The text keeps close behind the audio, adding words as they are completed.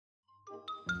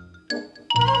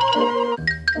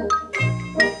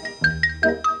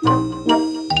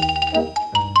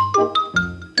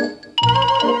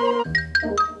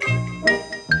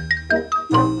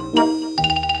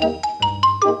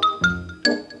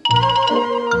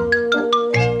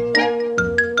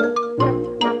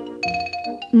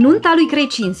Nunta lui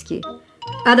Krecinski,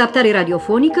 adaptare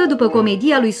radiofonică după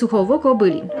comedia lui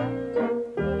Suhovo-Cobylin.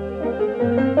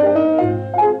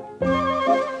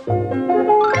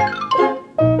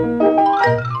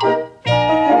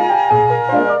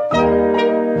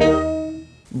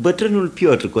 Bătrânul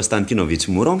Piotr Constantinovici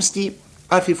Muromski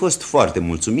ar fi fost foarte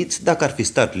mulțumit dacă ar fi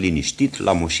stat liniștit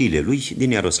la moșiile lui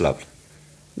din Iaroslavl.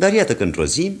 Dar iată că într-o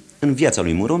zi, în viața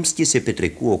lui Muromski se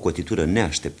petrecu o cotitură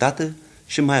neașteptată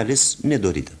și mai ales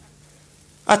nedorită.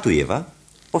 Atvieva,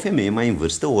 o femeie mai în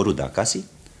vârstă, o rudă acasei,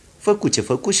 făcu ce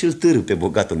făcu și îl târâ pe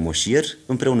bogatul moșier,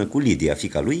 împreună cu Lidia,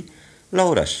 fiica lui, la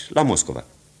oraș, la Moscova.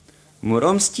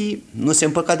 Muromski nu se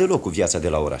împăca deloc cu viața de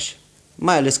la oraș,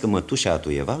 mai ales că mătușa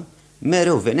Atvieva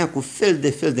mereu venea cu fel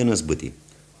de năzbâtii.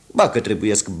 Ba că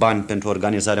trebuiesc bani pentru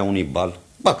organizarea unui bal,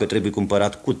 ba că trebuie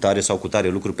cumpărat cu tare sau cu tare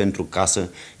lucruri pentru casă,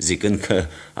 zicând că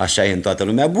așa e în toată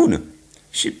lumea bună.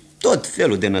 Și tot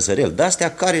felul de năzărel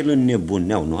de-astea care îl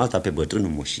înnebuneau nu alta pe bătrânul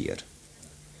moșier.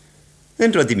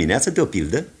 Într-o dimineață, de o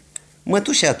pildă,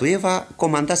 mătușa Atvieva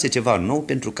comandase ceva nou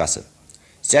pentru casă.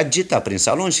 Se agita prin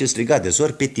salon și striga de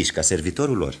zor pe Tișka,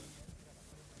 servitorul lor.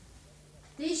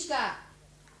 Tișka!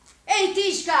 Ei,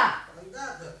 Tișka!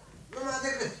 Îndată, numai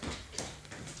decât.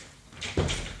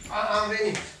 Am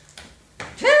venit.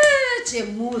 Ce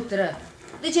mutră!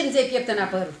 De ce nu ți-ai pieptănat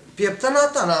părul?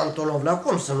 Pieptănat, Ana Antonovna,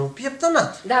 cum să nu?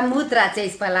 Pieptănat. Dar mutra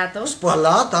ți-ai spălat-o?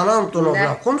 Spălat, Ana Antonovna,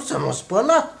 Da. cum să nu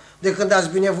spălat? De când ați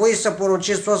binevoit să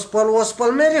porunciți să o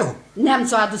spăl mereu. Ne-am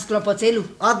adus clopoțelul?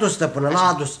 Adus, stăpână, l-a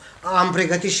adus. Am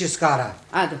pregătit și scara.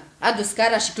 Adu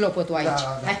scara și clopotul aici.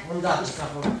 Da, Hai. îndată,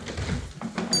 stăpână.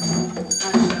 Așa,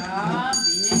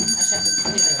 bine, așa.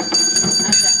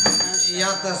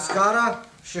 Iată scara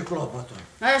și clopotul.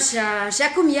 Așa, și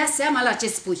acum ia seama la ce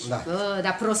spui. Da.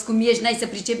 Dar prost cum ești, n-ai să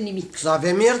pricepi nimic. Să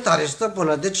avem iertare,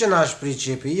 stăpână, de ce n-aș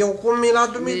pricepe? Eu cum mi la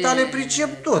dumitale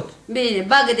pricep tot. Bine,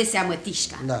 bagă de seamă,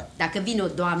 Tișka. Da. Dacă vine o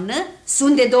doamnă,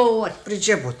 sun de 2 ori.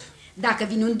 Priceput. Dacă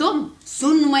vine un domn,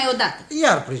 sun numai o dată.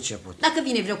 Iar priceput. Dacă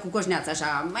vine vreo cucoșneață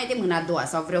așa, mai de mâna a doua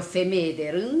sau vreo femeie de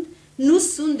rând, nu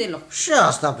sun deloc. Și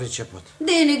asta am priceput.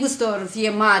 De negustor, fie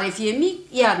mare, fie mic,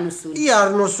 iar nu sun. Iar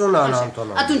nu suna, Ana Așa.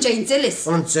 Antonovna. Atunci ai înțeles.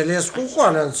 Înțeles cu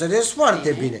coană, înțeles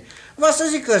foarte bine. Va să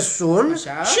zic că sun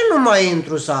Așa. și nu mai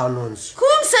intru să anunț.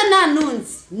 Cum să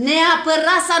n-anunți?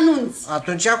 Neapărat să anunți.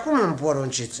 Atunci cum îmi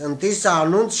porunciți? Întâi să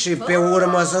anunț și pe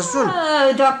urmă să sun?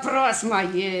 Dar prost mai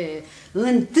e.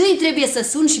 Întâi trebuie să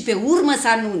sun și pe urmă să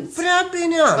anunți. Prea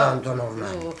bine, Ana Antonovna.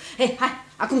 Hai,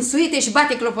 acum suite și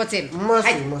bate clopoțelul. Mă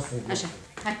Hai. sui. Așa,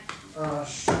 hai.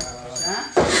 Așa. Așa.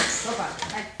 Opa,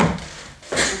 hai.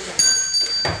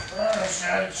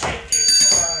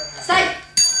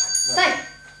 Stai!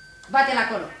 Bate-l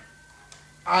acolo.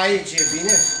 Aici e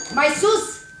bine? Mai sus!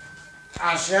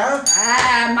 Așa?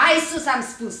 Mai sus am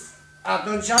spus.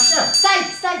 Atunci așa.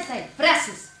 Stai, prea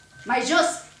sus. Mai jos.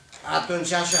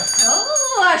 Atunci așa.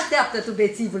 Așteaptă tu,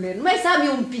 bețivule, numai să am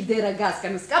eu un pic de răgaz, că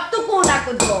nu scap tu cu una,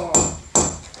 cu două.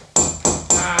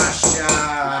 Așa.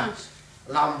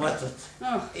 L-am bătut.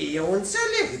 Eu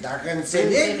înțeleg, dacă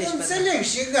înțeleg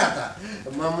și gata.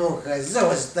 Mă mucă,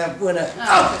 zău, stăpână.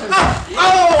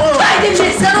 Hai de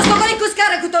mine, să rostogoli cu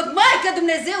scară cu tot. Maică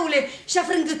Dumnezeule, și-a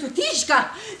frângâtul. Tișka.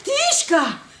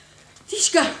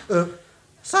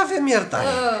 Să avem iertare.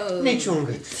 Niciun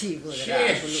gât. Sigur.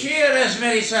 Ce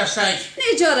răzmerița asta aici?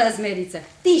 Nici o răzmeriță.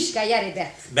 Tișka, iar-e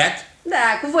beat. Beat? Da,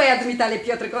 cu voia dumitale,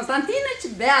 Piotr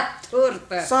Constantinovici, beat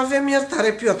turtă. Să avem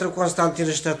iertare, Piotr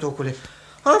Constantinovici, tătucule.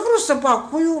 Am vrut să bag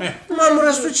cuiul, m-am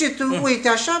răsucit, uite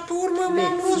așa, pe urmă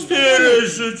m-am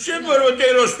răsucit. Ce mă rog,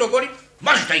 te-ai rostogorit?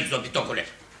 Marș de aici, dobitocule,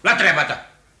 la treaba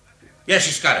ta. Ia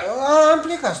și scara. Am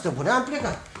plecat, stăpâne, am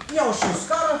plecat. Iau și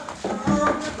scara,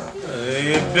 am plecat.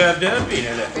 E bea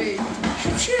binele.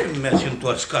 Și ce mi-ați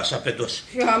întors casa pe dos?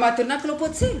 Eu am atârnat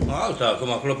clopoțelul. Alta,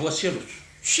 acum clopoțelul.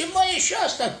 Ce mai e și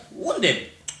asta? Unde?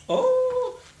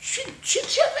 Și ce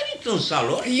ți-a venit în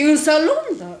salon? E în salon,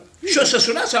 da. Și o să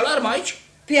sunați alarma aici?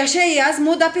 Păi așa e azi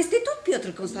moda peste tot, Piotr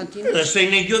Constantinovici. Ăsta e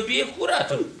neghiopie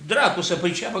curată. Dracu să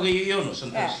priceapă că eu nu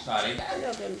sunt în stare.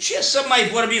 Ce să mai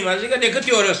vorbim? Adică de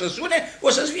câte ori o să sune, o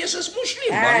să-ți vie să smuși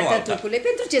limba, nu alta. Tătucule,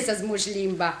 pentru ce să smuși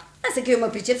limba? Lasă că eu mă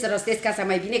pricep să rostesc casa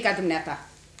mai bine ca dumneata.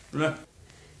 Da.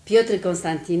 Piotr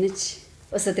Constantinovici,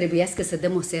 o să trebuiască să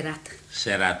dăm o serată.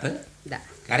 Serată? Da.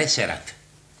 Care serată?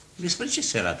 Despre ce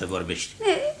serată vorbești?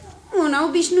 Una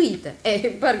obișnuită.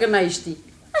 Parcă n-ai ști.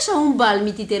 Așa un bal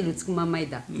mititeluț, cum am mai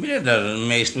dat. Bine, dar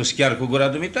mi-ai spus chiar cu gura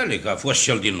dumitale că a fost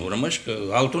cel din urmă și că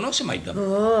altul nu se mai dă.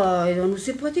 Ai, nu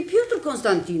se poate, Piotr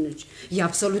Constantinovici. E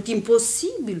absolut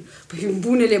imposibil. Păi în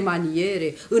bunele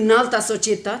maniere, în alta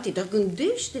societate, dar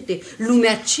gândește-te,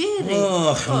 lumea cere.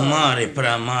 Mare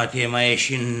pramate, mai e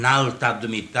și în alta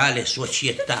dumitale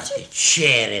societate.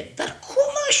 Cere, dar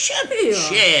cum așa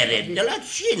cere? De la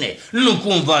cine? Nu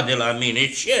cumva de la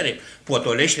mine, cere.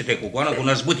 Potolește-te cu coana cu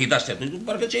năzbâtii de-astea.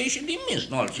 Parcă ți-a ieșit din minți,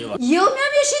 nu altceva. Eu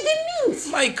mi-am ieșit din minți.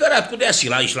 M-ai cărat cu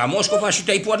deasila aici la Moscova și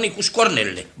te-ai pornit cu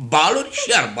scornelele. Baluri și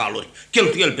iar baluri.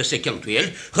 Cheltuieli peste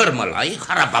cheltuieli, hărmălai,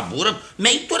 harababură.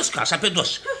 Mi-ai tors casa pe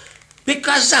dos. Pe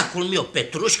cazacul meu,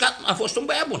 Petrușca, a fost un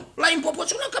băiat bun. L-ai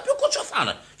împopoțunat ca pe o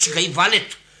coțofană. Și că-i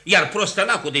valet. Iar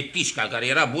prostănacul de Tișka, care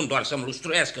era bun doar să-mi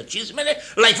lustruiască cizmele,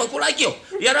 l-ai făcut la gheu.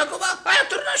 Iar acum ai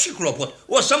atârnat și clopot.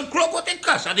 O să-mi clopote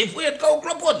casa din fuiet ca o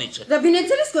clopotniță. Dar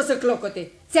bineînțeles că o să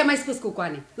clopote. Ți-am mai spus,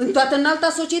 Cucoane, în toată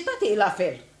înalta societate e la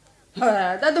fel.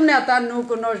 Dar dumneata nu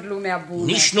cunoști lumea bună.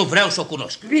 Nici nu vreau să o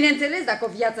cunosc. Bineînțeles, dacă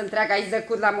o viață întreagă ai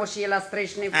zăcut la moșie la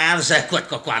Streșnev. Am zăcut,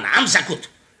 Cocoana, am zăcut.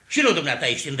 Și nu, dumneata,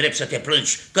 ești în drept să te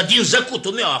plângi, că din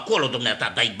zăcutul meu acolo,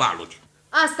 dumneata, dai baluri.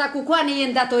 Asta, Cucoane, e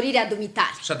îndatorirea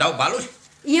dumitale. Să dau baluri?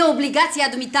 E obligația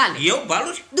dumitale. Eu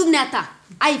baluri? Dumneata,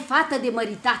 ai fată de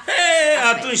măritat.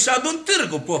 Atunci s-a adun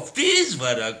târgu, poftiți,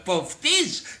 vă rog,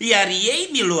 poftiți. Iar ei,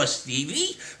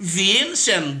 milostivii, vin,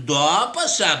 se îndopă,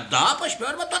 se adapă și pe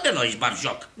urmă toate noi își bar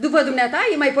joc. După dumneata,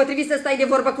 e mai potrivit să stai de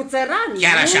vorbă cu țăranii.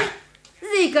 Chiar nu? așa.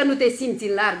 Zic că nu te simți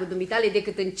în largul dumitale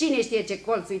decât în cine știe ce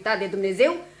colț uitat de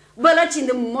Dumnezeu, bălăcind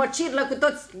în mocirlă cu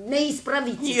toți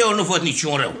neisprăviți. Eu nu văd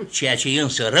niciun rău. Ceea ce e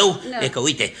însă rău e că,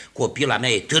 uite, copila mea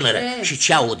e tânără și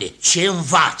ce aude, ce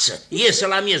învață. Iese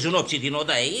la miezul nopții din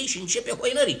odaia ei și începe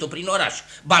hoinăritul prin oraș.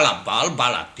 Ba la bal, ba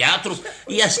la teatru.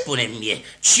 Ia spune-mi mie,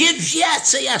 ce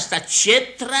viață e asta?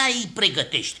 Ce trai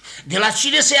pregătești? De la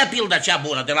cine se ia pilda cea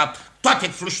bună? De la toate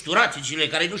flușturaticile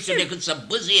care nu știu decât să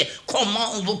bâzie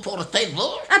comment vous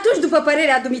portez-vous? Atunci, după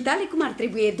părerea dumitale, cum ar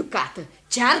trebui educată?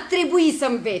 Ce ar trebui să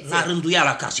învețe? La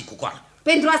rânduiala casei cu coară.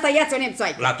 Pentru asta ia-ți o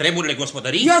nemțoaică. La treburile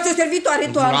gospodării? Ia-ți o servitoare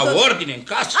toată. La ordine în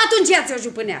casă? Atunci ia-ți o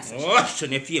jupâneasă. Să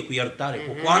ne fie cu iertare,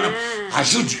 cu coană.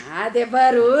 Ajunge.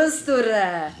 Adevărul,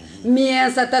 ustură. Mie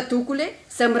însă, tătucule,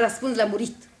 să-mi răspunzi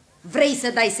lămurit. Vrei să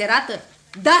dai serată?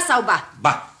 Da sau ba?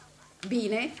 Ba.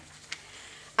 Bine.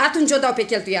 Atunci o dau pe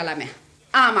cheltuiala mea.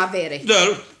 Am avere. Da,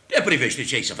 te privește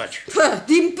ce ai să faci.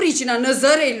 Din pricina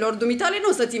năzăreilor dumitale nu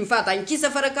o să țin fata închisă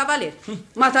fără cavaler.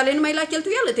 Matale numai la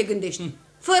cheltuială te gândești.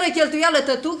 Fără cheltuială,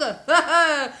 tătugă?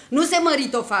 Nu se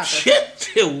mărită o fată. Ce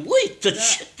te uită,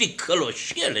 ce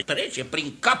ticăloșele trece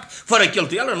prin cap. Fără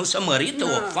cheltuială nu se mărită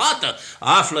o fată.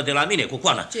 Află de la mine,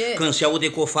 Cucoană, când se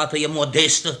aude că o fată e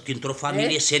modestă, dintr-o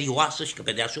familie serioasă și că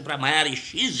pe deasupra mai are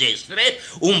și zestre,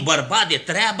 un bărbat de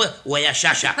treabă o ia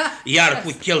așa. Iar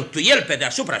cu cheltuieli pe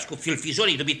deasupra și cu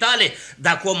filfizorii dumitale,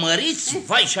 dacă o măriți,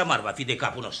 vai și amar va fi de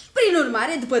capul nostru. Prin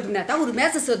urmare, după dumneata,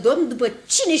 urmează să dorm după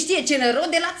cine știe ce nărod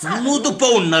de la țară. Nu după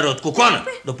un nărod, Cucoană,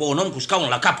 după un om cu scaun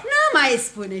la cap. Nu mai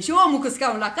spune, și omul cu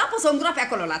scaun la cap o să o îngroape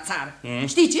acolo la țară.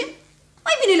 Știi ce?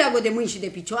 Mai bine leagă de mâini și de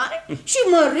picioare și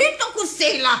mărit-o cu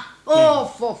sela.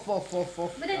 Of.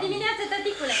 Bună dimineața,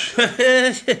 tăticule.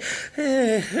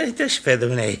 Uite și pe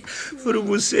dumnei,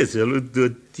 frumusețea lui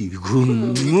tăticu,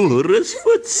 nu,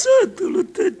 răsfățatul lui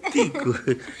tăticu.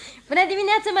 Bună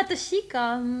dimineața,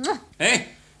 mătușică.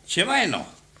 Ce mai e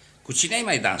nou? Cu cine ai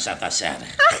mai dansat aseară?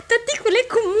 Tăticule,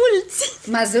 cu mulți.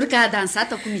 Mazurca a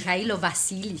dansat-o cu Mihailo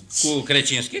Vasilici. Cu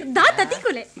Crecinski? Da,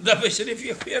 tăticule. Dar pe să ne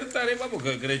fie cu iertare, babă, că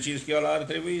Crecinski ăla ar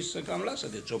trebui să cam lasă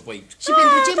de țopăit. Și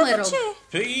pentru ce, mă rog?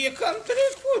 Păi e cam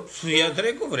trecut. I-a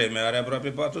trecut vremea, are aproape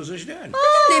 40 de ani.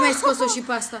 De mai scos-o și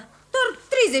pe asta? Doar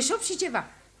 38 și ceva.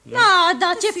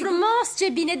 Da, ce frumos, ce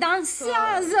bine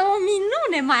dansează, o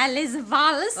minune, mai ales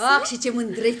vals. Și ce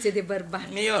mândrețe de bărbat.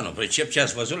 Eu nu pricep ce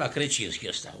ați văzut la Crecinski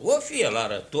ăsta. O fi el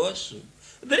arătos,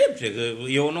 drept, că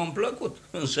e un om plăcut,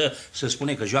 însă se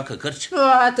spune că joacă cărți.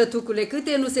 Tătucule,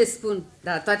 câte nu se spun.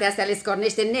 Dar toate astea le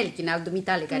scornește Nelkin al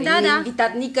dumitale, care nu e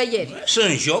invitat nicăieri.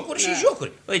 Sunt jocuri și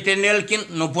jocuri. Uite, Nelkin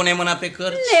nu pune mâna pe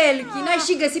cărți. Nelkin, ai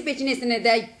și găsit pe cine să ne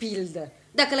dai pildă.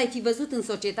 Dacă l-ai fi văzut în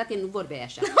societate, nu vorbeai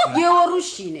așa. E o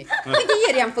rușine. Uite,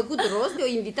 ieri am făcut rost de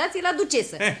o invitație la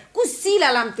ducesă. Cu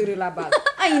Silea l-am târât la bal.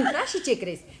 A intrat și ce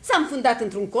crezi? S-a înfundat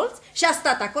într-un colț și a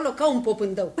stat acolo ca un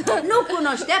popândău. Nu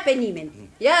cunoștea pe nimeni.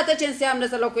 Iată ce înseamnă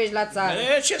să locuiești la țară.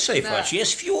 Ce să-i faci? E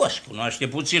sfios, cunoaște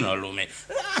puțină lume.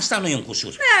 Asta nu e un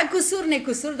cusur. Cusur,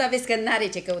 necusur, dar vezi că n-are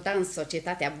ce căuta în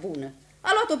societatea bună. A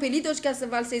luat-o pe Lidocika să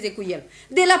valseze cu el.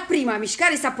 De la prima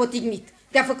mișcare s-a potignit.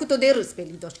 Te-a făcut-o de râs pe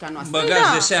Lidocika noastră.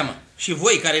 Băgați de seamă. Și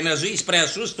voi care năzuiți prea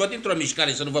sus, tot dintr-o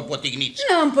mișcare să nu vă potigniți.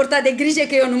 Nu am purtat de grijă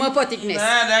că eu nu mă poticnesc.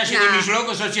 Da, și din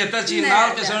mijlocul societății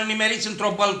înalte să nu nimeriți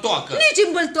într-o băltoacă. Nici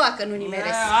în băltoacă nu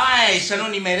nimeresc. Ai, să nu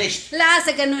nimerești.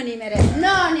 Lasă că nu nimeresc.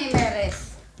 Nu nimeresc.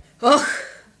 Oh,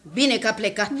 bine că a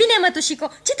plecat. Bine, mătușico,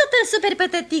 ce tot îl superi pe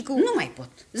tăticu? Nu mai pot.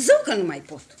 Zău că nu mai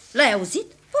pot. L-ai auzit?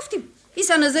 Poftim. I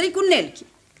s-a năzărit cu Nelkin.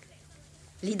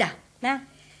 Lida. Da?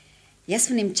 Ia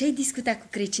spune-mi, ce ai discutat cu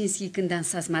Krecinski când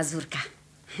dansați mazurca?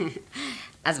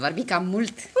 Ați vorbit cam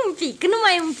mult. Un pic,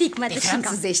 numai un pic, mătușico. Pe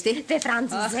franțuzește? Pe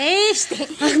franțuzește.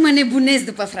 Ah, mă nebunesc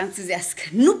după franțuzească.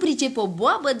 Nu pricep o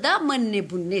boabă, dar mă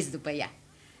nebunesc după ea.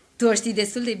 Tu o știi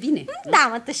destul de bine. Da,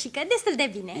 mătușică, destul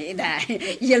de bine. Da,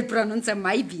 el pronunță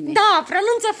mai bine. Da,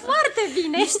 pronunță foarte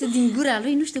bine. Nu știu, din gura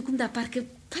lui, nu știu cum, dar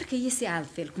parcă iese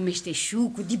altfel, cu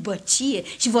meșteșug, cu dibăcie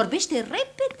și vorbește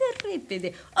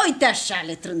repede. Uite așa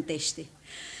le trântește.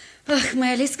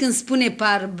 Mai ales când spune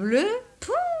parbleu,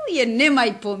 e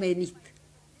nemaipomenit.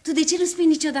 Tu de ce nu spui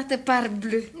niciodată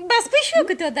parbleu? Ba, spui și eu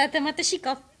câteodată,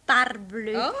 mătușică,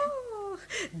 parbleu. Oh,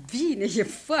 bine, e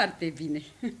foarte bine.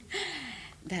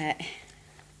 Da,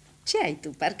 ce ai tu?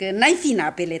 Parcă n-ai fi în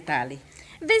apele tale.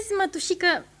 Vezi,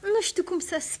 mătușică, nu știu cum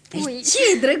să spui. Ce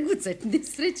e, drăguță?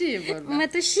 Despre ce e vorba?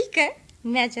 Mătușică,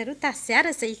 mi-a cerut aseară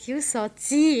să-i fiu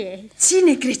soție.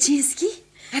 Cine, Krecinski?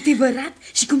 Adevărat?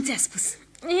 Și cum ți-a spus?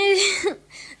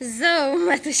 Zău,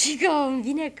 mătușică, îmi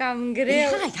vine cam greu.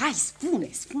 Hai, spune.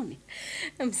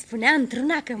 Îmi spunea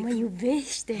într-una că mă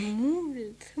iubește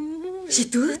mult. Și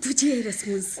tu ce ai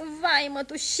răspuns? Vai,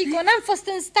 mătușică, n-am fost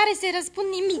în stare să-i răspund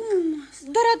nimic.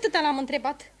 Doar atâta l-am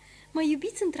întrebat. Mă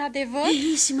iubiți într-adevăr?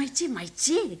 Și mai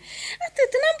ce?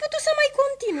 Atât, n-am putut să mai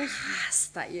continui.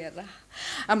 Asta era.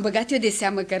 Am băgat eu de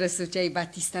seamă că răsuceai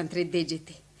Batista între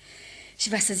degete. Și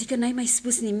va să zic că n-ai mai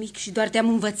spus nimic și doar te-am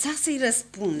învățat să-i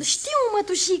răspunzi. Știu,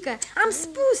 mătușică, am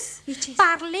spus.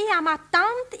 Parlez à ma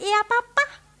tante et à papa.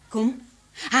 Cum?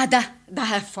 Da,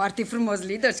 foarte frumos,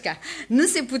 Lidocika. Nu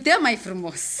se putea mai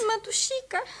frumos.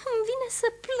 Mătușică, îmi vine să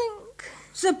plâng.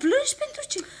 Să plângi pentru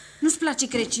ce? Nu-ți place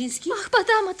Krecinski? Ba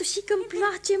da, mătușică, îmi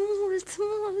place mult.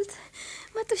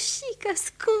 Mătușică,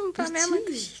 scumpa mea,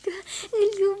 mătușică, îl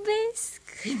iubesc.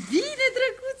 E bine,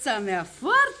 drăguța mea,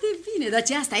 foarte bine. Dar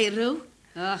ce, asta e rău?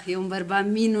 E un bărbat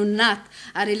minunat,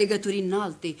 are legături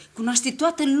înalte, cunoaște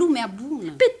toată lumea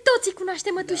bună. Pe toți îi cunoaște,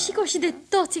 mătușică, și de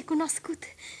toți e cunoscut.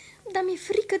 Dar mi-e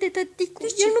frică de tăticu,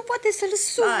 el nu poate să-l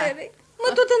sufere. Mă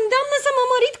tot îndeamnă să mă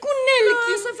mărit cu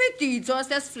Nelkin. Lasă, fetițo,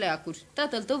 astea-s fleacuri.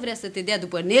 Tatăl tău vrea să te dea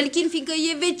după Nelkin, fiindcă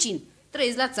e vecin.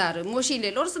 Trăiesc la țară, moșiile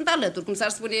lor sunt alături, cum s-ar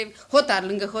spune, hotar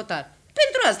lângă hotar.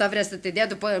 Pentru asta vrea să te dea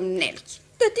după Nelkin.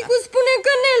 Tăticu spune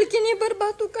că Nelkin e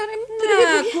bărbatul care îmi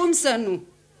trebuie. Cum să nu?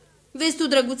 Vezi tu,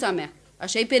 drăguța mea,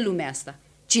 așa e pe lumea asta.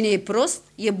 Cine e prost,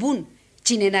 e bun.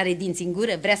 Cine n-are dinți în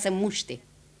gură, vrea să muște.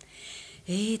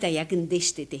 Ei, dar ia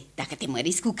gândește-te, dacă te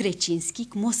măriți cu Krecinski,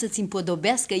 cum o să-ți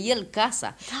împodobească el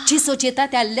casa? Ce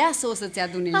societate aleasă o să-ți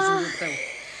adune în jurul tău?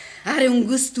 Are un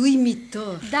gust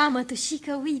uimitor. Da,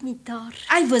 mătușică, uimitor.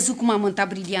 Ai văzut cum a montat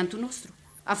briliantul nostru?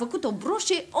 A făcut o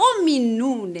broșe, o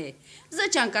minune.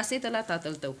 Zăcea în casetă la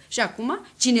tatăl tău. Și acum,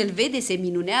 cine îl vede se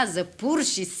minunează pur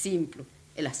și simplu.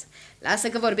 Lasă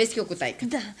că vorbesc eu cu taică.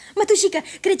 Da, mătușică,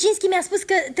 Krecinski mi-a spus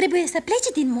că trebuie să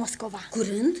plece din Moscova.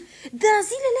 Curând? Da,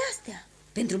 zilele astea.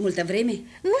 Pentru multă vreme?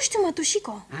 Nu știu,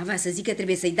 mătușico. Va să zic că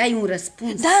trebuie să-i dai un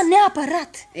răspuns. Da,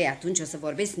 neapărat. Atunci o să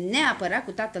vorbesc neapărat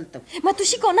cu tatăl tău.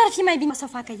 Mătușico, n-ar fi mai bine să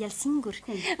o facă el singur?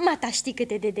 Mata, știi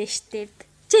cât e de deștept.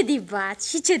 Ce divaci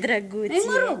și ce drăguț.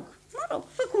 Mă rog,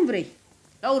 fă cum vrei.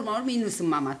 La urma urmei nu sunt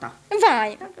mama ta.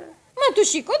 Vai,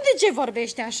 mătușico, de ce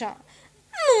vorbești așa?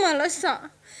 Nu mă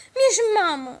lăsa. Mi-ești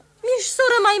mamă, mi-ești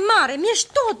soră mai mare, mi-ești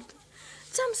tot.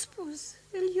 Ți-am spus,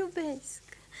 îl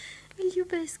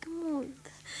iubesc mult.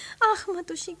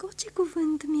 Mătușico, ce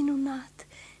cuvânt minunat.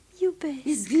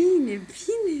 Iubesc. Bine.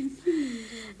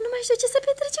 Nu mai știu ce să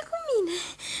petrece cu mine.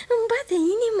 Îmi bate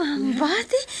inima,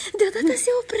 deodată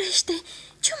se oprește.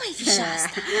 Ce-o mai fi și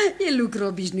asta? E lucru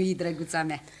obișnuit, drăguța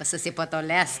mea. O să se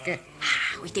potolească.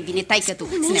 Uite, vine taică tu,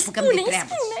 să ne apucăm de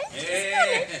treabă.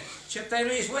 Ce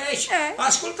tăinuiți voi aici?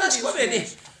 Ascultați, comedii.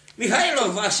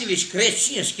 Mihailov Vasiliu-Birlic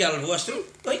Krecinski al vostru,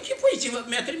 închipuiți-vă,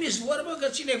 mi-a trimis vorbă că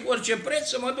ține cu orice preț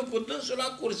să mă duc cu dânsul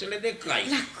la cursele de cai.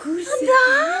 La curse? Da!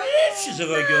 Ce să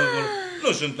fac eu acolo?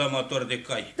 Nu sunt amator de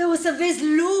cai. Dar o să vezi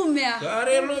lumea.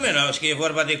 Care lume? N-auzi că e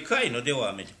vorba de cai, nu de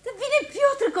oameni. Dar vine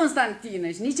Piotr Constantină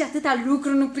și nici atâta lucru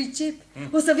nu pricep.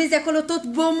 O să vezi acolo tot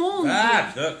bomon.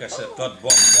 Da, că să tot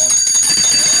bomon.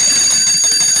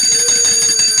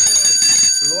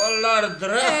 Luă la Ar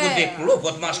dracu de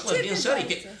clopot, m-a scos din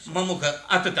sărite. Mămucă,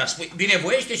 atâta spui,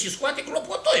 binevoiește și scoate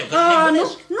clopotoiul, că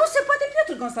nu se poate,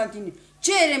 Piotr Constantin.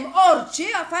 Cerem orice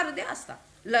afară de asta.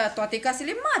 La toate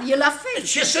casele mari, e la fel.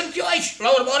 Ce sunt eu aici? La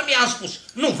urmă ori mi-am spus.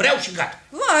 Nu vreau și gata.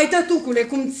 Vai, tătucule,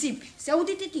 cum țipi. Se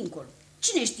aude de dincolo.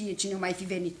 Cine știe cine mai fi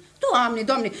venit? Doamne,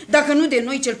 Doamne, dacă nu de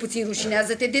noi, cel puțin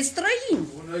rușinează-te de străini.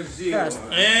 Bună ziua!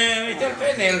 Uite-l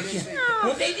pe Nelkin.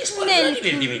 Unde-i dispărut la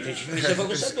nivel, Dumitrescu? Mi se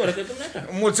făcut să doră de dumneata.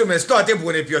 Mulțumesc, toate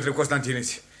bune, Piotr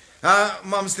Constantinici.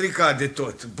 M-am stricat de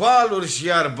tot. Baluri și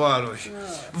iar baluri.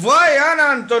 Vai, Ana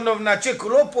Antonovna, ce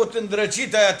clopot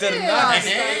îndrăcit ai atârnat.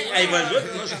 Ai văzut?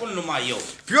 Nu spun numai eu.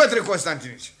 Piotr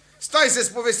Constantinici, stai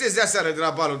să-ți povestesc de aseară de la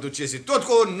balul ducesii, tot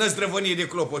cu o năzdrăvănie de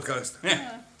clopot ca ăsta.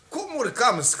 Cum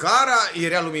urcam scara,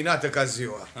 era luminată ca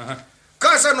ziua.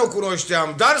 Casa nu o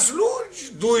cunoșteam, dar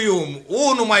slugi, duium,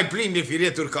 unul mai plin de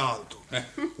fireturi ca altul.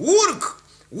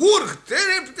 Urc,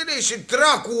 treptele și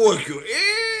trag cu ochiul.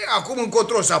 Acum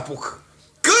încotro să apuc.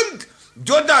 Când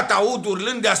deodată aud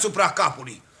urlând deasupra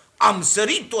capului. Am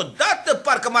sărit odată,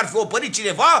 parcă m-ar fi opărit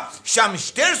cineva și am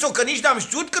șters-o, că nici n-am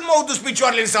știut când m-au dus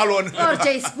picioarele în salon. Orice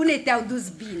ai spune, te-au dus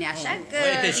bine, așa că...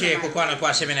 Uite ce e cu coană cu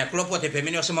asemenea clopote, pe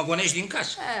mine o să mă gonești din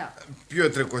casă.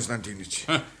 Piotr Constantinici,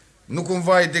 nu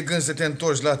cumva ai de gând să te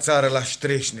întorci la țară, la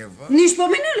Ștreșneva? Nici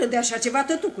pomenelă de așa ceva,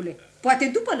 tătucule. Poate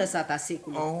după lăsata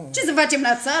secului. Ce să facem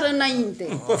la țară înainte?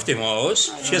 Poftim, auzi?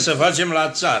 Ce să facem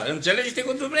la țară? Înțelegi-te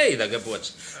cu dumnei, dacă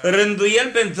poți. Rânduiel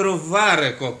pentru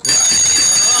vară, cocoa.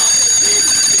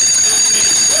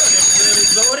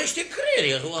 Dorește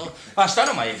creierii. Asta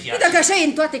nu mai e viață. Dacă așa e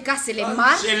în toate casele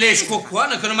mari... Înțelegi,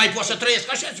 cocoană, că nu mai pot să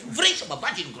trăiesc așa? Vrei să mă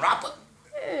bagi în groapă?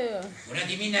 Bună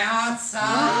dimineața!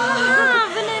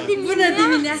 Bună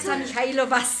dimineața, Mihailo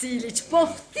Vasilici!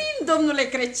 Poftim, domnule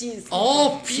Crecinski!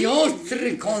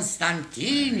 Piotr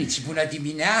Constantinici, bună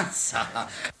dimineața!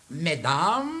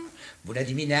 Mesdames, bună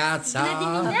dimineața!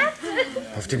 Bună dimineața!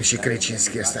 Poftim și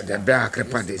Crecinski ăsta de-abia a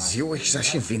crăpat de ziua și s-a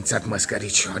și înființat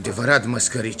măscărici. Adevărat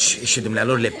măscărici. Și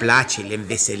dumnealor le place, le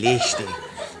înveselește.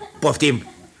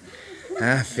 Poftim!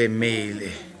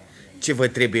 Femeile... Ce vă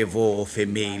trebuie vouă,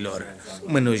 femeilor?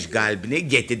 Mânuși galbene,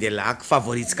 ghete de lac,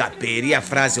 favoriți ca peria,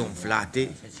 fraze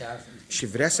umflate. Și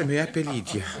vrea să-mi ia pe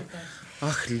Lidia.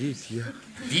 Lidia.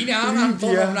 Bine, Ana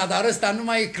Antonovna, dar ăsta nu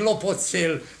mai e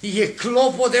clopoțel, e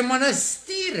clopot de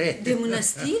mănăstire. De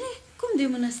mănăstire? Cum de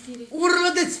mănăstire?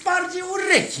 Urlă de-ți sparge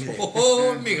urechile.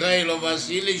 Mihailo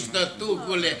Vasilici,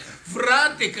 tătucule,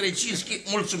 frate Crecinski,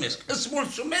 mulțumesc. Îți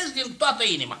mulțumesc din toată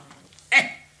inima.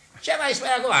 Ce mai spui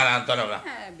acum, Ana Antonovna?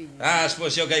 A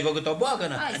spus eu că ai făcut o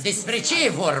boagănă? Despre ce e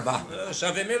vorba? Să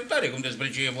avem iertare cum despre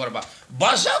ce e vorba.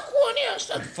 Bazaconia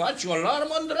asta, faci o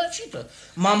larmă îndrăcită.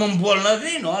 M-am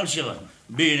îmbolnăvit, nu altceva.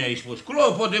 Bine ai spus,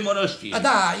 clopot de mănăstire.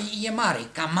 Da, e mare,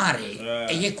 ca mare.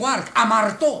 E cu arc,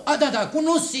 amarto. Da,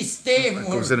 cunosc sistemul.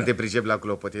 Cum să nu te pricep la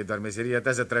clopote? E doar meseria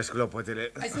ta să tragi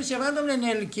clopotele. Ai spus ceva, domnule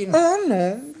Nelkin?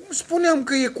 Nu, spuneam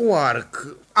că e cu arc.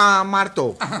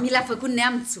 Amarto. Mi l-a făcut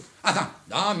neamțul.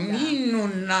 Da,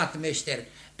 minunat, meșter.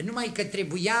 Numai că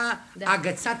trebuia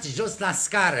agățat jos la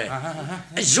scară.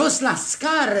 Jos la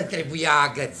scară trebuia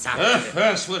agățat.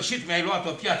 În sfârșit mi-ai luat o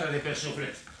piatră de pe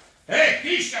suflet.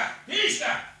 Tișka!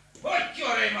 Ochi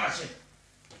o rămase!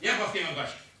 Ia poftim în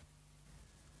coașă.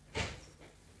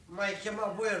 Mai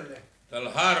chema boierule.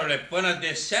 Tălharule, până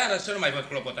de seară să nu mai văd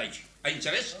clopot aici. Ai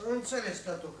înțeles? Înțeles,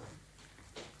 tătucă.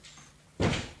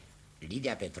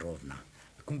 Lidia Petrovna,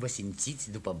 cum vă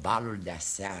simțiți după balul de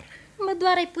aseară? Mă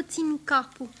doare puțin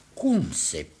capul. Cum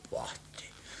se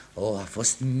poate? A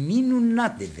fost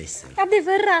minunat de vesel.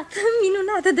 Adevărat,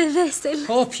 minunat de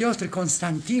vesel. Piotr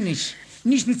Constantinici,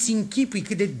 nici nu-ți închipui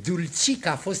cât de dulcică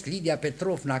a fost Lidia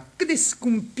Petrovna, cât de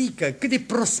scumpică, cât de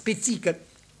prospețică.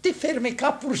 Te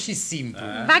fermeca pur și simplu.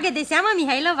 Bagă de seamă,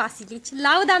 Mihailo Vasilici,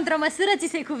 lauda într-o măsură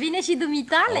ți se cuvine și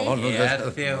dumitale.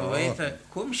 Uite,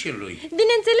 cum și lui?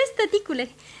 Bineînțeles, tăticule.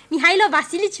 Mihailo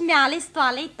Vasilici mi-a ales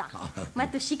toaleta.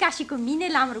 Mătușica și cu mine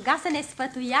l-am rugat să ne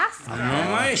sfătuiască. Nu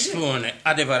mai spune.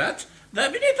 Adevărat? Dar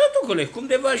bine, tătucule, cum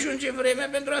de va ajunge vremea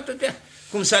pentru atâtea?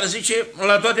 Cum s-ar zice,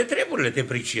 la toate treburile te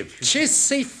pricepi. Ce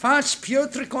să-i faci,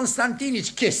 Piotr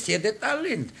Constantinici? Chestie de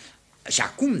talent. Și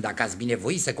acum, dacă ați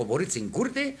binevoi să coborâți în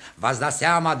curte, v-ați da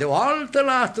seama de o altă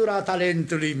latură a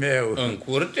talentului meu. În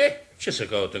curte? Ce să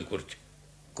caut în curte?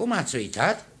 Cum ați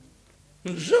uitat?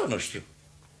 Zău, nu știu.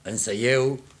 Însă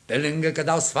eu, pe lângă că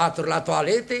dau sfaturi la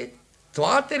toalete,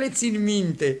 toate le țin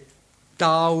minte.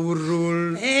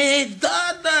 Taurul...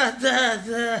 Da.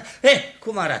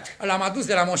 Cum arată? L-am adus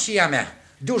de la moșia mea.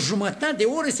 De o jumătate de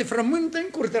oră se frământă în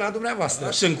curte la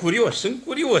dumneavoastră. Sunt curios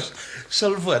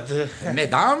să-l văd.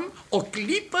 Mesdames, o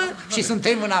clipă și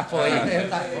suntem înapoi.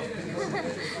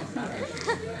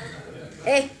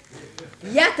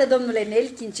 Iată, domnule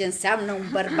Nelkin, ce înseamnă un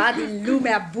bărbat din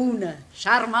lumea bună.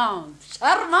 Șarmant,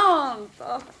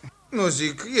 șarmant. Nu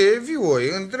zic, e vioi,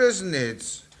 îndrăzneț.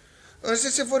 Însă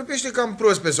se vorbește cam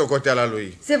prost pe socoteala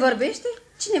lui. Se vorbește?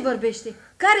 Cine vorbește?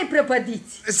 Care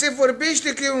prăpădiți? Se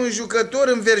vorbește că e un jucător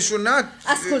înverșunat.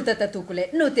 Ascultă, tătucule,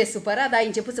 nu te supăra, dar ai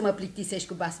început să mă plictisești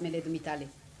cu basmele dumitale.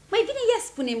 Mai bine ia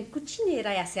spune-mi, cu cine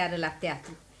erai aseară la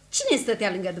teatru? Cine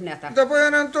stătea lângă dumneata? Da, păi,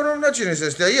 Ana Antonovna, cine să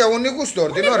stea? Ea, un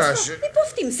negustor din oraș. Îi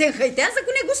poftim, se înhăitează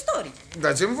cu negustori.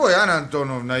 Dați-mi voi, Ana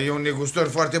Antonovna, e un negustor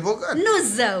foarte bogat.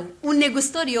 Nu, zău, un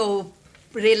negustor e o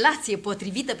relație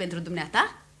potrivită pentru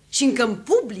dumneata? Și încă în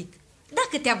public?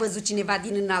 Dacă te-a văzut cineva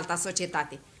din înalta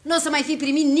societate, nu o să mai fi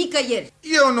primit nicăieri.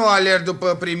 Eu nu alerg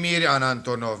după primiri, Ana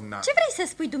Antonovna. Ce vrei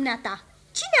să spui dumneata?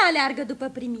 Cine aleargă după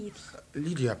primiri?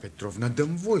 Lidia Petrovna,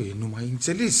 dă-mi voie, nu m-ai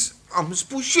înțeles. Am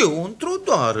spus și eu, într-o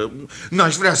doară.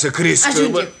 N-aș vrea să crezi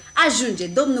Ajunge, că... ajunge,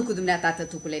 domnul cu dumneata,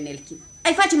 tătucule Nelkin.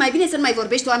 Ai face mai bine să nu mai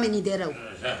vorbești oamenii de rău.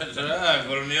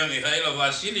 Dragul meu, Mihailo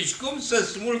Vasilici, cum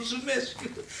să-ți mulțumesc?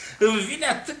 Îmi vine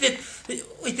atât de...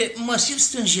 Uite, mă simt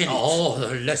stânjenit. Oh,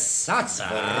 lăsați,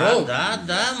 vă rog.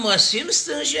 Da, mă simt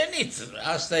stânjenit.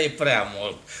 Asta e prea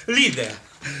mult.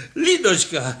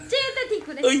 Lidocika. Ce e,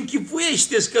 tăticule?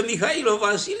 Închipuiește-ți că Mihailo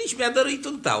Vasilici mi-a dăruit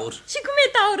un taur. Și cum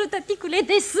e taurul, tăticule?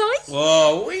 De soi?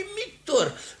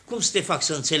 Uimitor! Cum să te fac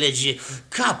să înțelegi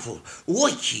capul,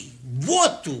 ochii,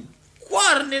 botul,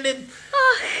 coarnele,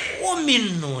 o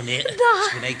minune. Da.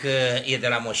 Spuneai că e de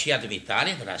la moșia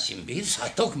dumitale, de la Simbirs?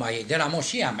 Tocmai e de la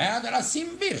moșia mea, de la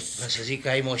Simbirs. Să zic că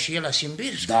ai moșie la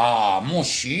Simbirs? Da,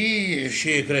 moșie.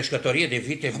 Și crescătorie de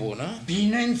vite bună?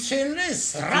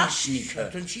 Bineînțeles, rașnică.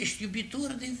 Atunci ești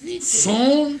iubitor de vite.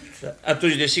 Sunt.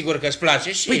 Atunci desigur că îți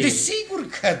place și... Păi desigur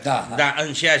că da. Da,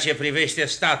 în ceea ce privește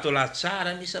statul la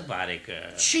țară, mi se pare că...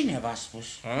 Cine v-a spus?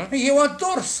 Eu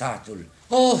ador satul.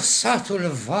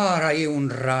 Satul vara e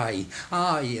un rai,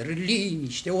 aer,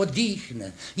 liniște,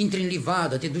 odihnă. Intri în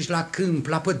livadă, te duci la câmp,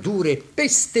 la pădure,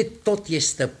 peste tot e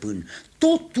stăpân.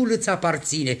 Totul îți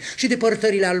aparține, și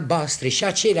depărtările albastre și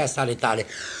acelea sale tale.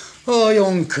 E o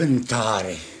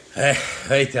încântare.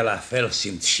 Uite, la fel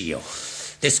simt și eu.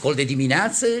 Te scoli de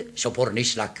dimineață și o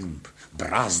pornești la câmp.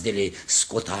 Brazdele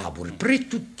scot aburi,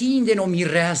 pretutindeni o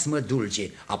mireasmă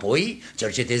dulce. Apoi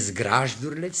cercetezi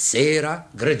grajdurile, sera,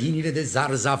 grădinile de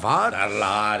zarzavar. Dar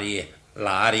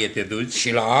la arie te duci?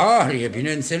 Și la arie,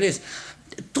 bineînțeles.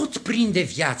 Tot prinde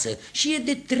viață și e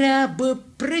de treabă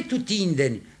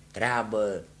pretutindeni.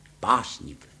 Treabă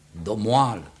pașnică,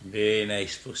 domoală. Bine ai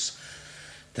spus.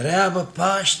 Treabă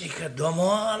pașnică,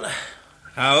 domoală.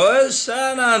 Auzi,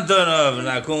 Ana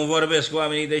Antonovna, cum vorbesc cu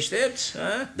oamenii deștepți?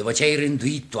 După ce ai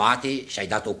rânduit toate și ai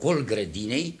dat ocol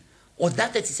grădinei,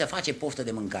 odată ți se face poftă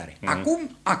de mâncare.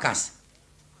 Acum, acasă.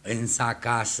 Însă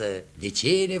acasă, de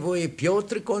ce e nevoie,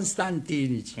 Piotr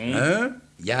Constantinici?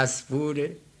 Ia spune,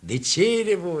 de ce e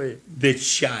nevoie? De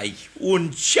ceai,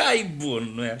 un ceai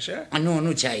bun, nu-i așa?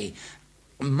 Nu ceai,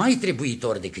 mai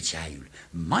trebuitor decât ceaiul,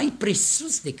 mai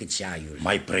presus decât ceaiul.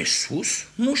 Mai presus?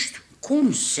 Nu știu.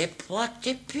 Cum se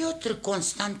poate, Piotr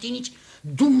Constantinici,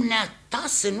 dumneata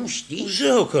să nu știi?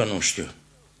 Zău că nu știu.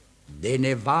 De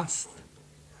nevastă.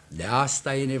 De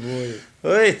asta e nevoie.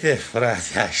 Uite,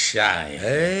 frate, așa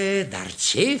e. Dar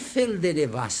ce fel de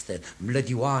nevastă?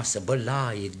 Mlădioasă,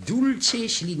 bălaie, dulce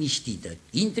și liniștită.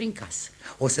 Intri în casă,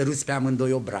 o săruți pe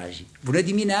amândoi obrajii. Bună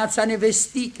dimineața,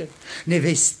 nevestică.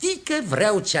 Nevestică,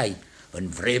 vreau ceai. În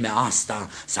vremea asta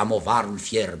samovarul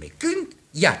fierbe. Când?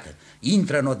 Iată,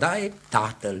 intră în odaie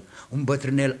tatăl, un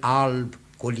bătrânel alb,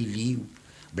 coliliu,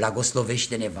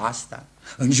 blagoslovește nevasta,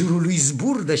 în jurul lui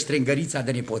zburdă ștrengărița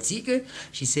de nepoțică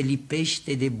și se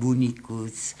lipește de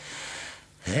bunicuț.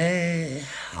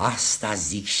 Asta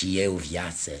zic și eu,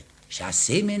 viață. Și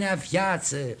asemenea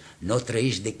viață n-o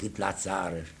trăiești decât la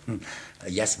țară.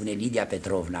 Ea spune, Lidia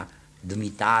Petrovna,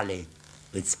 dumitale,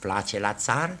 îți place la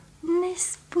țară?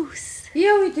 Nespus.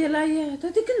 Ia uite la ea,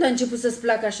 de când a început să-ți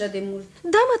placă așa de mult?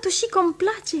 Da, mătușică, îmi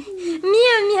place.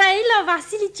 Mie, Mihailo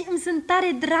Vasilici, îmi sunt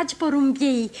tare dragi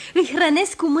porumbeii. Îi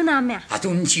hrănesc cu mâna mea.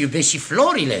 Atunci iubești și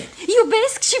florile?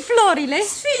 Iubesc și florile.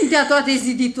 Sfintea toate,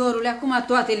 ziditorule, acum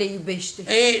toate le iubește.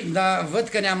 Dar văd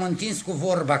că ne-am întins cu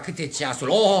vorba, câte ceasul.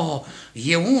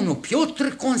 E unul, Piotr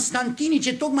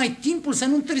Constantinice, tocmai timpul să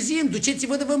nu întârziem.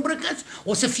 Duceți-vă de vă îmbrăcați,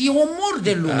 o să fie omor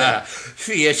de lume.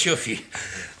 Fie ce-o fi.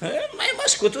 Mai mă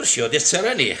scutur și eu de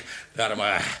țărănie, dar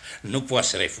nu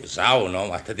poți refuza un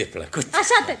om atât de plăcut.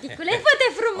 Așa, tăticule, fă-te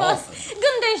frumos.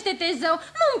 Gândește-te, zău,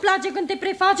 nu-mi place când te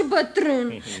prefaci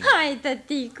bătrân. Hai,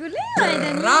 tăticule, hai de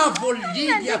mine. Bravo,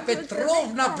 Lidia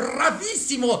Petrovna,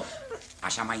 bravissimo!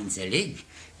 Așa mai înțeleg?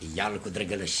 Ia-l cu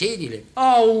drăgălășenile.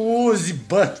 Auzi,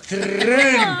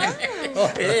 bătrâni!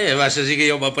 Va să zic că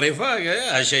eu mă prefac,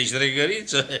 așa-i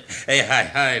drăgăriță.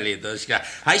 Hai, Lidocika.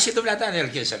 Hai și dumneata,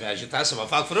 Nelkin, să-mi ajutați să mă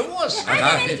fac frumos.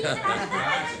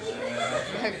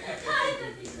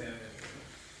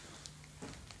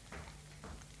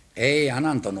 Ei, Ana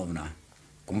Antonovna,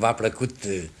 cum v-a plăcut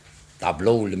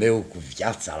tabloul meu cu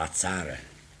viața la țară?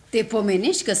 Te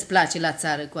pomenești că-ți place la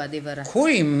țară cu adevărat?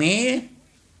 Cui mie?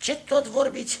 Ce tot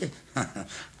vorbiți?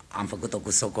 Am făcut-o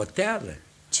cu socoteală.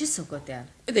 Ce socoteală?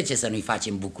 De ce să nu-i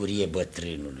facem bucurie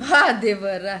bătrânului?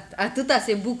 Adevărat, atâta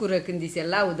se bucură când îi se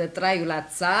laudă traiul la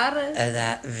țară.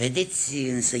 Da, vedeți,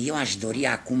 însă eu aș dori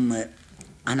acum,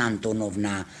 Ana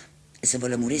Antonovna, să vă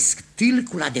lămuresc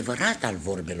tâlcul adevărat al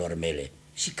vorbelor mele.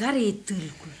 Și care e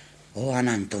tâlcul? O,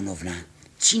 Ana Antonovna,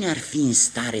 cine ar fi în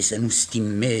stare să nu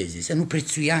stimeze, să nu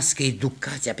prețuiască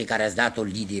educația pe care ați dat-o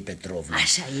Lidiei Petrovna?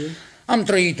 Așa e. Am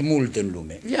trăit mult în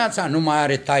lume. Viața nu mai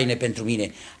are taine pentru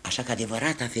mine. Așa că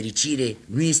adevărata fericire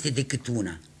nu este decât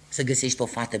una. Să găsești o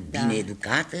fată bine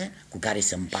educată cu care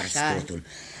să împarți totul.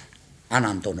 Ana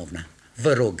Antonovna,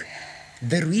 vă rog,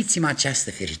 dăruiți-mi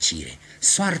această fericire.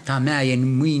 Soarta mea e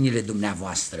în mâinile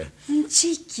dumneavoastră. În ce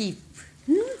chip?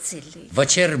 Nu înțeleg. Vă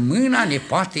cer mâna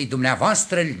nepoatei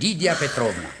dumneavoastră, Lidia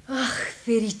Petrovna.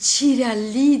 Fericirea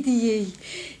Lidiei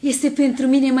este pentru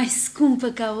mine mai scumpă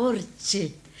ca orice.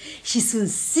 Și sunt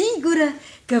sigură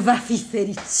că va fi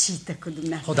fericită cu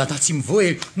dumneavoastră. Dar dați-mi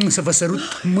voie să vă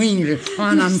sărut mâinile,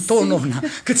 Ana Antonovna,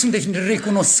 cât sunt de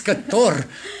recunoscător.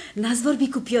 N-ați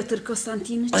vorbit cu Piotr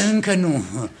Constantinovici? Încă nu.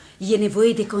 E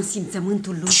nevoie de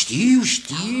consimțământul lui.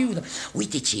 Știu.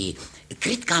 Uite ce,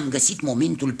 cred că am găsit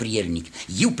momentul prielnic.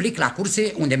 Eu plec la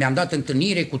curse unde mi-am dat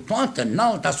întâlnire cu toată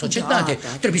înalta societate.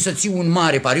 Trebuie să țiu un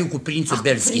mare pariu cu prințul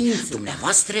Belski.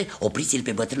 Dumneavoastră, opriți-l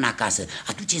pe bătrân acasă.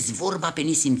 Aduceți vorba pe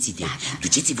nesimțite.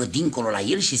 Duceți-vă dincolo la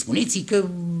el și spuneți că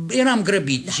eram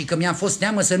grăbit și că mi-a fost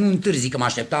teamă să nu întârzi, că mă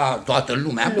aștepta toată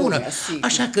lumea bună.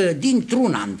 Așa că,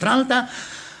 dintr-una într-alta,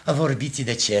 vorbiți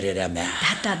de cererea mea.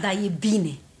 Da, e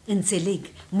bine. Înțeleg,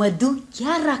 mă duc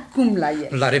chiar acum la el.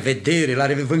 La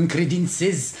revedere, vă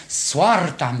încredințez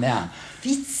soarta mea.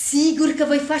 Fiți sigur că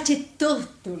voi face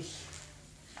totul.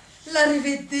 La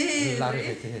revedere. La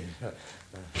revedere.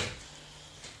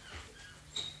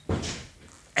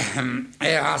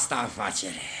 Asta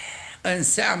afacere.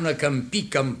 Înseamnă că îmi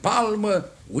pică în palmă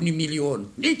 1.000.000.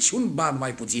 Nici un ban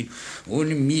mai puțin.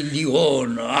 1.000.000.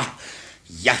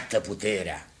 Iată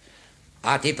puterea.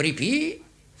 A te pripi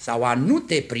sau a nu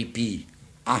te pripi?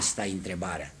 Asta e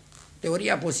întrebarea.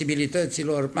 Teoria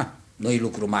posibilităților, nu-i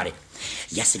lucru mare.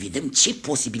 Ia să vedem ce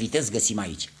posibilități găsim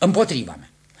aici. Împotriva mea.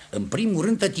 În primul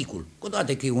rând tăticul, cu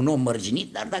toate că e un om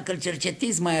mărginit, dar dacă îl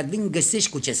cercetezi mai adânc găsești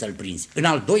cu ce să-l prinzi. În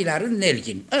al doilea rând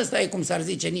Nelkin. Ăsta e, cum s-ar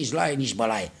zice, nici laie, nici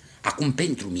bălaie. Acum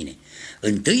pentru mine.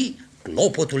 Întâi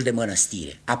clopotul de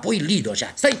mănăstire, apoi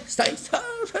Lidocika. Stai,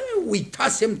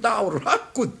 uitasem taurul.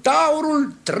 Cu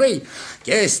taurul 3.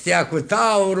 Chestia cu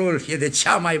taurul e de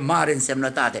cea mai mare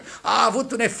însemnătate. A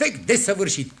avut un efect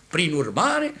desăvârșit. Prin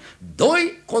urmare,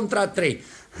 2 contra 3.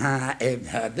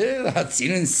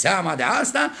 Ținând seama de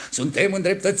asta, suntem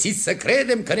îndreptățiți să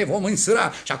credem că ne vom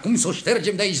însura. Și acum să o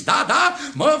ștergem de aici. Da,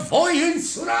 mă voi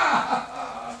însura.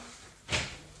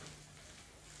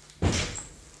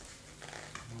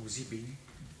 Auzi bine?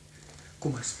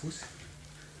 Cum a spus?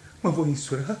 Mă voi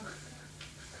însura?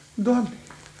 Doamne,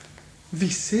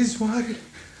 visezi oare?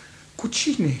 Cu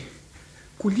cine?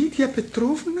 Cu Lidia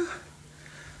Petrovna?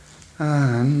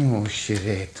 Nu,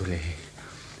 șiretule.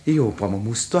 E o poamă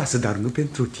mustoasă, dar nu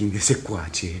pentru tine,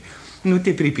 secoace. Nu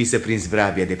te pripi să prinzi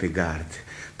vrabia de pe gard.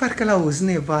 Parcă l-auzi,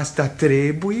 nevasta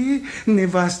trebuie,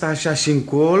 nevasta așa și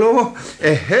încolo.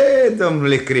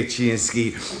 Domnule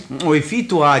Crecinski, oi fi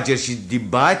tu ager și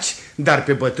dibaci, dar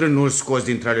pe bătrân nu-l scoți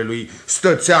dintre ale lui.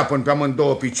 Stă țeapăn pe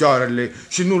amândouă picioarele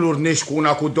și nu-l urnești cu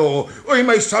una, cu două. Îi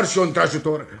mai sar și eu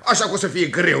într-ajutor, așa că o să fie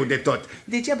greu de tot.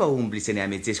 Degeaba umbli să ne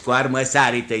amețești cu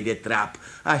armăsarii tăi de trap.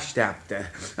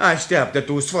 Așteaptă,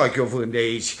 tu îți fac eu vânt de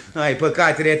aici. Ai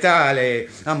păcatele tale.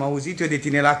 Am auzit eu de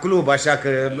tine la club, așa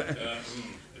că...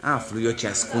 Aflu eu ce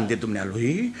ascunde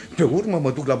dumnealui, pe urmă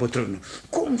mă duc la bătrân.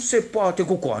 Cum se poate,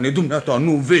 Cocoane, dumneata,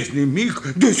 nu vezi nimic?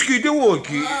 Deschide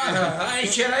ochii.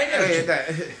 Aici erai Nelkin.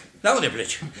 Da unde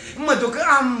pleci? Mă duc,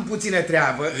 am puțină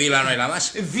treabă. Vii la noi la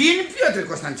masă? Vin, Piotr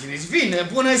Constantinovici, vin,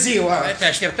 bună ziua. Te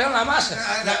așteptăm la masă?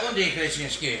 Dar unde e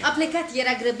Crecinski? A plecat,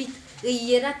 era grăbit. Îi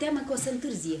era teamă că o să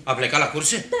întârzie. A plecat la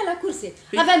curse? Da, la curse.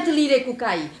 Avea întâlnire cu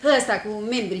caii, ăsta cu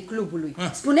membrii clubului.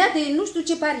 Spunea de nu știu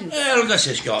ce pariu. Îl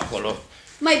găsesc eu acolo.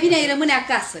 Mai bine ai rămâne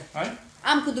acasă.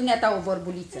 Am cu dumneata o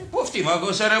vorbuliță. Poftim, că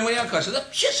o să rămâi acasă, dar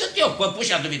ce sunt eu,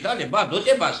 păpușa dumitale? Ba,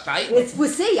 du-te, ba, stai. Îți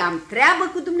spusei, am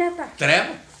treabă cu dumneata.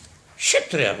 Treabă? Ce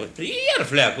treabă? Iar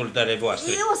fleacul tale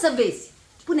voastre. O să vezi.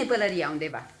 Pune pălăria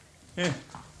undeva.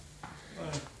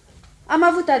 Am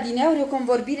avut adineauri o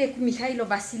convorbire cu Mihailo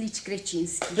Vasilici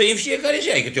Crecinski. Păi în fiecare zi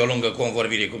ai câte o lungă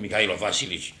convorbire cu Mihailo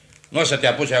Vasilici. Nu o să te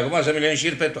apuci acum să mi le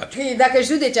înșiri pe toate. Păi, dacă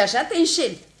judeci așa, te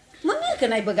înșeli. Mă mir că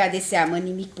n-ai băgat de seamă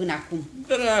nimic până acum.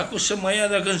 Dracu să mă ia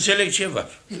dacă înțeleg ceva.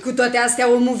 Cu toate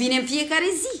astea, omul vine în fiecare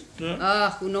zi.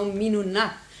 Un om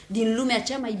minunat, din lumea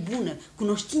cea mai bună,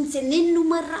 cunoștințe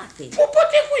nenumărate.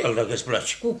 Poate cu el dacă îți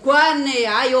place. Cu coane,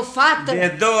 ai o fată.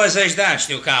 De 20 de ani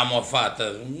știu că am o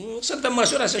fată. Sunt în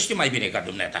măsura să știi mai bine ca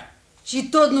dumneata. Și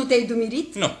tot nu te-ai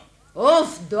dumirit? Nu. Of,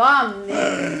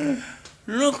 Doamne!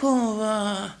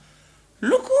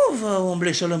 Nu cumva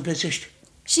umble să-l împețești.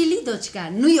 Și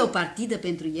Lidocika, nu e o partidă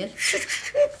pentru el?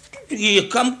 E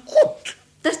cam copt.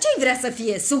 Dar ce-i vrea să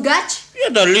fie? Sugaci?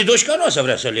 Dar Lidocika nu o să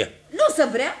vrea să-l ia. Nu o să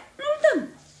vrea? Nu-l dăm.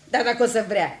 Dar dacă o să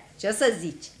vrea, ce o să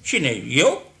zici? Cine?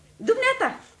 Eu?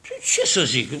 Dumneata. Ce să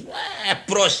zic?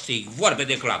 Prostii, vorbe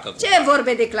de clacă. Ce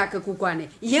vorbe de clacă cu coane?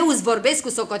 Eu îți vorbesc cu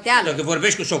socoteală. Dacă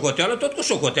vorbești cu socoteală, tot cu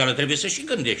socoteală trebuie să și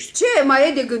gândești. Ce, mai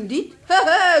e de gândit?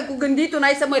 Cu gânditul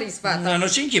n-ai să măriți fata.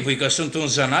 Nu-ți închipui că sunt un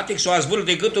zănatic să o azvârl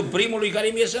de gâtul primului care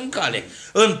mi iese în cale.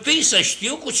 Întâi să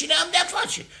știu cu cine am de-a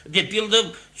face. De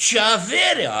pildă, ce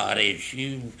avere are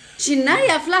Și n-ai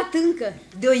aflat încă.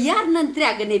 De o iarnă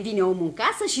întreagă ne vine omul în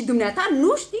casă și dumneata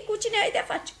nu știi cu cine ai de-a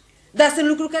face. Dar sunt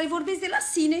lucruri care vorbesc de la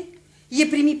sine. E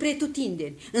primit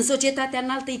pretutindeni. În societatea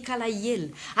înaltă e ca la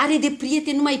el. Are de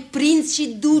prieteni numai prinți și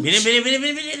duci. Bine.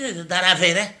 Dar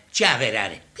averea? Ce avere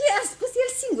are? Păi a spus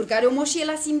el singur că are o moșie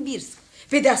la Simbirsk.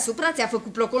 Pe deasupra ți-a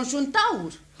făcut plocon și un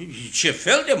taur. Ce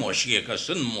fel de moșie? Că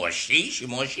sunt moșii și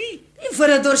moșii? E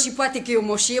fără dor și poate că e o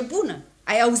moșie bună.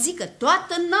 Ai auzit că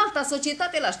toată înalta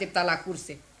societate l-aștepta la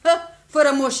curse.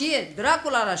 Fără moșie,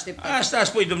 dracul l-ar aștepta. Asta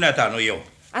spui dumneata, nu eu.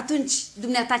 Atunci,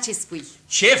 dumneata ce spui?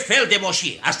 Ce fel de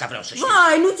moșie? Asta vreau să știu.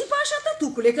 Vai, nu țipa așa,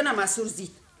 tătucule, că n-am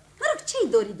asurzit. Mă rog,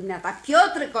 ce-ai dorit dumneata?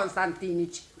 Piotr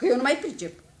Constantinici, că eu nu mai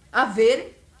pricep. Avere?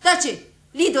 Dar ce?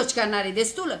 Lidocika n-are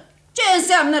destulă? Ce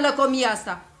înseamnă lăcomia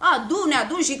asta?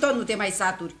 Adun și tot nu te mai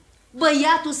saturi.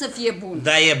 Băiatul să fie bun.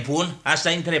 Da, e bun?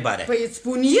 Asta e întrebarea. Păi îți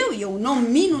spun eu, e un om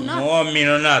minunat. Un om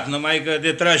minunat, numai că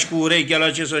de tragi cu urechea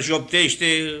la ce să-și optește,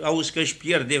 auzi că își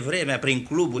pierde vremea prin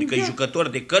cluburi, că e jucător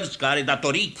de cărți, că are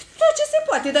datorii. Tot ce se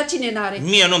poate, dar cine n-are?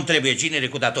 Mie nu-mi trebuie cinere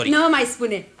cu datorii. Nu mai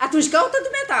spune, atunci caută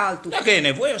dumneata altul. Dacă e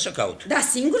nevoie, o să caut. Da,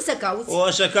 singur să cauți?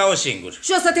 O să caut singur.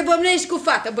 Și o să te bomnești cu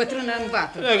fată bătrână în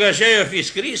vatră. Dacă așa i-o fi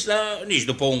scris, dar nici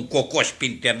după un cocoș pe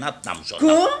internat n-am să o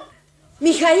dau. Cum?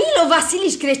 Mihailo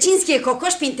Vasilici Crecinski e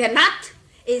cocoș pe internat?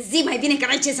 E, zi mai bine că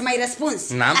n-ai ce să mai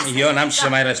răspunzi. Eu n-am ce să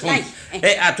mai răspund.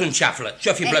 Atunci află.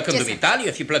 Și-o fi plăcând Dumitale,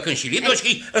 o fi plăcând și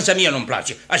Lidocii, însă mie nu-mi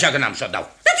place, așa că n-am să o dau.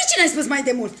 Dar de ce n-ai spus mai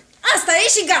de mult? Asta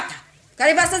e și gata.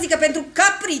 Care va să zică pentru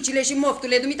capriciile și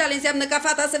mofturile dumitale înseamnă ca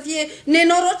fata să fie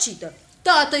nenorocită.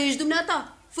 Tată ești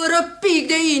dumneata. Fără pic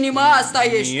de inimă, asta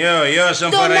ești. Eu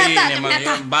sunt fără inimă.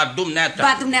 Ba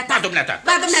dumneata.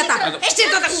 Ești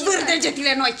tot cu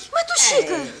vârdegetile noi.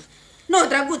 Mătușică! Nu,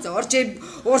 drăguță,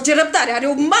 orice răbdare are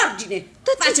o margine.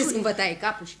 Faceți când vă taie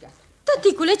capul și gata.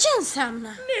 Tăticule, ce înseamnă?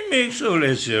 Nimic,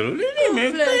 sufletelul,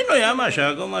 nimic. Păi noi am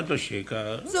așa, cu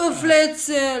mătușica.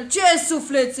 Sufletel, ce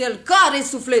sufletel? Care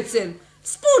sufletel?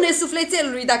 Spune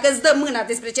sufletelului dacă îți dă mâna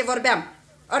despre ce vorbeam.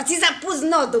 Ori ți s-a pus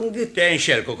nodul în gât. Te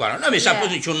înșel cu coana, nu mi s-a pus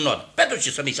niciun nod. Pentru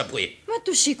ce să mi se puie?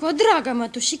 Mătușico, dragă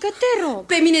mătușică, te rog.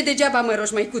 Pe mine degeaba mă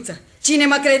roși, măicuță. Cine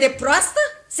mă crede proastă,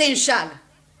 se înșală.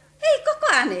 Ei,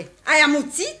 cocoane, ai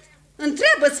amuțit?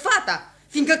 Întreabă-ți fata,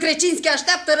 fiindcă Crecinski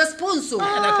așteaptă răspunsul.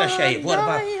 Dacă așa e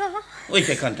vorba,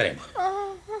 uite că întreb.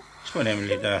 Spune-mi,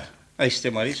 Lida, ai să te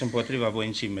măriți împotriva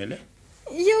voinții mele?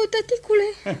 Eu, tăticule?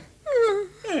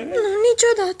 Nu,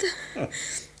 niciodată.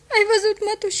 Ai văzut,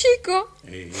 mătușico?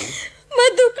 Mă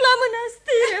duc la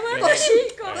mănăstire,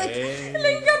 mătușico,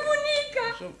 lângă bunica.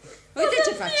 Uite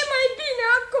ce faci. E mai bine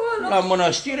acolo. La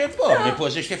mănăstire, Doamne,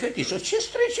 păzește fetiță, ce-ți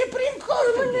trece prin cap?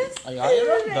 Ai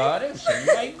răbdare, să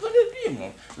ne mai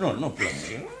gândim. Nu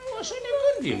plânge, o să ne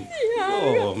gândim.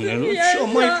 Doamne, nu ce-o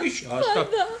mai fi și asta.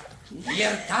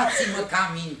 Iertați-mă că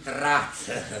am intrat.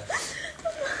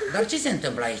 Dar ce se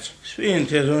întâmplă aici?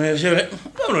 Sfinte Dumnezeule,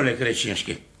 domnule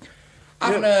Crecinski.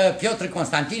 Află Piotr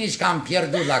Constantinici că am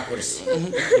pierdut la curs.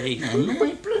 Nu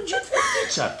mai plânge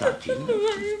fetița, tati.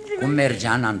 Cum merge,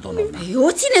 Ana Antonovna? Eu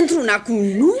ține într-una acum,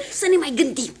 nu? Să ne mai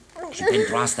gândim. Și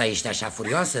pentru asta ești așa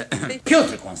furioasă?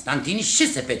 Piotr Constantinici, ce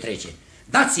se petrece?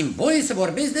 Dați-mi voie să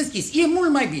vorbesc deschis, e mult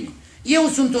mai bine. Eu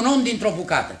sunt un om dintr-o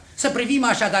bucată. Să privim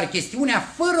așadar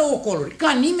chestiunea fără ocoluri,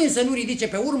 ca nimeni să nu ridice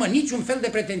pe urmă niciun fel de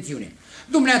pretențiune.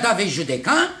 Dumneata vei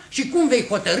judeca și cum vei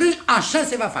hotărâ, așa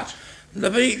se va face.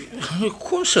 Dar băi,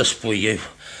 cum să spui?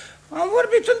 Am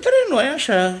vorbit între noi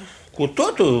așa, cu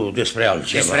totul despre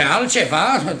altceva. Despre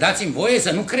altceva? Dați-mi voie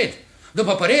să nu cred.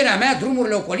 După părerea mea,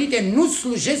 drumurile ocolite nu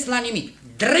slujesc la nimic.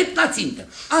 Drept la țintă.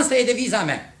 Asta e deviza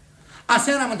mea.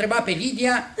 Aseară am întrebat pe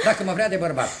Lidia dacă mă vrea de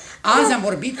bărbat. Azi am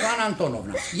vorbit cu Ana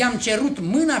Antonovna. I-am cerut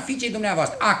mâna fiicei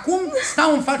dumneavoastră. Acum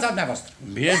stau în fața dumneavoastră.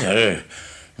 Bine,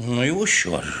 nu-i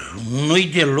ușor. Nu-i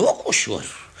deloc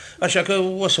ușor. Așa că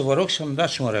o să vă rog să-mi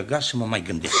dați un răgaz să mă mai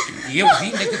gândesc. Eu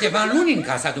vin de câteva luni în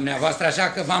casa dumneavoastră, așa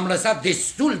că v-am lăsat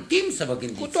destul timp să vă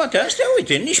gândiți. Cu toate astea,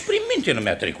 uite, nici prin minte nu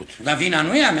mi-a trecut. Dar vina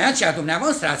nu e a mea, ci a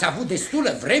dumneavoastră. Ați avut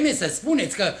destulă vreme să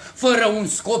spuneți că fără un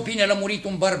scop bine lămurit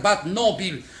un bărbat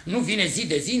nobil nu vine zi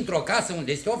de zi într-o casă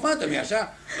unde este o fată, nu-i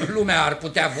așa? Lumea ar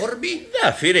putea vorbi?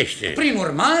 Da, firește. Prin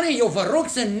urmare, eu vă rog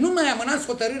să nu mai amânați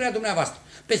hotărârea dumneavoastră.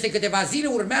 Peste câteva zile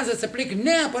urmează să plec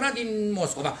neapărat din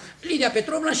Moscova. Lidia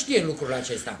Petrovna știe lucrul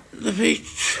acesta.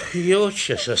 Eu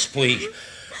ce să spui?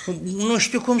 Nu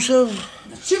știu cum să...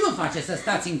 Ce vă face să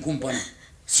stați în cumpănă?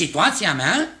 Situația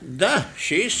mea? Da,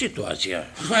 și situația.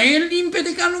 E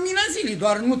limpede ca lumina zilei,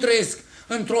 doar nu trăiesc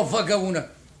într-o văgăună.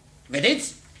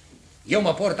 Vedeți? Eu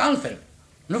mă port altfel.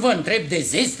 Nu vă întreb de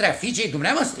zestrea fiicei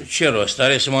dumneavoastră? Ce rost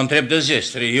are să mă întreb de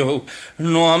zestre? Eu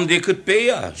nu am decât pe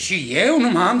ea. Și eu nu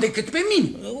mă am decât pe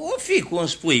mine. O fi, cum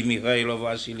spui, Mihailo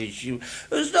Vasilici,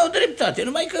 îți dau dreptate,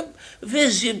 numai că,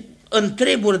 vezi, în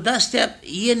treburi de-astea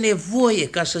e nevoie,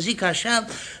 ca să zic așa,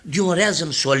 de un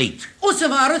reazăm solid. O să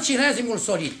vă arăt și reazimul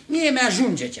solid. Mie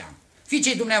mi-ajunge ce am.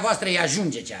 Fiicei dumneavoastră îi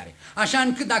ajunge ce are. Așa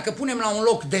încât dacă punem la un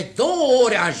loc de 2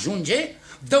 ore ajunge,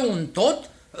 dă un tot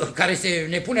care se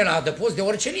ne pune la adăpost de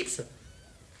orice lipsă.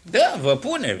 Da, vă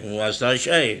pune, asta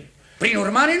așa e. Prin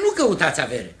urmare, nu căutați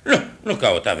avere. Nu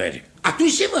caut avere.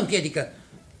 Atunci ce vă împiedică?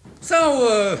 Sau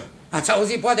ați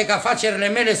auzit poate că afacerile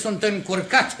mele sunt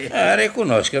încurcate?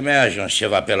 Recunosc că mi-a ajuns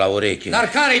ceva pe la ureche. Dar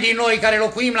care din noi care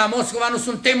locuim la Moscova nu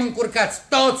suntem încurcați?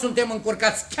 Toți suntem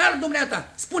încurcați, chiar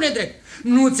dumneata. Spune drept,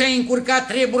 nu ți-ai încurcat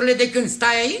treburile de când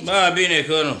stai aici? Ba, bine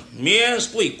că nu. Mie îmi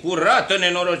spui, curată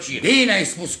nenorocire. Bine ai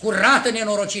spus, curată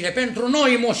nenorocire. Pentru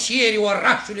noi, moșierii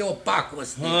orașului, o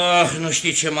pacostie. Nu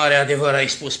știi ce mare adevăr ai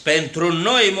spus. Pentru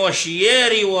noi,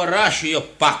 moșierii, orașul e o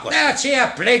pacostie. De aceea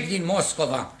plec din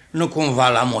Moscova. Nu cumva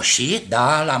la moșie?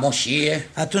 Da, la moșie.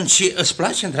 Atunci îți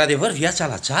place într-adevăr viața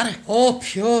la țară? O,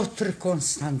 Piotr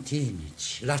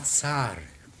Constantinici, la țară,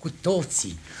 cu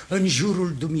toții, în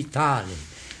jurul dumitale.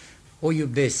 O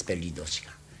iubesc pe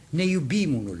Lidocika. Ne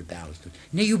iubim unul pe altul.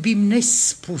 Ne iubim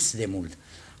nespus de mult.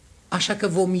 Așa că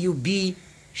vom iubi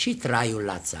și traiul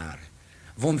la țară.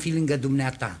 Vom fi lângă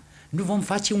dumneata. Nu vom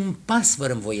face un pas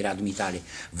fără învoirea dumitale.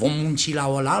 Vom munci la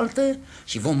oaltă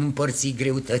și vom împărți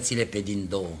greutățile pe din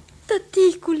 2.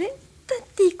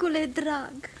 Tăticule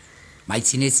drag. Mai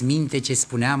țineți minte ce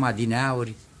spuneam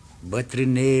adineauri?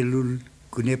 Bătrânelul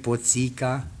cu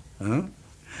nepoțica?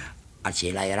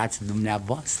 Acela erați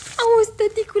dumneavoastră. Auzi,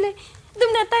 tăticule,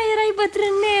 dumneata erai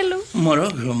bătrânelul.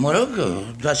 Mă rog,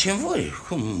 dați-mi voi.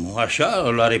 Cum, așa,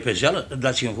 la repezeală,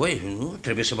 dați-mi voi. Nu,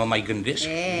 trebuie să mă mai gândesc.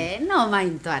 Nu mai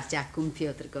întoarce acum,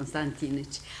 Piotr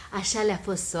Constantinici. Așa le-a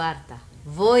fost soarta.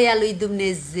 Voia lui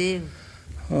Dumnezeu.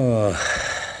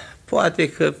 Poate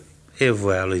că e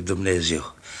voia lui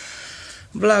Dumnezeu.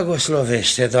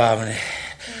 Blagoslovește, Doamne.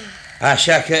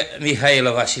 Așa că,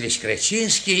 Mihailo Vasilici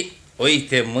Crecinski,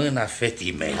 uite mâna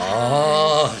fetii mele.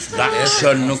 Dar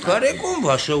să nu care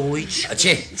cumva să uiți.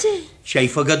 Ce? Ce-ai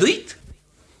făgăduit?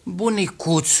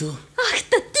 Bunicuțu.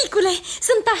 Tăticule,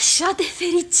 sunt așa de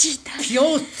fericită.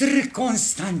 Piotr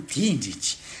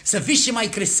Constantinici, să vezi ce mai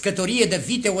crescătorie de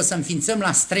vite o să înființăm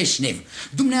la Streșnev.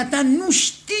 Dumneata nu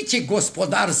știi ce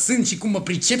gospodar sunt și cum mă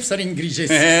pricep să le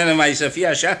îngrijesc. Numai să fie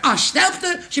așa? Așteaptă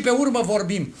și pe urmă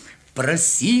vorbim.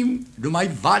 Prăsim numai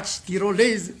vaci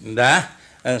tiroleze. Da?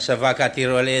 Însă vaca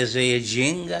tiroleză e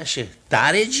gingașă,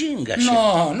 tare gingașă.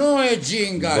 Nu e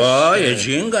gingașă. Bă, e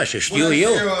gingașă, știu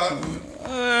eu.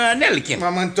 Nelkin.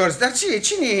 M-am întors, dar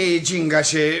cine e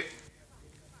gingașe?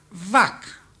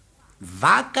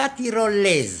 Vaca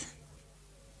tiroleză.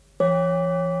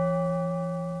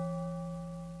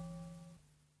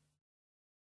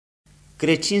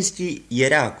 Crecinski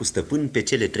era cu stăpân pe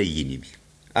cele 3 inimi,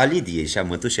 a Lidiei și a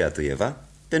mătușei Atvieva,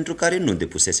 pentru care nu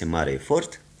depusese mare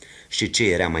efort și, ce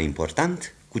era mai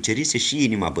important, cucerise și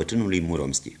inima bătrânului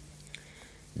Muromski.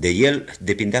 De el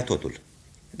depindea totul,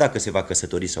 dacă se va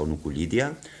căsători sau nu cu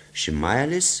Lidia și mai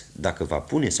ales dacă va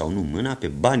pune sau nu mâna pe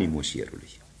banii moșierului.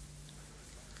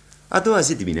 A doua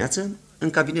zi dimineață, în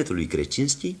cabinetul lui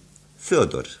Crecinski,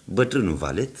 Feodor, bătrânul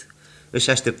valet, își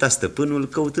aștepta stăpânul,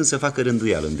 căutând să facă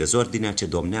rânduială în dezordinea ce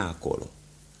domnea acolo.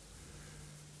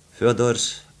 Feodor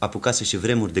apucase și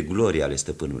vremuri de glorie ale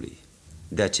stăpânului.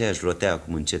 De aceea își rotea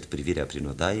acum încet privirea prin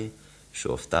odaie și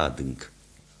ofta adânc.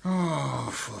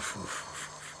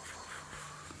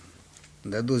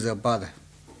 Dădu zăpadă.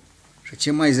 Și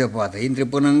ce mai zăpadă? Intre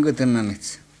până în gât în năneț.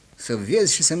 Să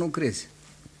vezi și să nu crezi.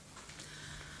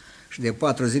 Și de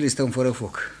 4 zile stăm fără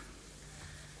foc.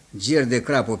 Ger de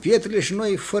crapă pietrele și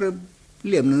noi fără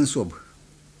lemn în sob.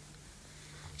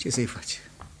 Ce să-i faci?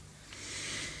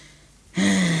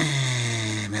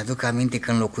 Mi-aduc aminte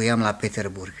când locuiam la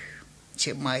Peterburg.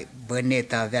 Ce mai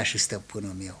bănetă avea și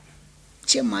stăpânul meu.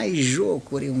 Ce mai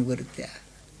jocuri învârtea.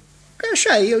 Că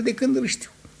așa e el de când îl știu.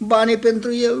 Banii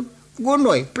pentru el,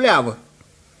 gunoi, pleavă.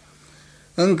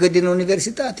 Încă din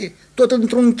universitate, tot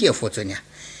într-un chef o ținea.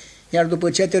 Iar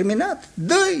după ce a terminat,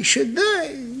 dă-i și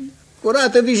dă-i,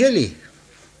 curată vijelii.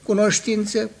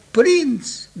 Cunoștință,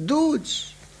 prinți,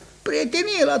 duci,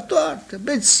 prietenie la toartă,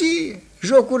 beție,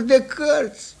 jocuri de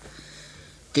cărți.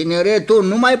 Tineretul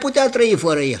nu mai putea trăi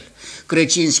fără el.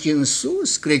 Crecinski în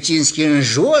sus, Crecinski în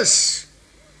jos.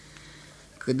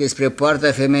 Cât despre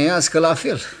partea femeiască, la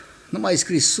fel. Numai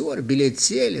scrisori,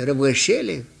 bilețele,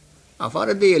 răvășele,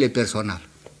 afară de ele personal.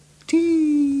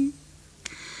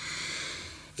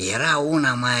 Era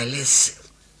una, mai ales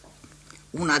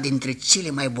una dintre cele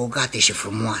mai bogate și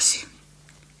frumoase.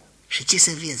 Și ce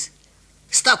să vezi,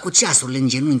 sta cu ceasul în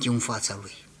genunchi în fața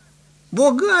lui.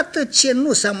 Bogată ce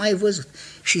nu s-a mai văzut.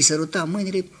 Și îi săruta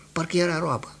mâinile, parcă era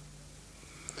roabă.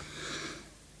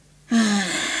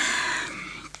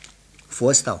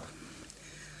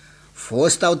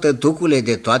 Fostau tătucule,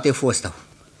 de toate fostau.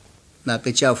 Dar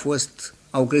pe ce a fost,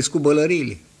 au crescut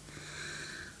bălăriile.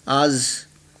 Azi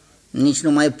nici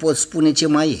nu mai pot spune ce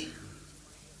mai e.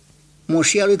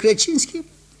 Moșia lui Crecinski,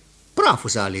 praful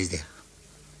s-a ales de ea.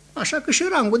 Așa că și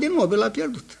rangul de nobel a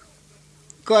pierdut.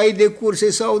 Caii de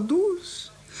curse s-au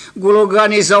dus,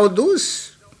 guloganii s-au dus.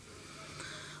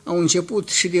 Au început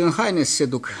și din haine să se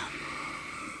ducă.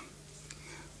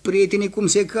 Prietenii, cum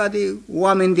se cade,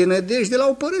 oameni de nădejde,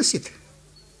 l-au părăsit.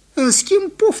 În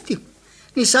schimb, poftim.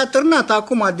 Ni s-a târnat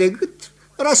acum de gât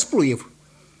Raspluiev.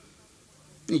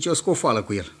 Nici o scofală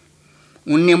cu el.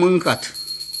 Un nemâncat.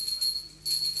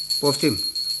 Poftim.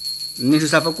 Nici nu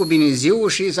s-a făcut bine ziua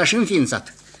și s-a și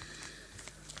înființat.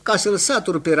 Ca să-l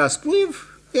saturi pe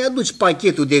Raspluiev, îi aduci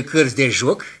pachetul de cărți de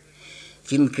joc,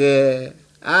 fiindcă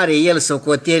are el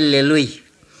socotelele lui.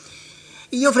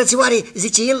 Eu, frățioare,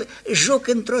 zice el, joc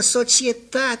într-o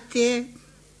societate.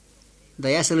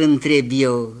 Dar ia să-l întreb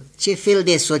eu, ce fel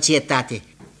de societate?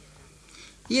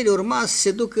 El urma să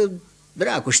se ducă,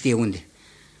 dracu știe unde.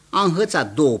 A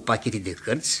înhățat 2 pachete de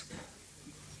cărți,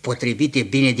 potrivite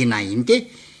bine dinainte.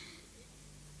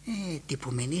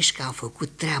 Tipul menișcă a făcut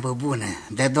treabă bună,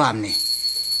 de Doamne.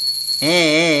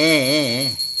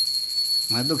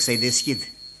 Mă duc să-i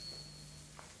deschid.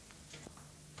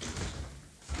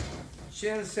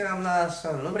 Ce înseamnă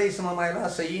asta? Nu vrei să mă mai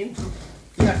las să intru?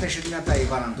 Iartă și dumneata,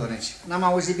 Ivan Antonici. N-am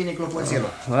auzit bine clopoțelul.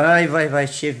 Vai,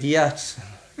 ce viață!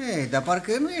 Dar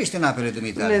parcă nu ești în apele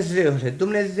dumitale.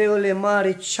 Dumnezeule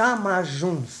mare, ce-am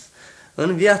ajuns!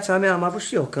 În viața mea am avut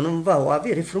și eu cândva o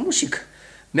avere frumușică.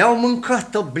 Mi-au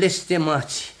mâncat-o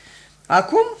blestemații.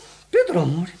 Acum, pe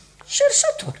drumuri,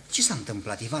 șerșător. Ce s-a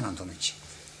întâmplat, Ivan Antonici?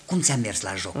 Cum ți-a mers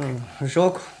la joc?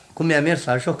 Joc? Cum mi-a mers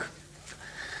la joc?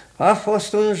 A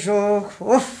fost un joc,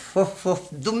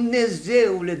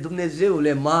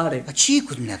 Dumnezeule mare. Dar ce-i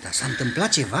cu dumneata? S-a întâmplat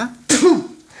ceva?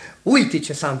 Uite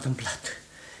ce s-a întâmplat.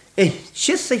 Ei,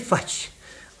 ce să-i faci?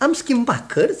 Am schimbat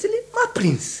cărțile, m-a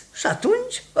prins. Și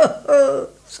atunci,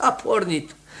 s-a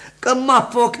pornit. Că m-a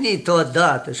pocnit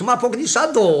odată și m-a pocnit și a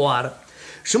 2 oară.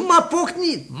 Și m-a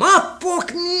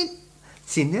pocnit.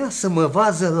 Ținea să mă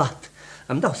vază lat.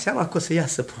 Îmi dau seama că o să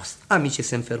iasă prost. Amice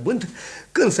se înferbând,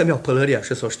 când să-mi iau pălăria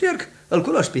și să o șterg, îl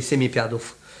cunoști pe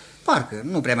Semipiadov. Parcă,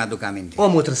 nu prea mi-aduc aminte. O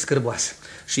mutră scârboasă.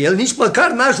 Și el nici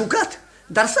măcar n-a jucat,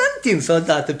 dar s-a întins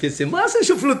odată peste masă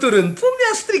și fluturând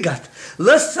pumni a strigat: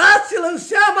 lăsați-l în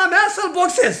seama mea să-l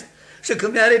boxez! Și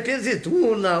când mi-a repezit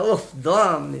una,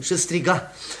 Doamne, și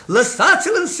striga: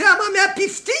 lăsați-l în seama mea,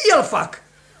 piftii îl fac!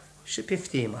 Și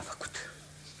piftii m-a făcut.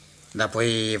 Da,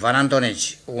 păi, Ivan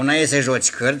Antonici, una e să joci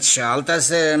cărți și alta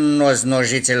să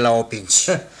nozi la opinci.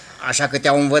 Așa că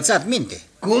te-au învățat minte.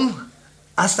 Cum?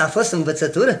 Asta a fost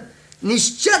învățătură?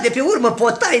 Nici cea de pe urmă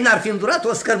potai n-ar fi îndurat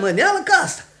o scărmâneală ca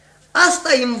asta.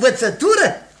 Asta e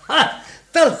învățătură?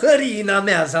 Tălhărina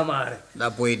mea zamară.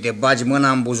 Da, păi, de bagi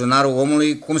mâna în buzunarul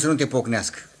omului, cum să nu te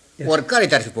pocnească? Oricare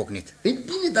te-ar fi pocnit. E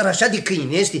bine, dar așa de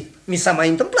câinești. Mi s-a mai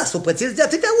întâmplat să o pățesc de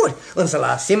atâtea ori. Însă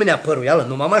la asemenea păruială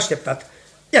nu m-am așteptat.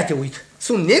 Ia te uit,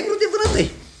 sunt negru de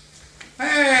vânătăi.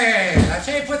 La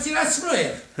ce ai pățit la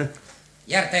Raspluiev?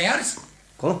 Iar te-ai ars?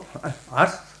 Cum?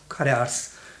 Ars? Care ars?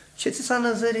 Ce ți s-a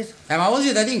năzărit? Am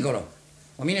auzit de dincolo.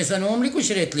 O mine să nu umbli cu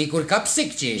șiretlicuri,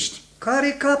 capsec ce ești.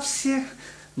 Care capse?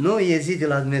 Nu e zi de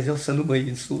la Dumnezeu să nu mă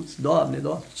insulți. Doamne,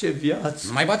 Doamne, ce viață!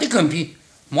 Nu mai bate câmpii.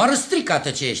 Moară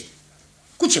stricată ce ești.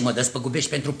 Cu ce mă despăgubești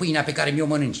pentru pâinea pe care mi-o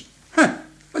mănânci?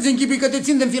 Îți închipui că te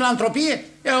țin de filantropie?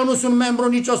 Eu nu sunt membru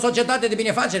nicio societate de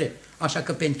binefacere. Așa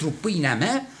că pentru pâinea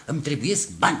mea îmi trebuiesc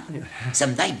bani.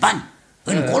 Să-mi dai bani.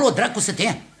 Încolo dracu să te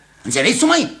ia. Înțelegi,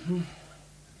 sumai?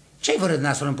 Ce-ai vărât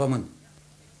nasul în pământ?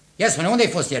 Ia spune, unde ai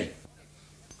fost ieri?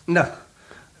 Da.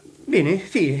 Bine,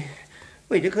 fie.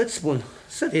 Uite că îți spun.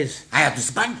 Să vezi. Ai adus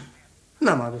bani?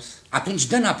 N-am adus. Atunci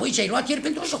dă înapoi ce ai luat ieri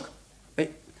pentru joc.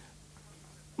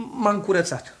 M-am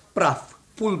curățat. Praf,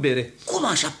 pulbere. Cum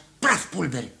așa? Praf,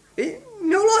 pulbere?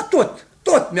 Mi-au luat tot.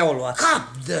 Tot mi-au luat. Cap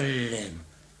de lemn.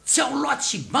 Ți-au luat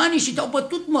și banii și te-au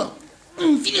bătut măr.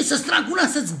 Îmi vine să-ți trag una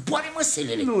să-ți boare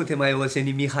măselele. Nu te mai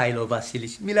oseni, Mihailo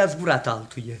Vasilici. Mi le-a zburat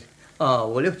altul ieri.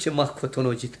 Aoleu, ce m-a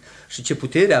cotonogit. Și ce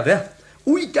putere avea.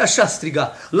 Uite așa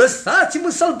striga. Lăsați-mă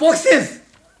să-l boxez.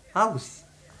 Auzi,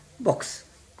 box.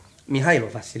 Mihailo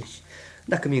Vasilici,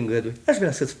 dacă mi îngădui, aș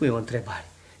vrea să-ți pui o întrebare.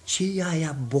 Ce e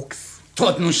aia box?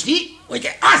 Tot nu știi?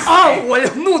 Uite, asta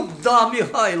Aoleu, nu da,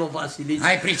 Mihailo Vasilici.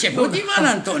 Ai priceput, Ivan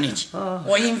Antonici.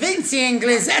 O invenție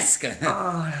englezească.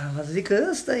 Zic că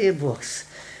ăsta e box.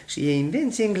 Și e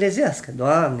invenție englezească.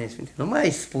 Doamne Sfinte, nu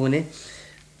mai spune.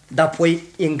 Dar apoi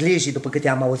englezii, după câte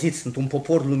am auzit, sunt un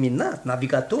popor luminat,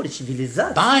 navigatori,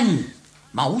 civilizați. Bani!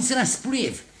 Mă auzi,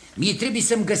 Raspluiev? Mie trebuie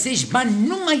să-mi găsești bani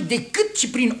numai decât și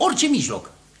prin orice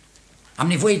mijloc. Am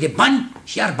nevoie de bani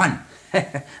și iar bani.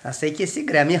 Asta e chestie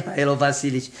grea, Mihailo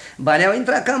Vasilici. Banii au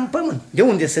intrat ca în pământ. De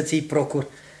unde să ți-i procur?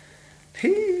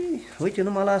 Uite,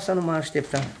 numai la asta nu mă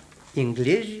așteptam.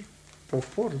 Englezi,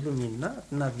 popor luminat,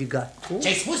 navigator.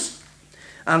 Ce-ai spus?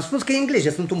 Am spus că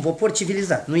englezii sunt un popor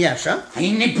civilizat, nu e așa?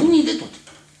 Ai nebunit de tot.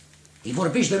 Îi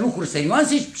vorbești de lucruri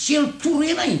serioase și el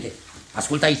turuie înainte.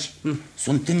 Ascultă aici,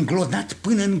 sunt înglodat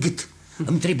până în gât.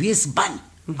 Îmi trebuiesc bani.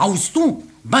 Auzi tu?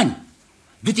 Bani.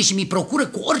 Du-te și mi procură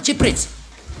cu orice preț.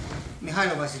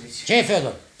 Mihailo Vasilici. Ce e,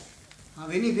 Feodor? A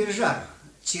venit birjar.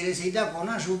 Cere să-i dea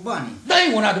conașul banii.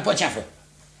 Dă-i una după ceafă.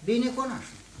 Bine,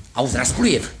 conașul. Auzi,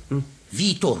 Raspluiev,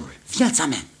 viitorul, viața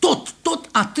mea, tot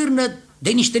atârnă de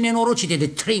niște nenorocite de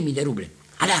 3000 de ruble.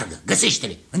 Aleargă,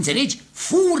 găsește-le, înțelegi?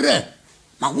 Fură!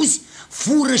 Mă auzi?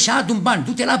 Fură și adu un bani.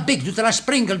 Du-te la Beck, du-te la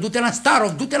Sprengel, du-te la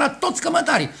Starov, du-te la toți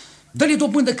cămătarii. Dă-le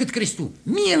dobândă cât crezi tu,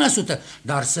 1000%,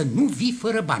 dar să nu vii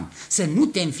fără bani, să nu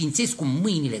te înființezi cu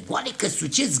mâinile goale, că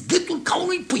sucezi gâtul ca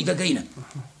unui pui de găină.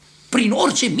 Prin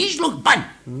orice mijloc, bani.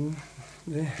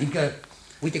 Fiindcă,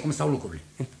 uite cum stau lucrurile.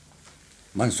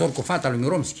 Mă însor cu fata lui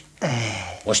Muromski.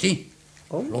 O știi?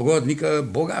 Logodnică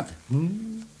bogată.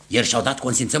 Ieri și-au dat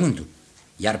consimțământul,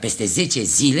 iar peste 10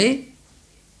 zile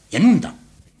e nunta.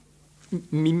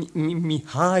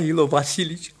 Mihailo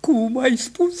Vasilici, cum ai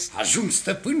spus? Ajung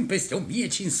stăpân peste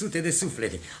 1500 de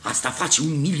suflete. Asta face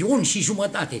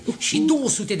 1.500.000 și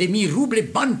 200.000 ruble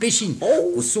bani peșini.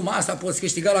 Cu suma asta poți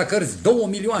câștiga la cărți 2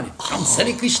 milioane. Am să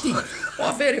le câștig. O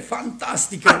avere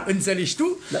fantastică, înțelegi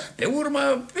tu? Da. Pe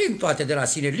urmă, vin toate de la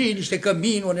sine. Liniște,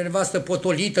 cămin, o nevastă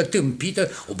potolită,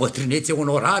 tâmpită, o bătrânețe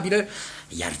onorabilă.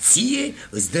 Iar ție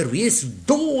îți dăruiesc 200.000,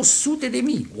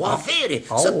 o avere,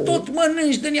 să tot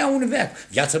mănânci din ea un veac.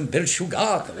 Viață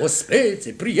îmbelșugată, ospețe,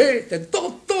 prieteni,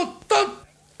 tot.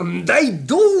 Îmi dai 200.000?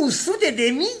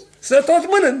 Să tot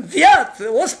mănânc viață,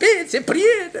 ospețe,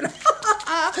 prieteni.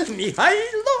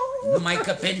 Mihailo! Numai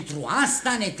că pentru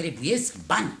asta ne trebuiesc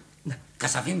bani. Ca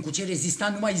să avem cu ce rezista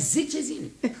numai 10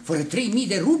 zile. Fără 3000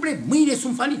 de ruble, mâine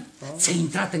sunt falit. Ți-a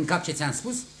intrat în cap ce ți-am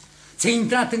spus? Ți-a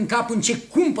intrat în cap în ce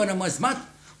cumpănă măsmat?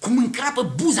 Cum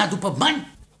încrapă buza după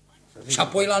bani? Și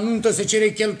apoi la nuntă se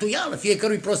cere cheltuială.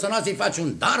 Fiecărui prosănat să-i faci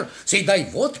un dar, să-i dai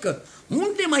vodcă.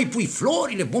 Unde mai pui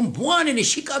florile, bomboanele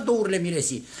și cadourile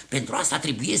miresii? Pentru asta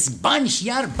trebuiesc bani și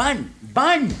iar bani.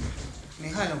 Bani!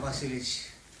 Mihailo Vasilici,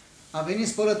 a venit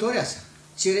spălătoreasa.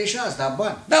 Cere și asta,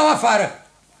 bani. Dă-o afară!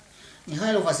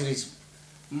 Mihailo Vasilici,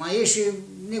 mai e și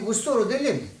negustorul de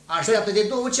lemne. Așteaptă de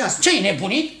 2 ceasuri. Ce-i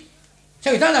nebunit?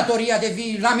 Ți-ai uitat datoria de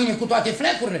vii la mine cu toate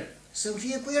flecurile? Să-mi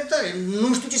fie cu iertare.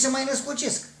 Nu știu ce să mai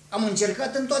născocesc. Am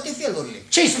încercat în toate felurile.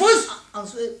 Ce-ai spus?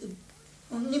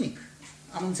 Nimic.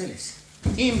 Am înțeles.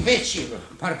 Imbecil,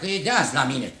 parcă e de azi la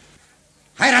mine.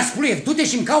 Hai, Raspluiev, du-te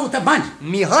și-mi caută bani.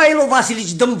 Mihailo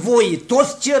Vasilici, dă-mi voie,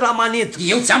 toți cer amanet.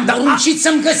 Eu ți-am poruncit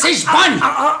să-mi găsești bani.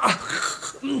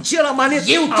 Ce la manet?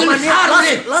 Eu,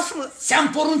 tâlharule, Lasă-mă! ți-am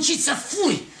poruncit să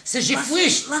furi, să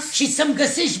jefuiești și să-mi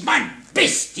găsești bani,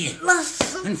 bestie!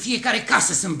 Lasă! În fiecare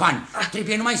casă sunt bani.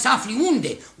 Trebuie numai să afli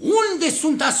unde. Unde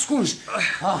sunt ascunși?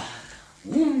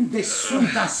 Unde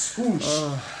sunt ascunși?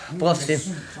 Poftim,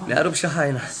 mi-a rupt și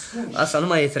haina. Asta nu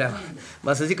mai e treaba.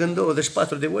 Va să zic în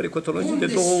 24 de ore, cotologii de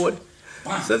 2 ori.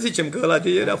 Să zicem că ăla de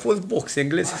ieri a fost box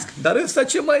englezesc. Dar ăsta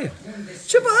ce mai e?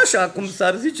 Ceva așa, cum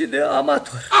s-ar zice, de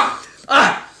amator.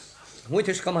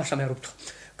 Uite și cam așa mi-a rupt-o.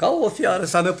 Ca o fiară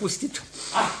s-a năpustit.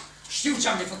 Știu ce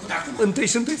am de făcut acum.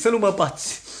 Întâi să nu mă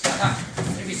bați. Da,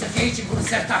 trebuie să fii aici cu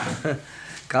sertar.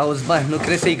 Cauți bani, nu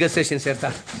crezi să-i găsești în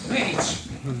sertar. Nu aici.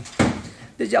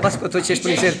 Degeaba scotocești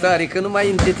prin sertare, că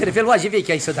numai de terveloaje vechi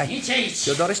ai să dai. Nici aici.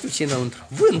 Eu doar știu ce înăuntru.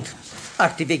 Vând.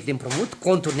 Acte vechi de împrumut,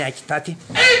 conturi neachitate.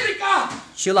 Ebrica!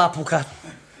 Și l-a apucat.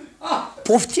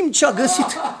 Poftim ce a găsit.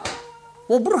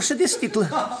 O broșă de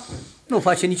sticlă. Nu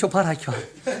face nicio parachioară.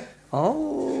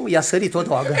 I-a sărit o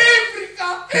doagă.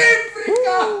 Ebrica!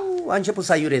 Ebrica! A început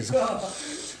să aiureze.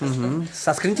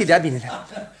 S-a scrântit de-a binele.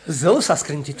 Zău s-a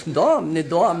scrântit. Doamne,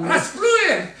 Doamne.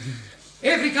 Raspluiev!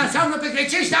 Ebrica înseamnă pe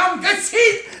grecește, am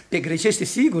găsit! Pe grecește,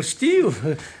 sigur, știu.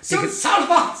 Sunt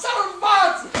salvați!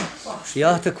 Și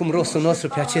iată cum rostul nostru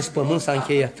pe acest pământ s-a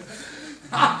încheiat.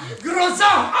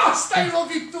 Grozav! Asta e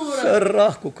lovitură!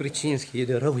 Săracul Crecinski, e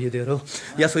de rău, e de rău.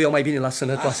 Ia să o iau mai bine la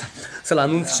sănătoasă. Să-l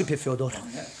anunț și pe Feodor.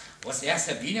 O să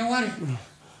iasă bine, oare?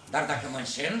 Dar dacă mă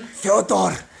înșel...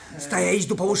 Feodor! Stai aici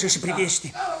după ușă și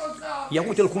privește. Ia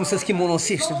uite-l cum se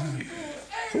schimonosește.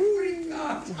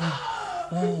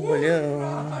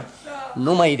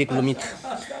 Nu mai e de glumit.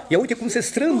 Ia uite cum se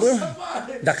strâmbă.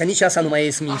 Dacă nici asta nu mai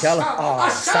e sminteală.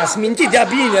 S-a smintit de-a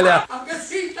binelea.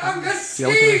 Am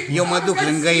găsit! Eu mă duc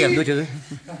lângă el. Du-te.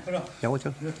 Ia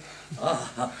uite-l.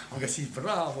 Am găsit,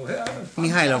 bravo!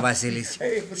 Mihailo Vasilic,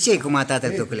 ce-i cu mata,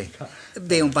 tătucule?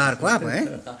 Bei un pahar cu apă, eh?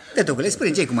 Tătucule,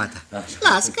 spune, ce-i cu mata?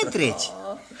 Lasă că treci.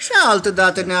 Și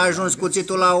altădată ne-a ajuns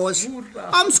cuțitul la os.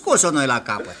 Am scos-o noi la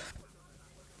capăt.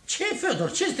 Ce,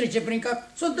 Feodor, ce-ți trece prin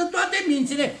cap? S-o dă toate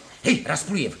mințile. Hei,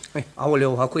 Raspluiev!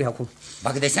 Aoleu, acum.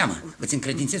 Bagă de seamă, îți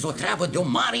încredințez o treabă de o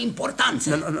mare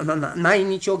importanță. N-ai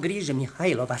nicio grijă,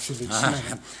 Mihailo Vasilic.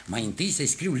 Mai întâi să-i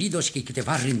scriu Lidocikei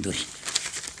câteva rânduri.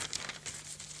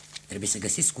 Trebuie să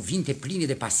găsesc cuvinte pline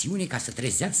de pasiune ca să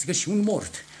trezească și un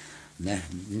mort.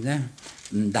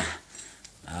 Da.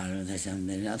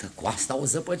 Cu asta o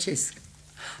zăpăcesc.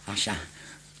 Așa,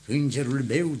 îngerul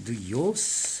meu duios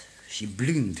și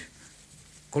blând,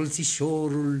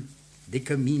 colțișorul de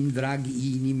cămin drag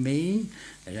inimei,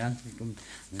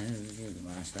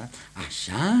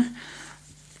 așa,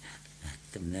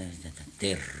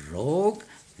 te rog,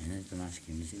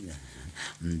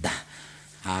 da,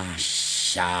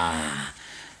 așa,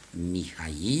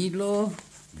 Mihailo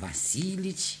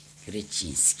Vasilic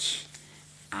Crecinski,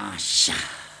 așa.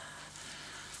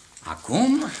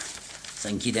 Acum să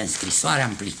închidem scrisoarea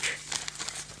în plic.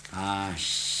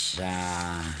 Așa.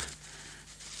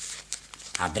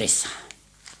 Adresa.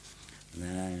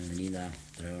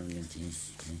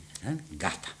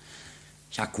 Gata.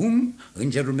 Și acum,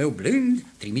 îngerul meu blând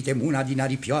trimite una din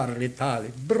aripioarele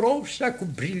tale, broșa cu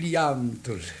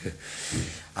briliantul.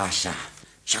 Așa.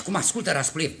 Și acum ascultă,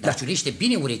 Raspluiev, dar ciulește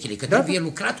bine urechile, că trebuie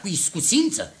lucrat cu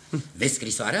iscusință. Vezi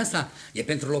scrisoarea asta? E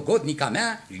pentru logodnica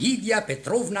mea, Lidia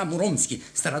Petrovna Muromski.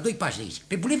 Stă la 2 pași de aici,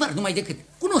 pe bulevard, numai decât.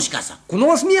 Cunoști casa?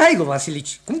 Cunosc, Mihailo Vasilic.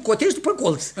 Cum cotești după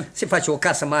colț. Se face o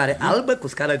casă mare, albă, cu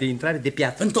scara de intrare de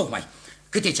piatră. Întocmai.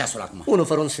 Cât e ceasul acum? 1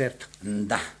 fără un sfert.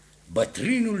 Da,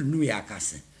 bătrânul nu e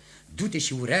acasă. Du-te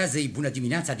și urează-i bună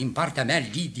dimineața din partea mea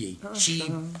Lidiei.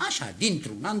 Și așa,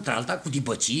 dintr-una într-alta, cu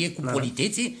dibăcie, cu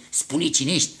politețe, spune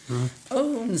cine ești.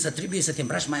 Însă trebuie să te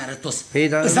îmbraci mai arătos.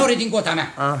 Îți dau redingota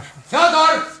mea.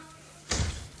 Feodor!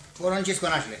 Porunciți,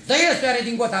 conașule. Dă el pe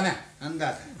redingota mea.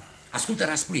 Îndată. Ascultă,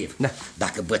 Raspluiev,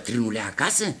 dacă bătrânul e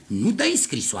acasă, nu dai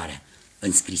scrisoarea.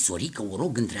 În scrisorică o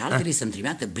rog, între altele, să-mi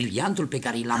trimeată briliantul pe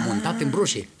care l-am montat în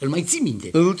broșe. Îl mai ții minte?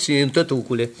 Îl țin,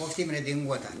 tătucule. Poftim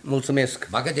redingota. Mulțumesc.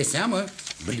 Bagă de seamă,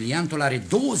 briliantul are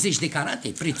 20 de carate,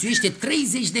 prețuiește 30.000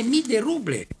 de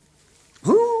ruble.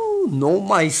 Nu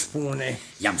mai spune.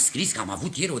 I-am scris că am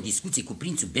avut ieri o discuție cu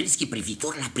prințul Belski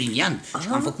privitor la briliant și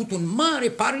că am făcut un mare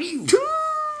pariu.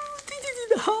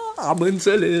 Am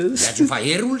înțeles. Ia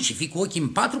jufaierul și fii cu ochii în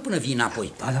 4 până vii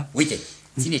înapoi. Da. Uite,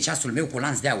 ține ceasul meu cu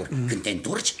lanț de aur. Când te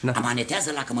întorci,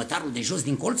 amanetează la cămătarul de jos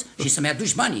din colț și să-mi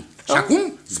aduci banii. Și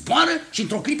acum zboară și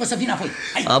într-o clipă să vin înapoi.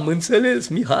 Hai. Am înțeles,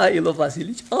 Mihailo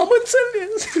Vasilic. Am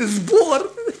înțeles.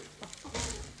 Zbor.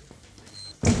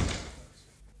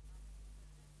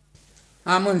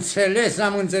 Am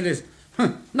înțeles.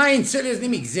 N-ai înțeles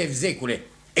nimic, zevzecule.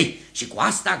 Ei, și cu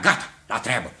asta gata. La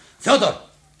treabă. Feodor!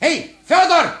 Hei,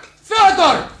 Feodor!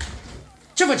 Feodor!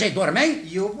 Ce făceai,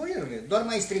 dormeai? Eu, boierule, doar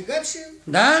m-ai strigat și...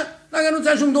 Da? Dacă nu-ți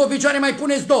ajung 2 picioare, mai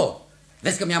puneți 2.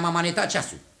 Vezi că mi-am amanetat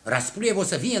ceasul. Raspluiev o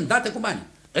să fie îndată cu banii.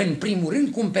 În primul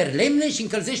rând cumperi lemne și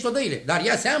încălzești odăile. Dar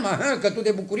ia seama că tu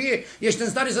de bucurie ești în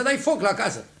stare să dai foc la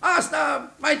casă.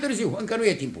 Asta mai târziu, încă nu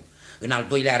e timpul. În al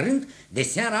doilea rând, de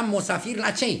seară am mosafir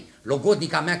la cei.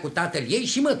 Logodnica mea cu tatăl ei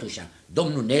și mătușa,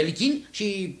 domnul Nelkin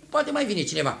și poate mai vine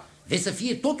cineva. Vezi să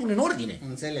fie totul în ordine.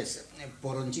 Înțeles.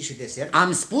 Porunci și desert?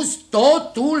 Am spus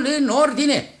totul în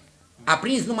ordine.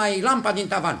 Aprins numai lampa din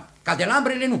tavan.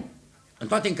 Cadelambrele nu. În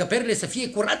toate încăperile să fie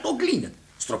curat oglindă.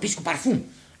 Stropiți cu parfum.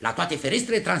 La toate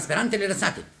ferestrele transparentele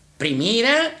lăsate.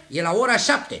 Primirea e la ora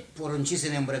 7. Porunci să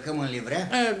ne îmbrăcăm în livrea?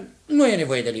 Nu e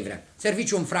nevoie de livrea.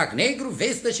 Serviciu un frac negru,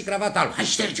 vestă și cravat alb. Hai,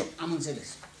 șterge-o. Am înțeles.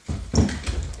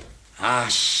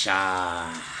 Așa.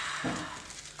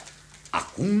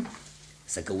 Acum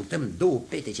să căutăm 2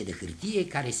 petece de hârtie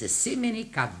care să semene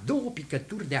ca 2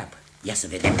 picături de apă. Ia să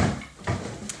vedem.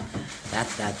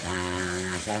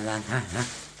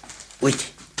 Uite,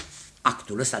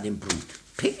 actul ăsta de împrumut.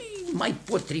 Păi, mai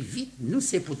potrivit nu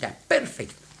se putea.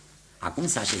 Perfect. Acum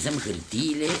să așezăm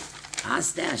hârtiile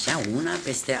astea așa, una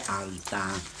peste alta.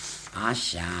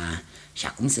 Așa. Și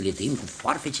acum să le tăiem cu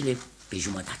foarfecele pe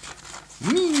jumătate.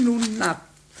 Minunat!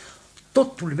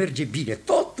 Totul merge bine,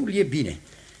 totul e bine.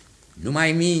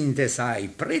 Numai minte să ai,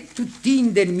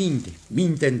 pretutindeni minte.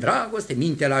 Minte în dragoste,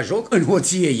 minte la joc, în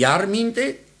hoție iar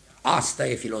minte. Asta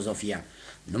e filozofia.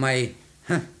 Numai,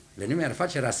 le nu mi-ar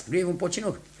face Raspluiev un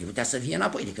pocinoc. Mi putea să vie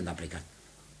înapoi de când a plecat.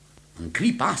 În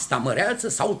clipa asta măreață,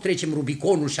 sau trecem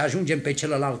Rubiconul și ajungem pe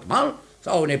celălalt mal,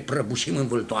 sau ne prăbușim în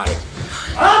vâltoare.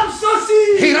 Am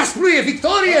sosit! Hei, Raspluiev,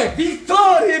 victorie!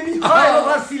 Victorie, Mihailo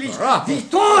Vasilici!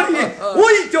 Victorie!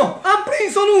 Uite-o! Am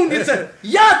prins o lundiță!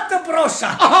 Iată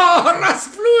broșa!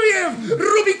 Raspluiev!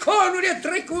 Rubiconul e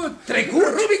trecut! Trecut?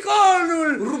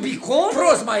 Rubiconul! Rubicon?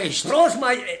 Prost mai ești! Prost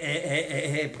mai...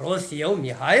 Prost eu,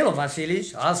 Mihailo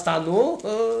Vasilici? Asta nu?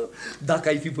 Dacă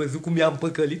ai fi văzut cum i-am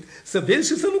păcălit, să vezi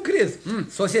și să nu crezi.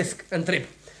 Sosesc, întreb.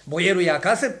 Boierul e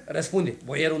acasă? Răspunde.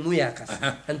 Boierul nu e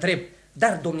acasă. Întreb.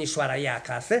 Dar domnișoara e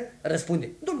acasă? Răspunde.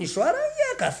 Domnișoara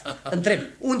e acasă. Întreb.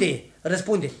 Unde e?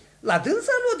 Răspunde. La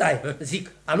dânsa nu dai.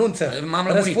 Zic. Anunță. M-am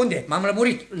lămurit. Răspunde. M-am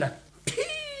lămurit. Da.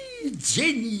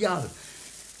 Genial!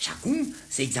 Și acum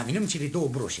să examinăm cele 2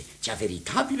 broșe. Cea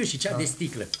veritabilă și cea de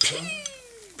sticlă.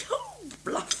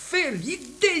 La fel,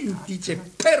 identice,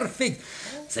 perfect.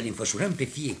 Să le înfășurăm pe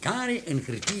fiecare în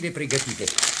hârtiile pregătite.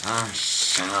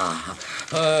 Așa.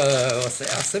 O să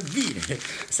iasă bine.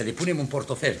 Să le punem în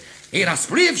portofel. Ei,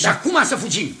 Raspluiev, și acum să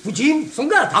fugim. Fugim? Sunt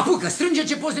gata. Apucă, strânge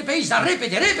ce poți de pe aici, dar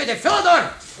repede, repede,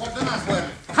 Feodor! Ordonați, băi.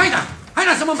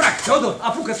 Hai să mă îmbrac. Feodor,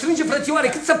 apucă, strânge frățioare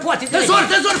cât se poate.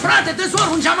 Tezor, frate, tezor,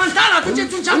 un geamantan,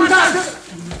 aduceți un geamantan.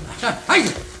 Așa,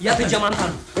 haide. Iată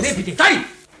geamantanul, repede. Stai!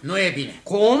 Nu e bine.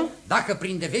 Cum? Dacă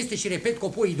prinde veste și repet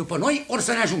copoii după noi, or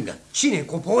să ne ajungă. Cine?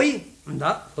 Copoii?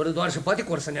 Da, fără doar și poate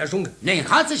că or să ne ajungă. Ne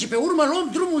înhață și pe urmă luăm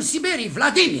drumul Siberii,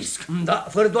 Vladimirsk. Da,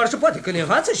 fără doar și poate că ne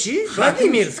înhață și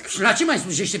Vladimirsk. Și la ce mai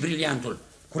slujește briliantul?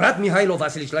 Curat, Mihailo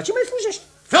Vasilici, la ce mai slujește?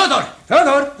 Feodor!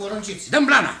 Feodor! Porunciți. Dăm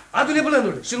blana. Adu-ne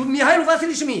blănul și lui Mihailo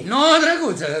Vasilici și mie. Nu,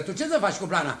 drăguță, tu ce să faci cu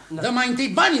blana? Da. Dă mai întâi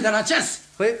banii de la ceas.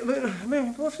 Păi,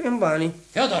 poftim banii.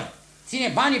 Feodor,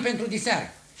 ține banii pentru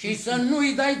diseară. Și să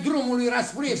nu-i dai drumul lui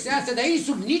Raspluiev să iasă de aici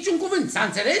sub niciun cuvânt, s-a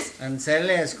înțeles?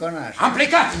 Înțeles, conaș. Am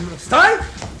plecat! Stai!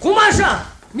 Cum așa?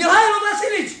 Mihailo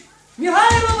Vasilici!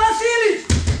 Mihailo Vasilici!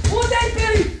 Unde ai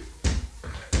perit?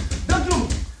 Dă-mi drumul!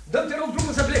 Dă-mi, te rog,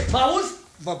 drumul să plec. Mă auzi?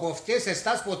 Vă poftez să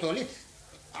stați potolit?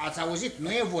 Ați auzit, nu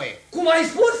e voie. Cum ai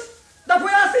spus? Dar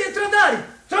păi asta e trădare!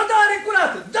 Trădare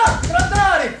curată! Da,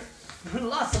 trădare!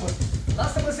 Lasă-mă!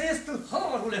 Lasă-mă să ies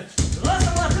tâlharule!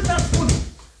 Lasă-mă atâta spun!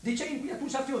 De ce ai încuiat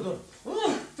atunci, Feodor?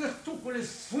 Tătucule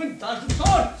sfânt,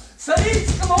 ajutor!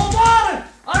 Săriți că mă omoară!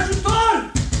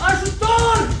 Ajutor!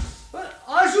 Ajutor!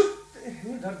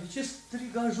 Dar de ce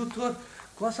strig ajutor?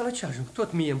 Cu asta la ce ajung?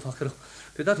 Tot mie îmi fac rău.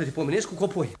 Deodată te pomenesc cu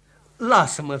copoi.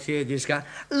 Lasă-mă, Feodișca,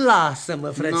 lasă-mă,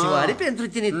 frățioare, pentru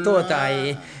tine tot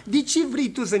ai. De ce vrei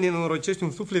tu să ne nenorocești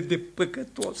un suflet de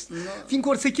păcătos? Fiindcă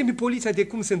or să chemi poliția de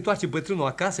cum se întoarce bătrânul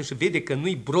acasă și vede că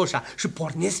nu-i broșa și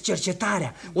pornesc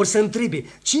cercetarea. Or să întrebe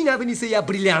cine a venit să ia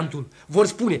briliantul. Vor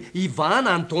spune Ivan,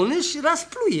 Antoniu și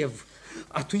Raspluiev.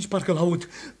 Atunci parcă l-aud.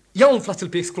 Ia umflați-l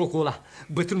pe excrocul ăla.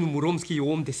 Bătrânul Muromski e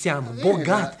om de seamă,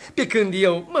 bogat. Pe când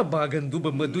eu mă bag în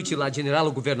dubă, mă duce la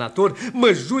generalul guvernator,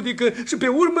 mă judecă și pe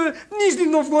urmă nici din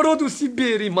Novgorodul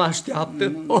Siberii mă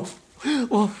așteaptă. Of,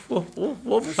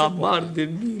 șamar de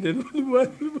mine.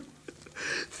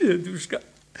 Fedușca,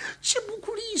 Ce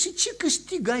bucurie și ce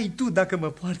câștig ai tu dacă mă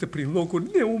poartă prin locuri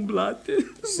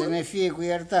neumblate. Să ne fie cu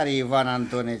iertare, Ivan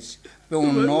Antoneț. Pe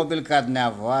un nobil ca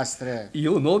dumneavoastră.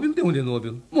 Eu nobil? De unde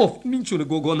nobil? Moft, minciună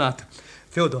gogonată.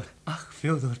 Feodor,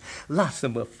 Feodor,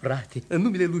 lasă-mă, frate, în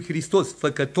numele lui Hristos,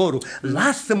 Făcătorul,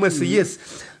 lasă-mă să ies.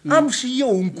 Am și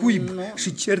eu un cuib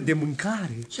și cer de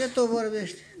mâncare. Ce tot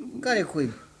vorbești? Care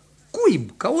cuib? Cuib,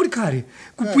 ca oricare,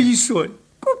 cu puișori,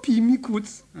 copii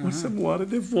micuți, o să moară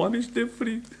de foame și de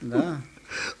frig. Da.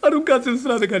 Aruncați în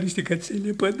stradă ca niște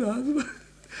cățele pădați.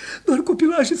 Doar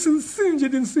copilașii sunt sânge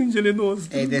din sângele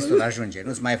nostru. Ei, destul, ajunge,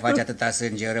 nu-ți mai faci atâta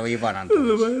sânge rău, Ivan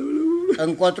Antoneț.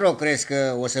 Încotro crezi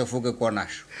că o să fugă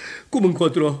conașul? Cum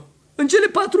încotro? În cele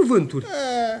 4 vânturi.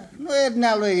 Nu e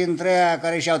dumnealui între aia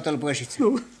care și-au tălpășiți.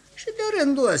 Nu. Și de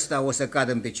rândul ăsta o să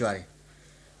cadă în picioare.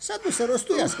 S-a dus să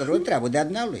rostuiască o treabă de-a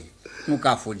dumnealui. Nu că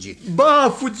a fugit. Ba, a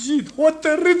fugit,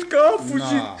 hotărât că a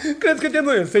fugit. Cred că de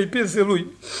noi să-i pese lui.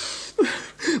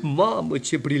 Mamă,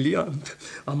 ce briliant!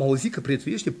 Am auzit că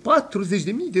prețuiește 40.000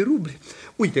 de ruble.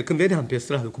 Uite, când veneam pe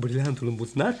stradă cu briliantul în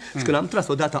buzunar și când am tras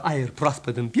odată aer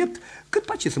proaspăt în piept, cât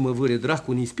pace să mă vâre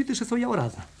dracu în ispită și să o iau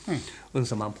razna.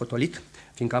 Însă m-am potolit,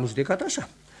 fiindcă am judecat așa.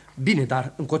 Bine,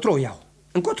 dar încotro o iau.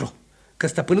 Încotro. Că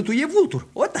stăpânutul e vultur.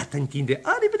 Odată întinde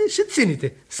aripile și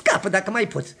ține-te. Scapă dacă mai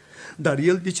poți. Dar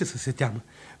el de ce să se teamă?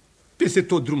 Peste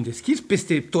tot drum deschis,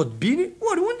 peste tot bine,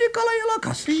 oriunde ca la el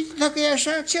acasă. Păi, dacă e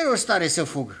așa, ce rost are să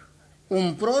fugă?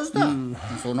 Un prost, da.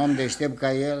 Însă un om deștept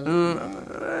ca el...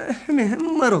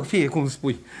 Mă rog, fie cum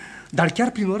spui. Dar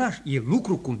chiar prin oraș e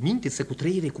lucru cu minte să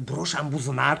cutreiere cu broșa în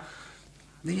buzunar?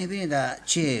 Bine, bine, dar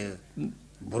ce?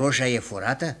 Broșa e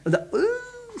furată? Da,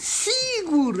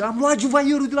 sigur, am luat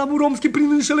juvaierul de la Muromski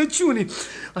prin înșelăciune.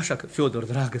 Așa că, Feodor,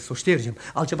 dragă, să o ștergem.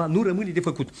 Altceva nu rămâne de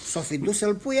făcut. S-o fi dus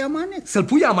să-l pui amanet. Să-l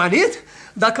pui amanet?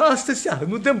 Dacă astă seară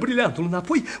nu dăm briliantul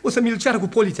înapoi, o să mi-l ceară cu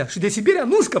poliția și de Siberia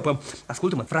nu scăpăm.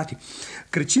 Ascultă-mă, frate,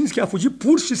 Crecinski a fugit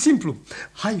pur și simplu.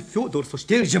 Hai, Feodor, să o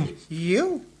ștergem.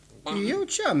 Eu? Eu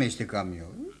ce amestecam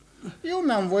eu? Eu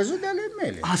mi-am văzut de ale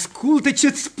mele. Ascultă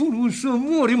ce-ți spun, să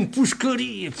mori în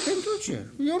pușcărie. Pentru ce?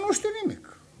 Eu nu știu nimic.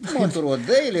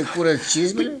 Măturodăile,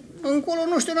 curățismele, încolo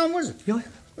nu știu, n-am văzut.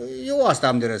 Eu asta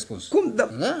am de răspuns. Cum? Da,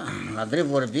 la drept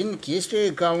vorbind, chestia e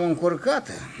cam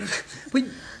încurcată. Păi,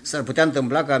 s-ar putea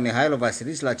întâmpla ca Mihailo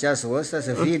Vasilic la ceasul ăsta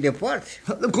să fie departe.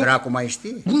 Dracu mai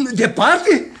știe.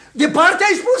 Departe? Departe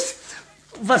ai spus?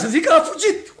 Va să zic că a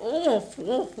fugit.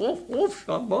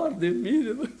 Șamar de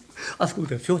mine.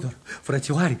 Ascultă, Feodor,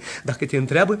 frățioare, dacă te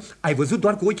întreabă, ai văzut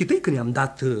doar cu ochii tăi când i-am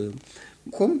dat...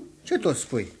 Cum? Ce tot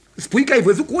spui? Spui că ai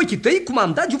văzut cu ochii tăi cum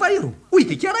am dat juvaierul.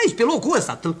 Uite, chiar aici, pe locul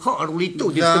ăsta, tâlharului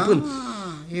tău de stăpân.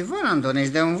 Ivan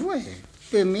Antonești, dă-mi voie.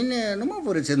 Pe mine nu mă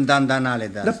vărâți în dandanale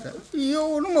de asta.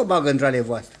 Eu nu mă bag între ale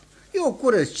voastre. Eu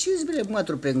curăț cizmele,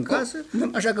 mătru pe-n casă,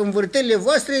 așa că învârtelele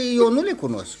voastre eu nu le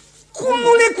cunosc. Cum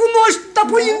nu le cunoști? Dar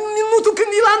păi în minutul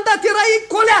când i l-am dat erai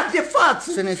coleat de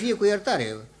față. Să ne fie cu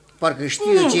iertare. Parcă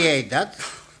știu ce i-ai dat.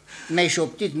 Mi-ai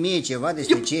șoptit mie ceva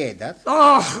despre ce i-ai dat?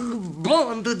 Ah,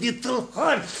 bandă de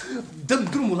tâlhari! Dă-mi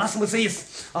drumul, lasă-mă să ies.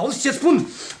 Auzi ce spun?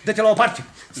 Dă-te la o parte.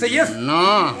 Să ies?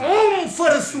 Om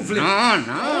fără suflet.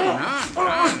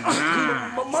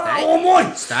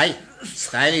 Omori!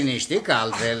 Stai liniștit, că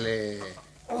altfel...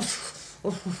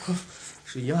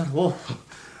 Și iar,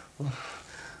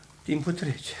 timpul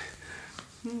trece.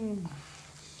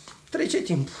 Trece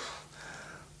timpul.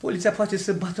 Poliția poate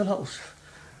să bată la ușă.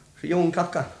 Și eu în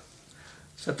capcan.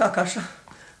 Să tac așa,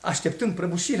 așteptând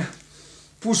prăbușirea,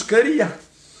 pușcăria.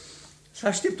 Să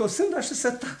aștept o sânda și să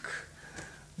tac.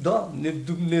 Doamne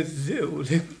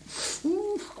Dumnezeule,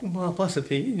 cum mă apasă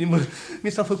pe inimă.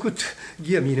 Mi s-a făcut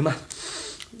ghem inima.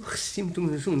 Simt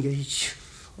un junghi aici.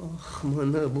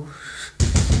 Mănăbuș.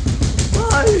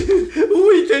 Hai,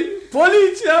 uite,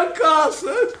 poliția în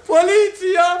casă!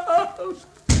 Poliția!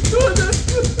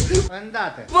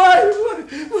 Îndată! Vai,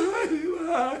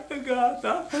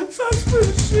 gata, s-a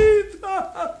sfârșit!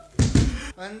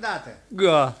 Îndată!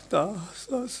 Gata,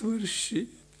 s-a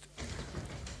sfârșit!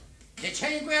 De ce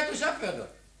ai încuiat așa, Feodor?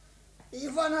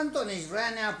 Ivan Antonești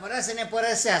vrea neapărat să ne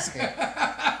părăsească.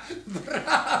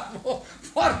 Bravo!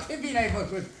 Foarte bine ai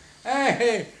făcut!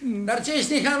 Dar ce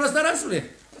ești halul ăsta, Rasule?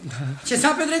 Ce s-a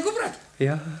petrecut, frate?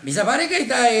 Mi se pare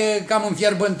că e cam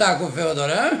înfierbântat cu Feodor,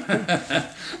 a?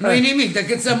 Nu-i nimic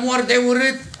decât să mor de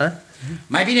urât.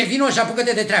 Mai bine vino și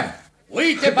apucă-te de treabă.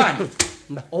 Uite bani!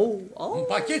 Un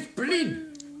pachet plin.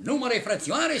 Numără-i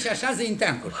frățioare și așează-i în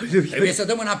teancuri. Trebuie să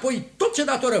dăm înapoi tot ce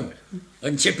datorăm.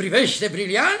 În ce privește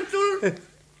briliantul,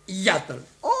 iată-l.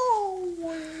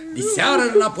 Diseară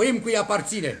îl înapoiem cui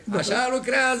aparține. Așa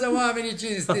lucrează oamenii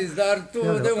cinstiți, dar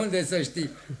tu de unde să știi?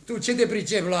 Tu ce te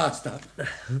pricepi la asta?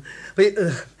 Păi,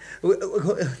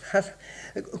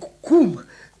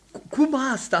 cum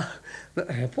asta?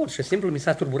 Pur și simplu mi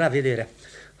s-a turburat vederea.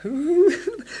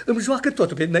 Îmi joacă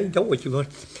totul pe înaintea ochilor.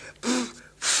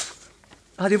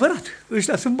 Adevărat,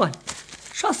 ăștia sunt bani.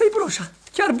 Și asta e broșa,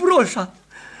 chiar broșa.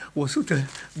 100,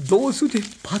 200,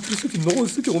 400,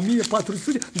 900,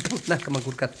 1400. Dacă m-am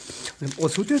curcat.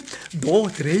 100,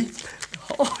 2, 3.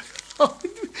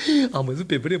 Am văzut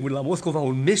pe vremuri la Moscova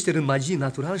un meșter în magie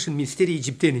naturală și în misterii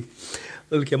egiptene.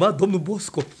 Îl chema domnul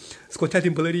Bosco. Scotea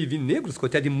din pălărie vin negru,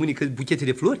 scotea din mânică buchete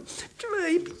de flori.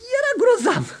 Era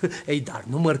grozav. Ei, dar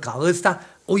număr ca ăsta,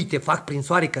 uite, fac prin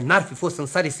soare că n-ar fi fost în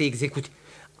stare să execute.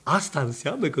 Asta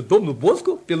înseamnă că domnul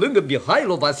Bosco, pe lângă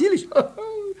Mihailo Vasilici,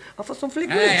 a fost un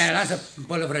flecuț. Lasă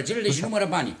pălăvrăgelele și numără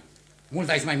banii. Mult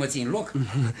ai să mai mă ții în loc?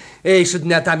 Ei, și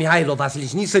dumneata, Mihailo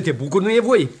Vasilici, nici să te bucuri nu e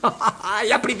voie.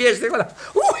 Ia privește ăla.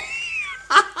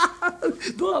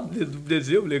 Doamne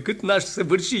Dumnezeule, cât n-aș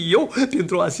săvârși eu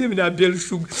pentru asemenea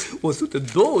belșug. 100,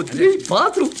 2, 3,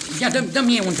 4. Ia, dă-mi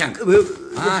mie un teanc.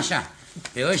 Așa.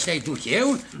 Pe ăștia-i duc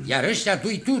eu, iar ăștia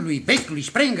dui tu lui Beck, lui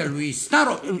Sprenger, lui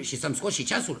Staro. Și să-mi scoți și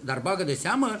ceasul, dar bagă de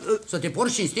seamă să te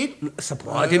porți cinstit. Să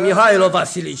poate, Mihailo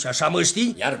Vasilici, așa mă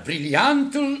știi? Iar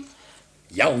briliantul,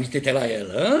 ia uite-te la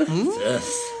el,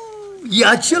 E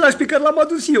același pe care l-am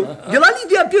adus eu, de la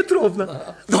Lidia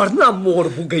Petrovna. Doar n-am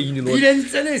morbul găinilor.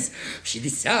 Bineînțeles. Și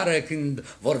diseară când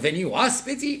vor veni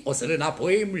oaspeții, o să-l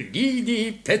înapoiem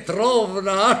Lidii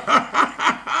Petrovna.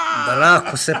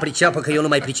 Dracu să priceapă că eu nu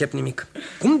mai pricep nimic.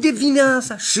 Cum devine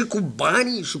asta? Și cu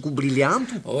banii și cu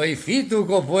briliantul? Oi fi tu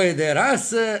copoi de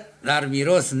rasă, dar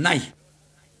miros n-ai.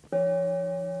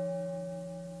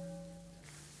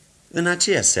 În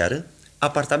aceea seară,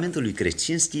 apartamentul lui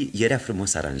Krecinski era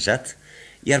frumos aranjat,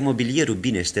 iar mobilierul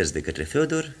bine șters de către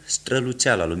Feodor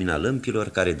strălucea la lumina lămpilor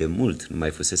care de mult nu mai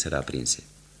fuseseră aprinse.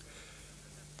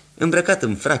 Îmbrăcat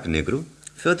în frac negru,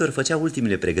 Feodor făcea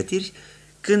ultimele pregătiri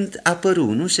când apăru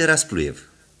unul și Raspluiev.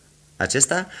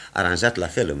 Acesta, aranjat la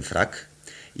fel în frac,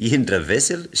 intră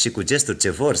vesel și cu gesturi ce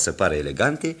vor să pară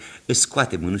elegante, își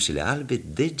scoate mânușile albe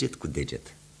deget cu deget.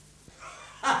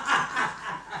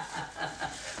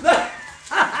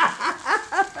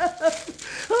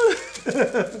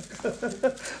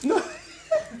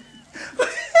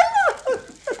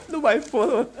 Nu mai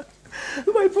pot.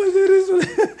 Nu mai pot de râsul.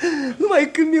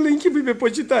 Numai când mi-l închipui pe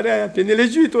pocitarea aia, pe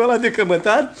nelegiuitul ăla de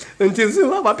cămătar,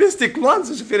 întinzând lava peste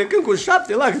cloanță și ferecând cu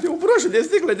 7 lacrimi o broșă de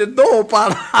sticlă de 2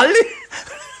 parale.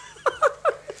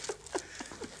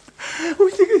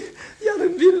 Uite că iar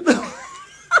îmi vine...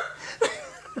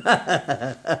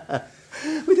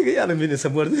 Uite că iar îmi vine să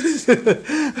mor.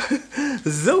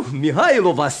 Zău,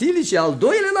 Mihailo Vasilici, al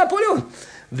doilea Napoleon.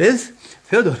 Vezi,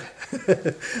 Feodor,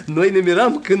 noi ne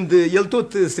miram când el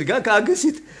tot striga că a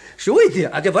găsit. Și uite,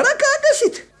 adevărat că a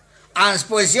găsit. Am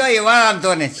spus eu, Ioan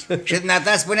Antonici, și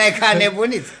dumneata spuneai că a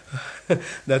nebunit.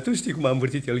 Dar tu știi cum a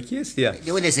învârtit el chestia?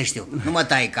 De unde să știu? Nu mă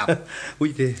tai cap.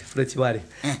 Uite, frățioare,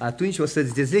 atunci o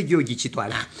să-ți dezleg eu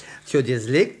ghicitoare. Și-o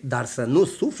dezleg, dar să nu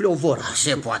sufle o vorbă.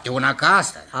 Se poate una ca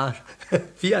asta.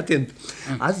 Fii atent.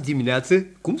 Azi dimineață,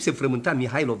 cum se frământa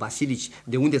Mihailo Vasilici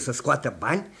de unde să scoată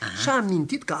bani, și-a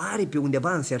amintit că are pe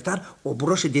undeva în sertar o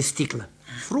broșă de sticlă.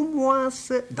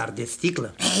 Frumoasă, dar de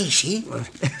sticlă. Ei, și?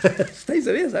 Stai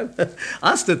să vezi.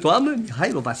 Astă toamnă,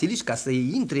 Mihailo Vasilici, ca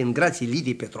să-i intre în grație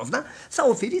Lidiei Petrovna, s-a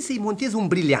oferit să-i monteze un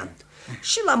briliant.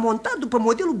 Și l-a montat după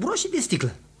modelul broșii de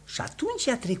sticlă. Și atunci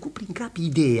i-a trecut prin cap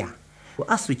ideea.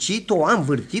 A sucit-o, a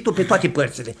învârtit-o pe toate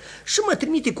părțile și mă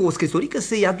trimite cu o scrisorică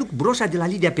să-i aduc broșa de la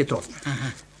Lidia Petrovna.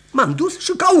 M-am dus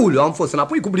și ca uleu am fost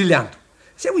înapoi cu briliantul.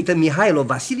 Se uită Mihailo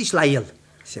Vasilici la el.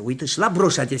 Se uită și la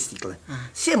broșa de sticlă.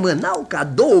 Se mânau ca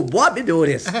două boabe de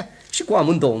orez. Și cu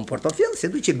amândouă în portofel se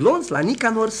duce glonț la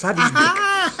Nicanor Savici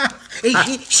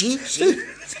Beck. Și?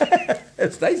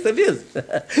 Stai să vezi,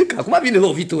 că acum vine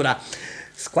lovitura.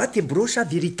 Scoate broșa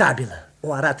veritabilă,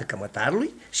 o arată cămătarului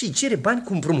și îi cere bani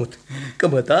cu împrumut.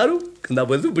 Cămătarul, când a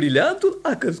văzut briliantul,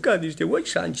 a căscat niște ochi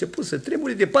și a început să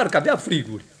tremure de parcă avea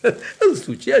friguri. Îl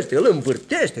sucește, îl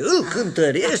învârtește, îl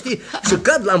cântărește și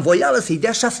cad la învoială să-i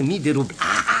dea 6.000 de rubli.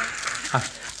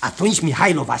 Atunci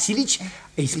Mihailo Vasilici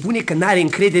îi spune că n-are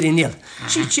încredere în el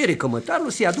și îi cere cămătarul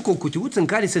să-i aducă o cutiuță în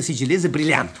care să sigileze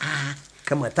briliantul.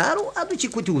 Cămătarul aduce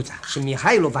cutiuța și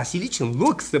Mihailo Vasilici, în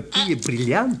loc să pune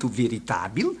briliantul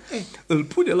veritabil, îl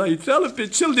pune la ițeală pe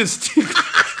cel de sticlă.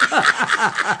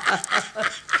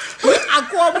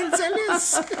 Acum am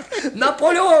înțeles.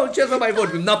 Napoleon, ce să mai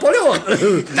vorbim, Napoleon.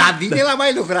 Dar bine l-a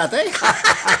mai lucrat,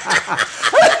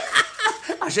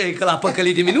 Așa e că l-a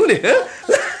păcălit de minune,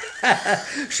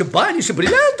 Și banii și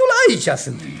briliantul aici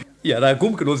sunt. Iar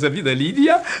acum când o să vină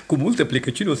Lidia, cu multă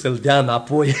plecăciune o să-l dea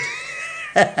înapoi.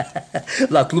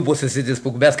 La club o să se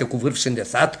despăgubească cu vârf și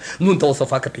îndesat, nunta o să o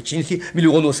facă pe cinstii,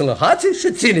 milionul o să-l înhațe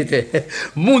și ține-te.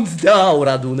 Munți de aur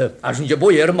adună, ajunge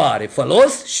boier mare,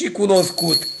 fălos și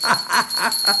cunoscut.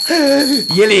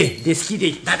 Ele,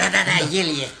 deschide-i. Da, el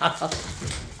e.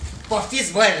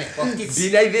 Poftiți, băile, poftiți.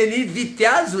 Bine ai venit,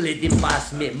 viteazule din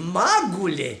pasme,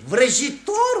 magule,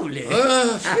 vrăjitorule.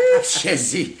 Ce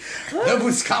zi?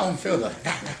 Dă-mi scaun, Feodor.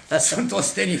 Sunt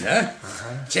ostenit, hă?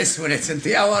 Ce spuneți?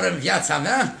 Întâia oară în viața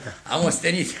mea am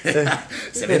ostenit.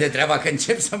 Se vede treaba că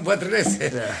încep să îmbătrânesc.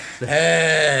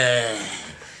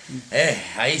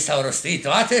 Aici s-au rostuit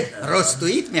toate?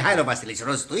 Rostuit, Mihailo Vasilici,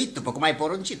 rostuit, după cum ai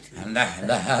poruncit.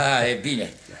 Da, e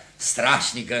bine.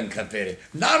 Strașnică încăpere.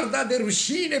 N-ar da de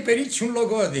rușine pe niciun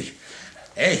logodic.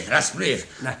 Ei, Raspluiev,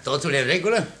 totul e în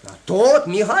regulă? Tot,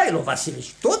 Mihailo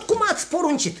Vasilici, tot cum ați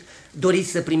poruncit. Doriți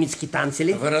să primiți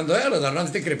chitanțele? Fără îndoială, dar n-am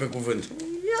să te cred pe cuvânt.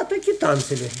 Iată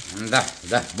chitanțele.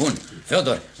 Da, bun.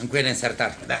 Feodor, încuie în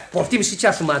sertar. Da. Poftim și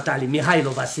ceasul matale, Mihailo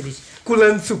Vasilici, cu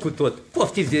lănțucul tot.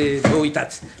 Poftiți de vă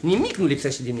uitați, nimic nu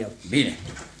lipsește din el. Bine,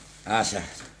 așa.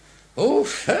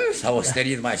 S-a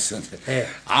ostenit mai sunt.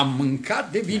 Am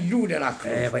mâncat de minune la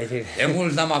club. De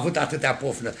mult n-am avut atâtea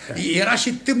pofnă. Era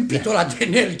și tâmpitul ăla de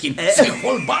Nelkin. Se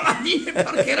holba la mine,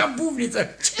 parcă era buvniță.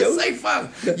 Ce să-i fac?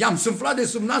 I-am suflat de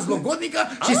sub nas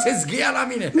logodnica și se zghia la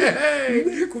mine.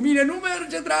 Cu mine nu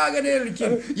merge, dragă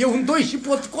Nelkin. E un doi și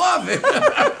potcoave.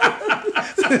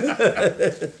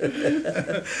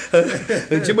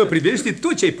 În ce mă privește,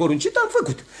 tot ce ai poruncit am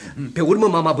făcut. Pe urmă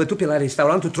m-am abătut pe la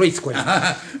restaurantul Troițcoi.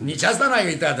 Nici asta n-ai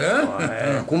uitat,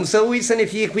 hă? Cum să uit să ne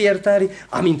fie cu iertare?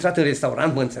 Am intrat în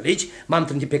restaurant, mă înțelegi? M-am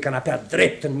trântit pe canapea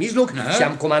drept în mijloc și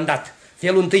am comandat.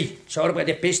 Felul întâi, ciorbă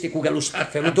de pește cu găluș.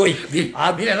 Felul doi.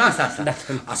 Bine, lasă asta. Da.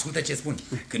 Ascultă ce spun.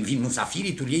 Când vin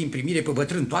musafirii, tu iei în primire pe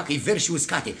bătrân toacă-i verzi și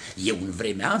uscate. Eu în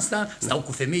vremea asta stau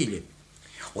cu femeile.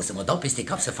 O să mă dau peste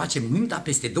cap să facem nunta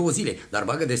peste 2 zile. Dar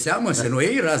bagă de seamă să nu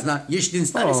iei razna. Ești în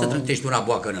stare să trântești una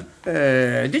boacănă.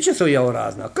 De ce să o iau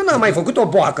razna? Când am mai făcut o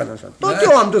boacănă așa? Tot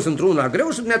eu am dus într-una greu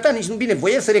și dumneata nici nu bine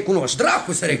voie să recunoști.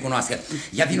 Dracu să recunoască.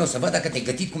 Ia vino să văd dacă te-ai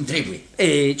gătit cum trebuie.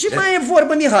 Ce mai e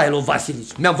vorbă, Mihailo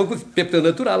Vasilici? Mi-am făcut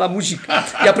peptănătura la mușic.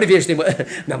 Ia privește-mă.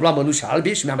 Mi-am luat mănuși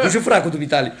albe și mi-am pus și fracul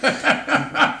dumitale.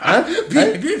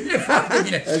 Bine, foarte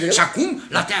bine. Și acum,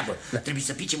 la treabă. Trebuie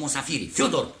să pice musafirii.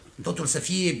 Feodor, totul să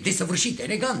fie desăvârșit,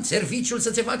 elegant, serviciul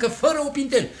să se facă fără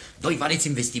opintel. 2 valeți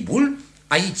în vestibul,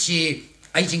 aici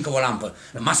încă o lampă,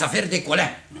 masa verde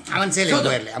colea. Am înțeles,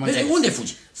 doile, am înțeles. Unde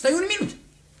fugi? Stai un minut.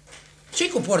 Ce-i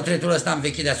cu portretul ăsta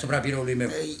învechit deasupra biroului meu?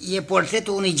 E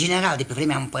portretul unui general de pe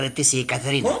vremea împărătesei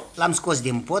Ecaterina. L-am scos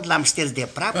din pod, l-am șters de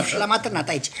praf și l-am atârnat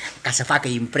aici, ca să facă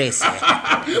impresie.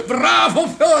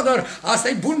 Bravo, Feodor! Asta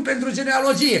e bun pentru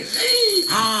genealogie.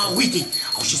 Uite,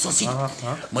 au și sosit.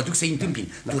 Mă duc să-i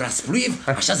întâmpin. Tu, Raspluiev,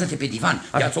 așează-te pe divan.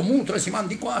 Ia-ți o mutră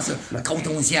simandicoasă. Caută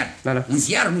un ziar. Un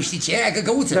ziar, nu știi ce e aia,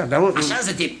 găgăuță.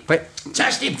 Așează-te. Ce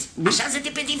aștepți? Așează-te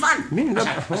pe divan.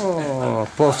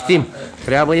 Poftim.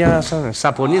 Treaba e așa.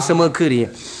 S-a pornit să mă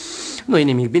cârie. Nu-i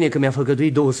nimic, bine că mi-a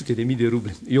făgăduit 200.000 de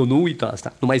ruble. Eu nu uit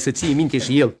asta, numai să ții minte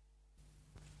și el.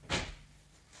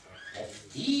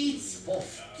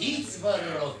 Poftiți, vă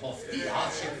rog, poftiți.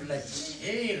 Ce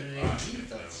plăcere,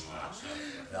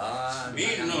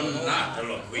 minunată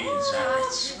locuință.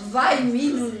 Vai,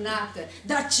 minunată,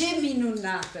 dar ce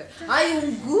minunată. Ai un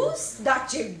gust, dar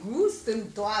ce gust în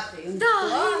toate,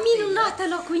 e minunată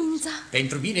locuința.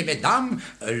 Pentru mine, medam,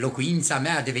 locuința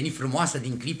mea a devenit frumoasă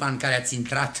din clipa în care ați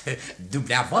intrat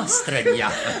dumneavoastră în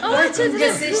ea. Îmi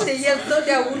găsește el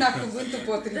totdeauna cuvântul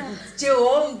potrivit. Ce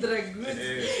om drăguț.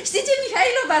 Știi ce,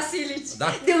 Mihailo Vasilici?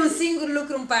 De un singur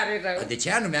lucru îmi pare rău. De ce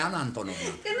anume, Ana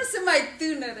Antonovna? Că nu sunt mai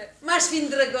tânără. M-aș fi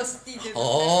îndrăgostit de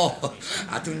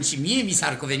atunci mie mi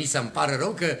s-ar cuveni să-mi pară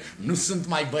rău că nu sunt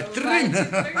mai bătrân.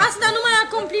 Asta numai a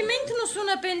compliment nu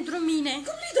sună pentru mine.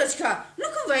 Cum, Lidocika? Nu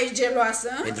cumva ești geloasă?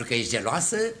 Pentru că ești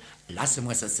geloasă,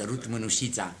 lasă-mă să sărut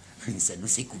mânușița. Însă nu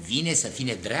se cuvine să fii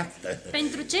nedreaptă.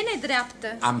 Pentru ce nedreaptă?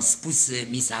 Am spus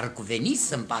mi s-ar cuveni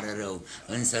să-mi pară rău.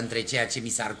 Însă între ceea ce mi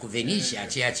s-ar cuveni și a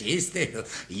ceea ce este,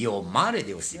 e o mare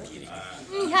deosebire.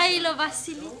 Mihailo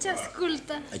Vasilici,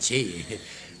 ascultă. Ce e?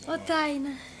 O taină.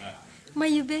 Mă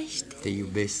iubești? Te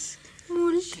iubesc.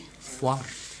 Mult? Foarte.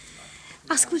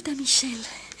 Ascultă, Michel.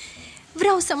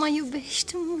 Vreau să mă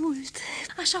iubești mult,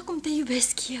 așa cum te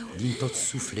iubesc eu. Din tot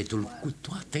sufletul, cu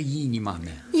toată inima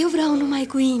mea. Eu vreau numai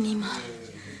cu inima.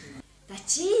 Dar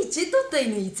ce tot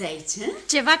tăinuiți aici, hă?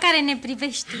 Ceva care ne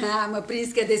privește. Mă prins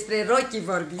că despre rochii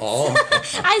vorbim.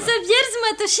 Ai să pierzi,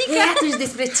 mătușică. E, atunci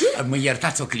despre ce? Mă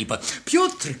iertați o clipă.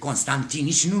 Piotr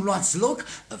Constantinici, nu luați loc?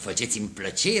 Faceți-mi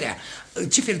plăcerea.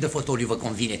 Ce fel de fotoliu vă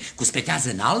convine? Cu spetează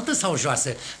înaltă sau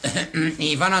joasă?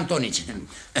 Ivan Antonici.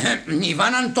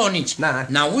 Ivan Antonici. Da.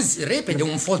 N-auzi? Repede,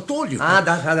 un fotoliu.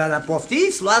 Da.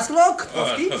 Poftiți, luați loc,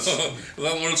 poftiți.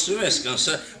 Vă mulțumesc,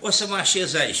 însă o să mă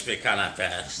așez aici pe canapea.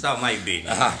 Stau mai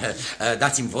bine.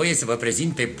 Dați-mi voie să vă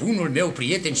prezint pe bunul meu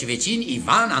prieten și vecin,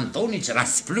 Ivan Antonici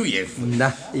Raspluiev.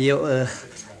 Da, eu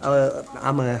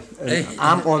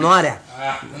am onoarea.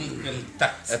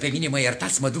 Pe mine mă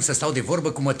iertați, mă duc să stau de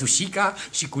vorbă cu mătușica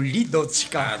și cu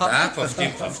Lidocika. Da,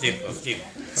 poftim.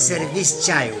 Serviți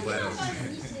ceaiul, vă rog.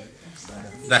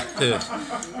 Da,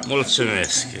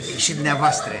 mulțumesc. Și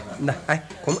dumneavoastră. Da, hai,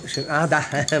 cum? Da,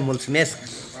 mulțumesc.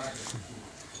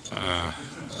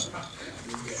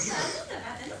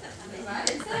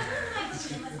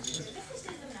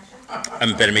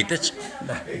 Îmi permiteți?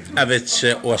 Da. Aveți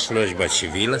o slujbă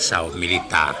civilă sau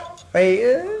militară? Păi,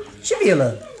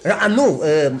 civilă. Nu,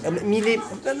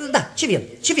 da,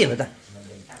 civilă, da.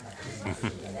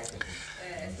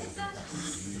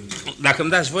 Dacă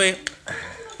îmi dați voie,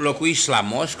 locuiți la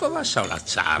Moscova sau la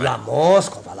țară? La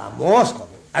Moscova.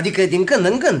 Adică din când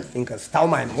în când, fiindcă stau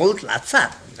mai mult la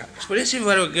țară. Spuneți-mi,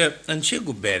 vă rog, în ce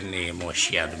gubernie e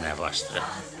moșia dumneavoastră?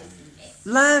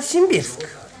 La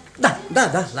Simbirsk. Da,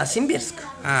 la Simbirsk.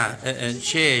 În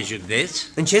ce județ?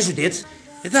 În ce județ?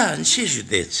 Da, în ce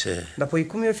județ? Dar păi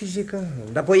cum eu fi zică?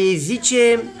 Dar păi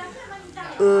zice...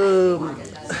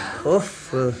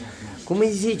 cum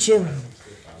îi zice?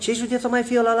 Ce județ o mai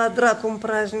fi ăla la dracu în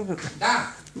praznic?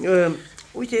 Da.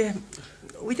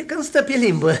 Uite că îmi stă pe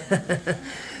limbă.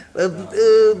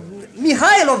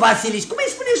 Mihailo Vasilici, cum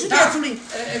îi spune județului?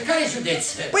 Da. Care județ?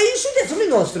 Păi județului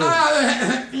nostru.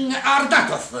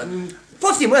 Ardatov.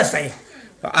 Poftim, ăsta e.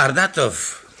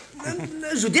 Ardatov.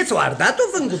 Județul Ardatov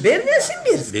în gubernia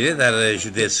Simbirsk. Bine, dar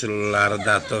județul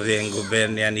Ardatov e în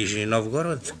gubernia Nijni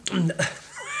Novgorod.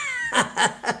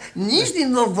 Nijni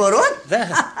Novgorod?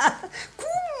 Da.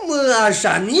 Cum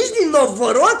așa? Nijni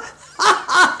Novgorod?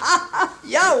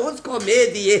 Ia uzi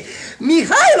comedie.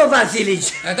 Mihailo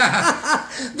Vasilici. Da.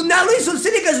 Dumnealui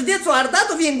susține că județul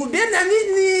Ardatov e în gubernia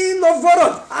Nijni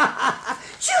Novgorod.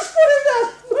 Ce spune de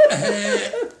asta?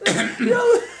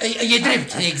 E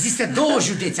drept, există două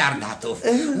județe Ardatov.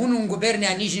 Unul în gubernia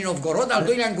Nijni Novgorod, al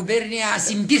doilea în gubernia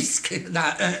Simbirsk.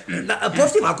 Da.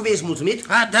 Poftim, acum ești mulțumit?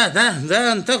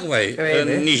 Da, întocmai.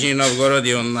 În Nijni Novgorod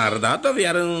e un Ardatov,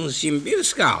 iar în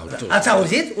Simbirsk altul. Ați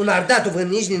auzit? Un Ardatov în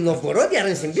Nijni Novgorod, iar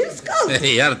în Simbirsk altul.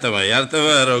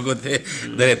 Iartă-mă, rogute,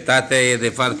 dreptatea e de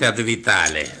partea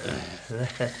dumitale.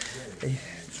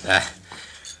 Da.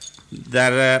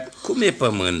 Dar cum e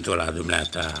pământul la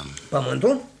dumneata?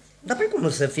 Pământul? Dar pe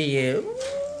cum să fie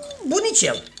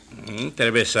bunicel?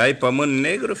 Trebuie să ai pământ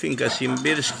negru, fiindcă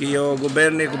Simbirsk e o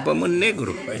gubernie cu pământ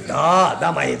negru. Păi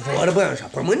da, mai e vorbă așa,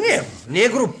 pământ negru.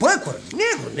 Negru păcur,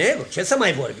 negru, ce să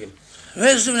mai vorbim?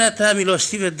 Vezi, dumneata,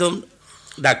 milostive domn,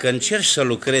 dacă încerci să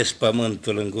lucrezi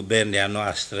pământul în gubernia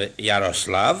noastră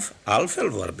Iaroslav, altfel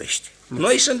vorbești.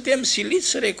 Noi suntem siliți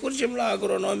să recurgem la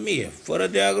agronomie. Fără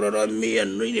de agronomie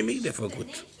nu-i nimic de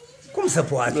făcut. Cum se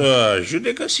poate?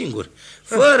 Judecă singur.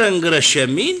 Fără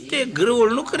îngrășăminte,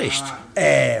 grâul nu crește.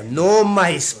 Nu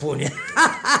mai spune.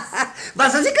 Va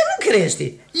să zic că nu crește.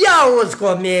 Ia uzi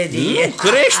comedie. Nu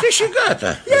crește și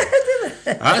gata.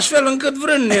 Astfel încât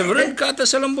vrând nevrând, gata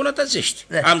să-l îmbunătățești.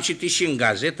 Am citit și în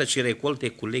gazetă ce recolte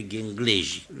culeg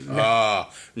englezii.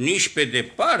 Nici pe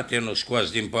departe nu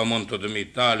scoați din pământul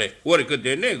dumitale, oricât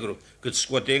de negru, cât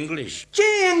scoate englezi. Ce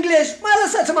englezi? Mai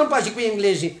lăsați-mă în pace cu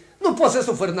englezii. Nu pot să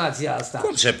sufăr nația asta.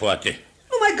 Cum se poate?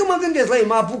 Numai că mă gândesc la ei,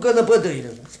 mă apucă năpădăire.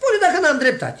 Spune dacă n-am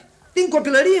dreptate. Din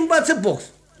copilărie învață box.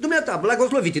 Dumneata,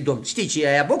 blagoslovite domn, știi ce e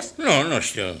aia box? Nu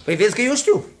știu. Păi vezi că eu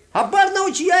știu. Habar n-au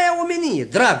ce e aia omenie,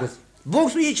 dragoste.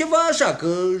 Boxul e ceva așa, că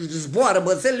zboară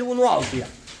bățelele unul altuia.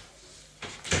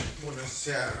 Bună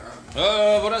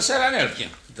seara. Bună seara, Nelkin.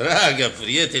 Dragă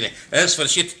prietene, în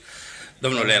sfârșit,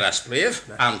 domnule Raspluiev,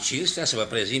 am cinstea să vă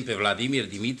prezint pe Vladimir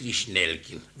Dimitrici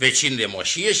Nelkin, vecin de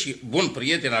moșie și bun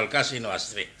prieten al casei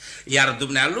noastre. Iar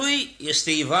dumnealui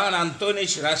este Ivan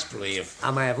Antonici Raspluiev.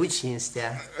 Am mai avut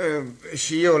cinstea.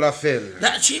 Și eu la fel.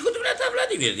 Dar ce-i cu dumneata,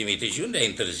 Vladimir Dimitrici? Unde ai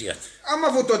întârziat? Am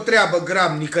avut o treabă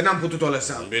gramnică, n-am putut o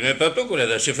lăsa. Bine, tătucule,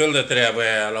 dar ce fel de treabă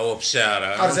e aia la 8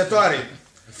 seara? Arzătoare,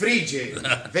 frige,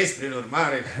 vezi prin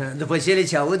urmare. După cele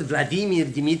ce aud, Vladimir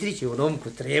Dimitrici e un om cu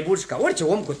treburi și ca orice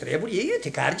om cu treburi, e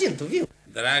iute ca argintul viu.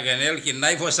 Dragă Nelkin,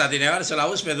 n-ai fost adineoară să-l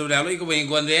auzi pe dumnealui cum îi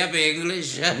îngonduia pe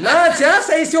engleză? Nați,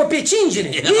 asta este o pecingine,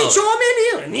 nici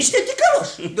omenire, niște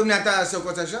ticăloși. Dumneata să o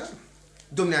coți așa?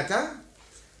 Dumneata?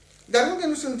 Dar unde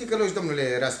nu sunt ticăloși,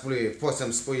 domnule Raspluiev? Poți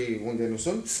să-mi spui unde nu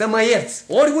sunt? Să mă ierți,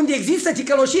 oriunde există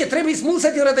ticăloșie trebuie smulsă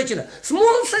din rădăcină.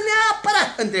 Smulsă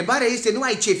neapărat. Întrebarea este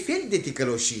numai ce fel de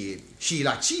ticăloșie și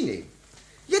la cine.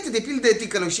 Iată de pildă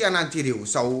ticăloșia în antiriu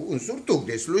sau un surtuc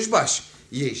de slujbaș.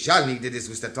 E jalnic de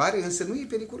dezgustătoare, însă nu e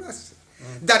periculoasă.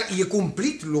 Dar e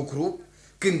cumplit lucru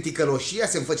când ticăloșia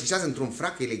se înfățișează într-un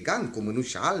frac elegant cu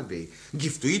mânuși albe,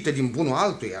 giftuită din bunul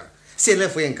altuia. Se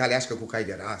lăfăie în caleașcă cu cai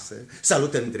de rasă,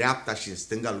 salută în dreapta și în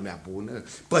stânga lumea bună,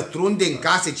 pătrunde în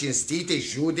case cinstite,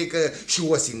 judecă și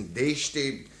o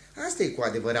sindește. Asta e cu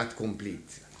adevărat cumplit.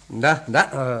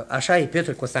 Da, așa e,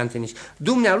 Petru Constantinici.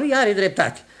 Dumnealui are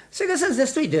dreptate. Se găsesc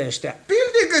destui de ăștia.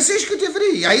 Pilde găsești câte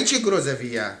vrei, aici e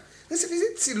grozăvia. Însă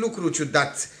vedeți lucru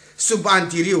ciudat. Sub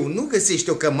antiriu nu găsești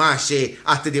o cămașă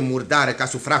atât de murdară ca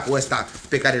sub fracul ăsta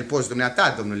pe care îl poți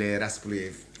dumneata, domnule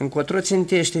Raspluiev. Încotro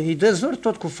țintește, îi dă zor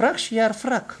tot cu frac și iar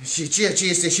frac. Și ceea ce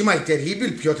este și mai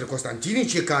teribil, Piotr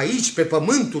Constantinici, e că aici, pe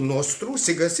pământul nostru,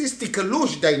 se găsesc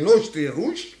ticăloși de-ai noștri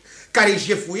ruși care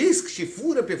jefuiesc și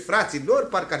fură pe frații lor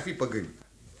parcă ar fi păgâni.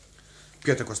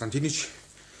 Piotr Constantinici,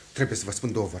 trebuie să vă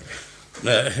spun două vorbe.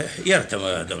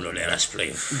 Iartă-mă, domnule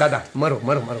Raspluiev. Da, mă rog.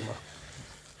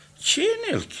 Ce,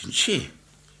 Nelkin, ce?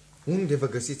 Unde vă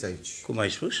găsiți aici? Cum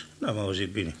ai spus? N-am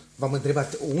auzit bine. V-am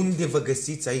întrebat, unde vă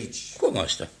găsiți aici? Cum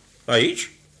asta?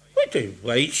 Aici? Uite,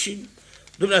 aici...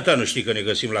 Dumneata nu știi că ne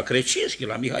găsim la Crecinski,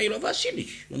 la Mihailo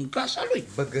Vasilici, în casa lui.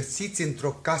 Vă găsiți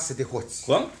într-o casă de hoți.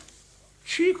 Cum?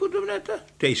 Și cu dumneata?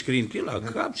 Te-ai scrintit la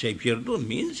cap, ți-ai pierdut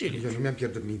mințile? Eu nu mi-am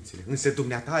pierdut mințile, însă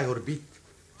dumneata ai orbit.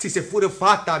 Ți se fură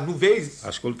fata, nu vezi?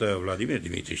 Ascultă, Vladimir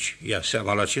Dimitrici, ia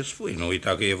seama la ce spui. Nu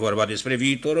uita că e vorba despre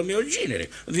viitorul meu genere.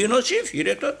 Vino-ți în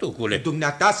fire, tătucule.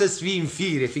 Dumneata să-ți fii în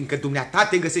fire, fiindcă dumneata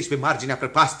te găsești pe marginea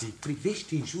prăpastii.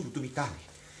 Privești în jurul dumitale.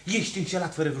 Ești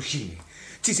încelat fără rușine.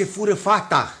 Ți se fură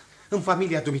fata în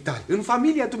familia dumitale. În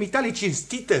familia dumitale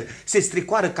cinstită se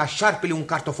strecoară ca șarpele un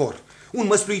cartofor. Un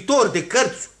măsluitor de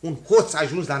cărți, un hoț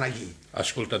ajuns la anaghie.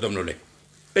 Ascultă, domnule,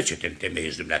 pe ce te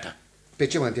întemeiezi, dumneata? Pe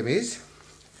ce mă întemeiezi?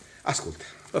 Ascult.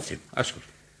 Poftim, ascult.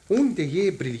 Unde e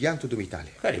briliantul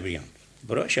dumitale? Care briliant?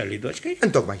 Broșa Lidocicai?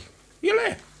 Întocmai. El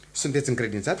e. Sunteți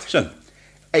încredințat? Sunt.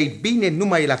 Ei bine,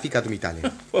 numai la fiica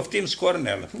dumitale. Poftim,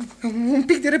 scorneală. Un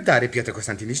pic de răbdare, Piotr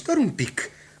Constantinici, doar un pic.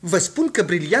 Vă spun că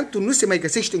briliantul nu se mai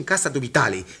găsește în casa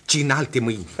dumitale, ci în alte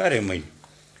mâini. Care mâini?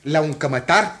 La un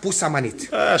cămătar pus amanit.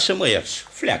 Să mă ierți,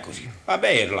 fleacuri. Abia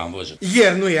ieri l-am văzut.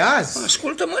 Ieri, nu e azi?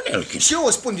 Ascultă-mă, Nelkin. Și eu o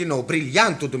spun din nou,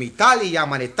 briliantul dumitale e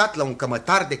amanetat la un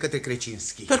cămătar de către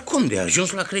Crecinski. Dar cum de a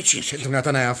ajuns la Crecinski?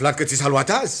 Dumneata n-ai aflat că ți s-a luat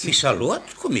azi? Mi s-a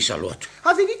luat? Cum mi s-a luat?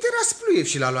 A venit Raspluiev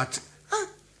și l-a luat.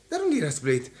 Dar unde e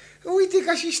Raspluiev? Uite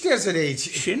ca și ștersă de aici.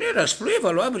 Și ne Raspluiev a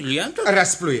luat briliantul?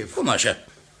 Raspluiev. Cum așa?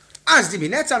 Azi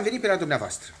dimineața am venit pe la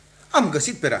dumneavoastră. Am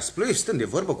găsit pe Raspluiev stând de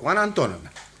vorbă cu Ana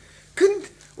Antonovna. Când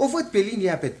o văd pe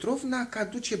Linia Petrovna că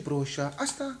aduce broșa,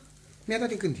 asta mi-a dat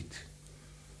de gândit.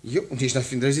 Eu nici n-aș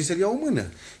fi îndrăzit să-l iau o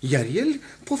mână. Iar el,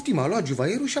 poftim, a luat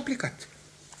juvaierul și a plecat.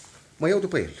 Mă iau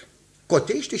după el.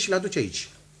 Cotește și-l aduce aici.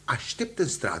 Aștept în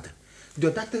stradă.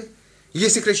 Deodată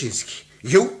iese Crecinski.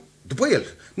 Eu, după el,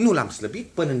 nu l-am slăbit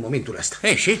până în momentul ăsta.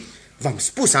 Și? V-am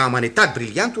spus, a amanetat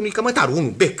briliantul unui cămătar,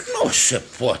 unul Beck. Nu se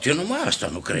poate, numai asta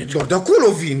nu cred. Doar de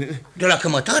acolo vin. De la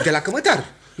cămătar? De la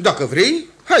cămătar. Dacă vrei,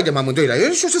 haidem amândoi la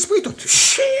el și o să spui tot.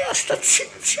 Ce e asta?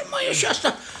 Ce mai e și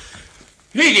asta?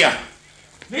 Lidia!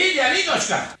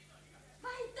 Lidocika!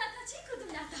 Vai, tata, ce-i cu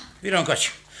dumneata? Vino încoace.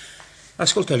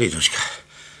 Ascultă, Lidocika,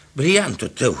 briliantul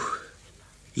tău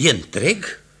e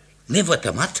întreg?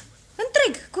 Nevătămat?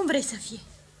 Întreg, cum vrei să fie.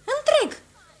 Întreg.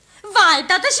 Vai,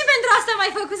 tata, și pentru asta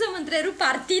m-ai făcut să mă întrerup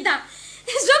partida.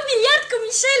 Joc biliard cu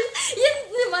Michel.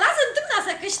 Mă lasă întâmna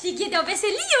să câștig. E de o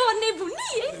veselie, o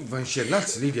nebunie. Vă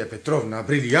înșelați, Lidia Petrovna.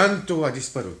 Briliantul a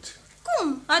dispărut. Cum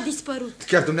a dispărut?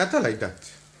 Chiar dumneata l-ai dat.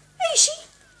 Ei și?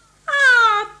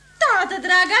 Tată,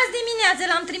 dragă, azi dimineață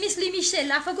l-am trimis lui Michel.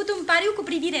 A făcut un pariu cu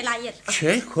privire la el.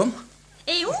 Ce? Cum?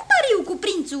 Ei, un pariu cu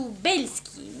prințul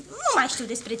Belski. Nu mai știu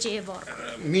despre ce e vorba.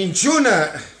 Minciună!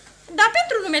 Dar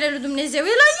pentru numele lui Dumnezeu,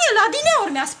 e la el.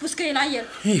 Adineori mi-a spus că e la el.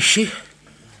 Ei și?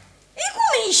 Ei, cum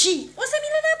e și? O să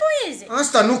mi le înapoieze.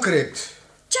 Asta nu cred.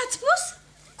 Ce-ați spus?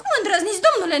 Cum îndrăzniți,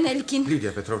 domnule Nelkin?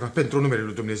 Lidia Petrovna, pentru numele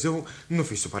lui Dumnezeu, nu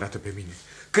fi supărată pe mine.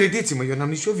 Credeți-mă, eu n-am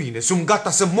nicio vină. Sunt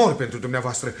gata să mor pentru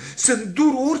dumneavoastră. Să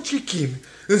îndur orice chin.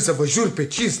 Însă vă jur pe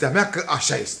cinstea mea că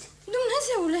așa este.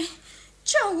 Dumnezeule,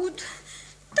 ce aud?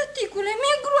 Tăticule,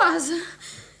 mi-e groază.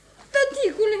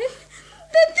 Tăticule,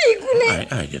 Tăticule!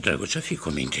 Hai de drăguță, fii cu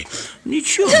minte.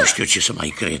 Nici eu nu știu ce să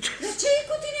mai cred. Dar ce e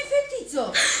cu tine,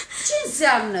 fetițo? Ce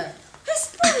înseamnă?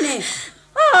 Spune!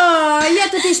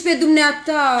 Iată-te și pe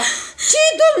dumneata. Ce,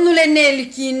 domnule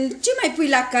Nelkin? Ce mai pui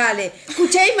la cale? Cu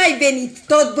ce ai mai venit?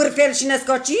 Tot bârfel și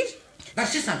născociri? Dar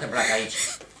ce s-a întâmplat aici?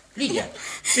 Lidia.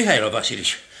 Mihailo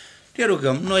Vasilici, te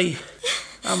rugăm, noi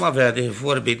am avea de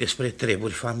vorbi despre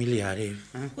treburi familiare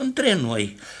între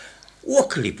noi. O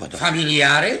clipă doar.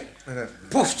 Familiare?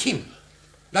 Poftim.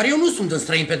 Dar eu nu sunt în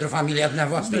străin pentru familia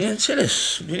dumneavoastră.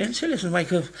 Bineînțeles, numai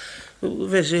că,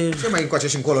 vezi... Ce mai încoace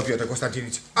și încolo, Piotr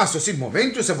Constantinici? A sosit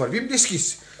momentul să vorbim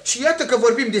deschis. Și iată că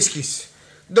vorbim deschis.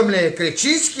 Domnule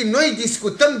Krecinski, noi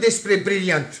discutăm despre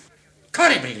briliant.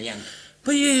 Care briliant?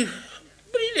 Păi e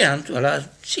briliantul ăla,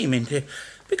 ții minte,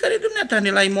 pe care dumneata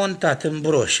ne l-ai montat în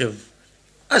broșă.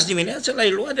 Azi dimineață l-ai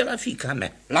luat de la fiica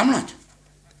mea. L-am luat.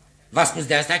 V-a spus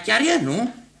de asta chiar el,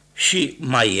 nu? Și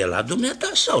mai e la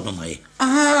dumneata sau nu mai e?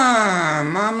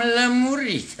 M-am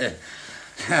lămurit.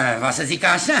 Va să zic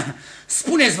așa?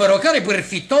 Spuneți, vă rog, care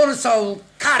bârfitor sau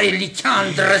care lichean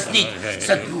îndrăznit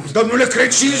să... Domnule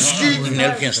Krecinski!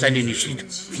 Nelkin, stai liniștit.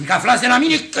 Fiindcă aflați de la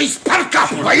mine că-i spar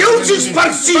capul. Păi eu ți-i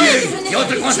spar ție!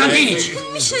 Piotr Constantinici,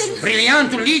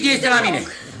 briliantul Lidia este la mine.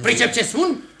 Pricep ce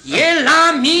spun? E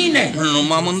la mine! Nu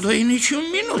m-am îndoit niciun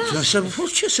minut, însă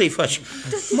ce să-i faci?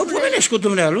 Mă pomenești cu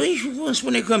dumnealui și îmi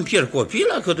spune că îmi pierd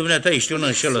copila, că dumneata ești un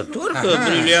înșelător, că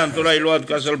briliantul ai luat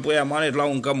ca să-l pui amanet la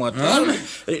un cămătar.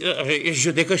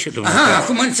 Judecă și dumneata.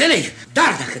 Acum înțeleg.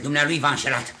 Dar dacă dumnealui v-a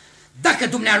înșelat, dacă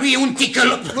dumnealui e un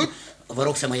ticălop, vă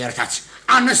rog să mă iertați,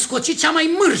 a născocit cea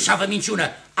mai mârșavă minciună,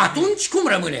 atunci cum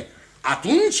rămâne?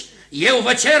 Atunci eu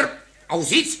vă cer,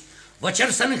 auziți? Vă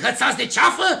cer să înhățați de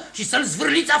ceafă și să-l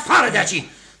zvârliți afară de aici.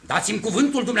 Dați-mi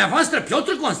cuvântul dumneavoastră,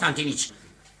 Piotr Constantinici.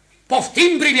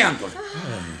 Poftim briliantul.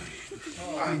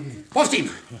 Poftim.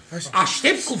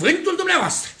 Aștept cuvântul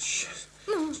dumneavoastră.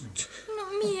 Nu,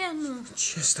 mie nu.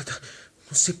 Ce asta, da?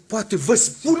 Nu se poate, vă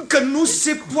spun că nu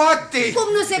se poate.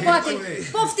 Cum nu se poate?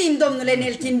 Poftim, domnule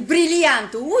Nelkin,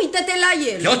 briliantul, uită-te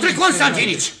la el. Piotr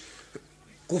Constantinici,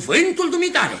 cuvântul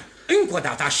dumitare. Încă o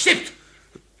dată, aștept.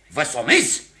 Vă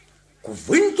somez.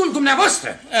 Cuvântul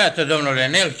dumneavoastră. Iată, domnule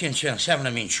Nelkin, ce înseamnă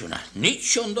minciuna.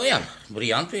 Nici o îndoială.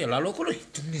 Briliantul e la locul lui.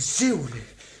 Dumnezeule,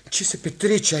 ce se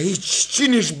petrece aici?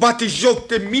 Cine își bate joc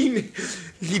de mine?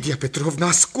 Lidia Petrovna,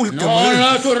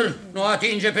 ascultă-mă. Nu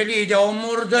atinge pe Lidia, o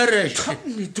murdărește.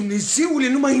 Doamne, Dumnezeule,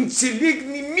 nu mai înțeleg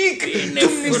nimic. Bine,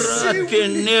 frate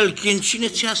Nelkin, cine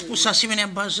ți-a spus asemenea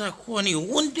bazaconii?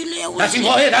 Unde le auzi?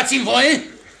 Dați-mi voie.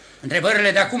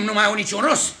 Întrebările de acum nu mai au niciun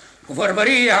rost. Cu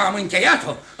vorbăria am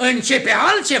încheiat-o. Începe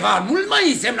altceva, mult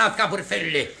mai însemnat ca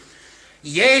bârfelile.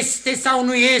 Este sau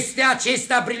nu este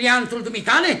acesta briliantul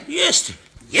dumitale? Este.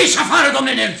 Ieși afară,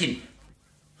 domnule Nelkin.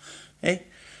 Ei,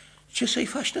 ce să-i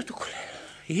faci, tătucule?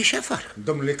 Ieși afară.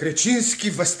 Domnule Krecinski,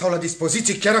 vă stau la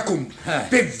dispoziție chiar acum.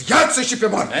 Pe viață și pe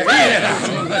moarte. Nu,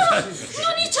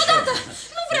 niciodată.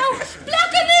 Nu vreau.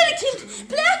 Pleacă, Nelkin.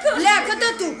 Pleacă. Pleacă,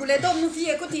 tătucule, domnul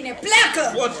fie cu tine.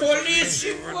 Pleacă.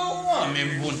 Potoliți-vă,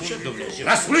 oameni buni, ce Dumnezeu.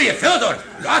 Raspluiev, Feodor,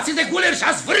 luați-i de guler și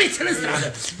azvârliți-l în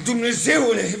stradă.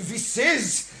 Dumnezeule,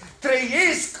 visez,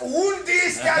 trăiesc. Unde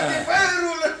este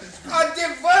adevărul?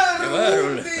 Adevărul.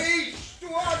 Unde ești tu,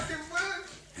 adevărul?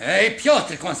 Ei,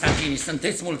 Piotr Constantini,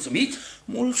 sunteți mulțumit?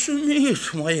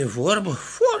 Mulțumit, mai e vorbă,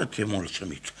 foarte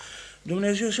mulțumit.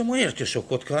 Dumnezeu să mă ierte,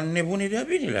 socot că am nebunit de-a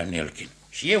binelea, Nelkin.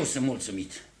 Și eu sunt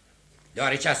mulțumit,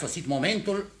 deoarece a sosit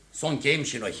momentul să o încheiem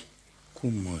și noi.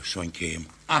 Cum să o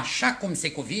încheiem? Așa cum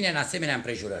se cuvine în asemenea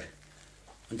împrejurări.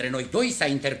 Între noi doi s-a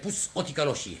interpus o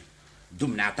ticăloșie.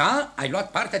 Dumneata ai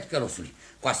luat partea ticălosului.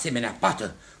 Cu asemenea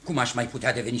pată, cum aș mai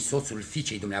putea deveni soțul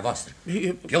fiicei dumneavoastră?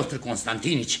 Piotr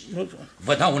Constantinici,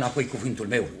 vă dau înapoi cuvântul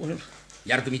meu.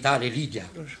 Iar dumitale, Lidia,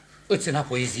 îți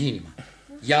înapoiezi inima.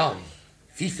 Ia-o,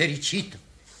 fii fericită,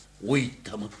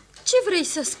 uită-mă. Ce vrei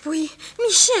să spui?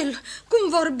 Michel, cum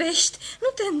vorbești? Nu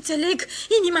te înțeleg.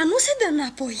 Inima nu se dă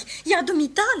înapoi. Ea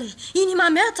dumitale. Inima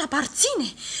mea ți aparține.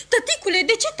 Tăticule,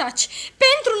 de ce taci?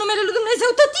 Pentru numele lui Dumnezeu,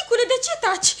 tăticule, de ce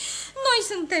taci? Noi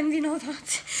suntem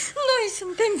vinovați. Noi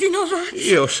suntem vinovați.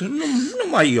 Eu sunt,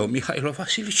 numai eu, Mihailo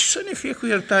Vasilici, să ne fie cu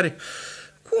iertare.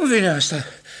 Cum vine asta?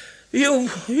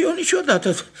 Eu niciodată...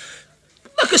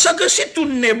 Dacă s-a găsit un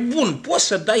nebun, poți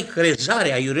să dai crezare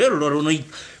aiurelor unui...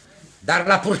 Dar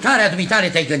la purtarea dumitale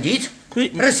te-ai gândit?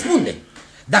 Răspunde.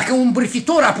 Dacă un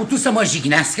bârfitor a putut să mă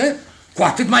jignească, cu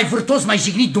atât mai vârtos m-ai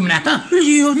jignit dumneata?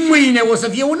 Mâine o să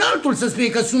fie un altul să spune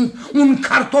că sunt un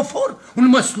cartofor, un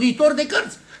măsluitor de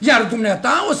cărți. Iar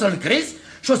dumneata o să-l crezi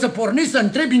și o să pornești să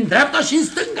întrebi în dreapta și în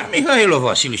stânga. Mihailo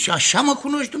Vasilici, așa mă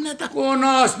cunoști dumneata?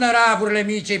 Cunosc năraburile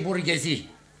micei burghezii.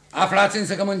 Aflați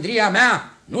însă că mândria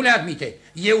mea nu le admite.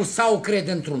 Eu sau cred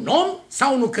într-un om,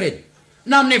 sau nu cred.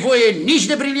 N-am nevoie nici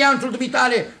de briliantul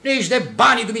dumitale, nici de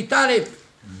banii dumitale.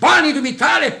 Banii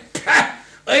dumitale,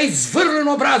 îi zvârl în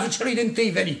obrazul celui din-tâi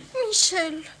venit.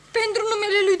 Michel, pentru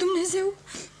numele lui Dumnezeu,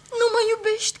 nu mă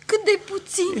iubești cât de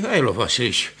puțin. Hai,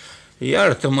 Vasilici,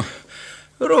 iartă-mă,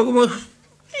 rog-mă,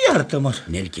 iartă-mă.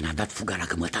 Nelkin a dat fuga la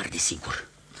Cămătar, desigur.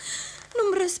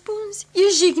 Nu-mi răspunzi,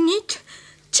 ești jignit?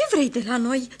 Ce vrei de la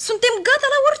noi? Suntem gata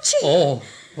la orice.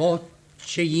 Oh,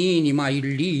 ce inimă ai,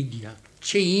 Lidia,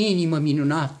 ce inimă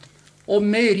minunată. O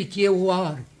merit eu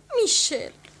oare?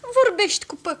 Michel, vorbești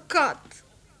cu păcat.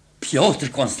 Piotr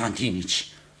Constantinici,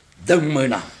 dă-mi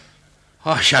mâna.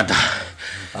 Așa da,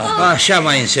 așa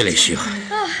m-ai înțeles eu.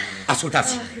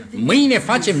 Ascultați, mâine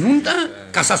facem nuntă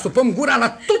ca să astupăm gura la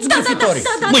toți găsitorii.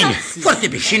 Mâine, foarte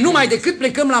bine. Și numai decât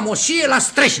plecăm la moșie la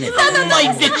Streșnet.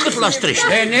 Numai decât la Streșnet.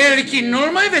 Pe Nelkin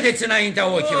nu-l mai vedeți înaintea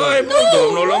ochilor. Hai, mă,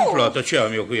 domnul, am plată, ce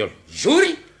am eu cu el?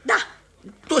 Juri? Da.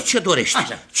 Tot ce dorești.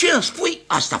 Așa. Ce îmi spui,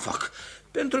 asta fac.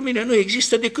 Pentru mine nu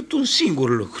există decât un singur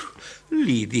lucru.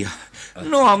 Lidia.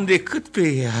 Nu am decât pe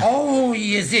ea. Oh,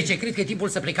 e 10, cred că e timpul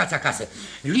să plecați acasă.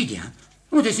 Lidia,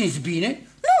 nu te simți bine?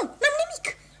 Nu, n-am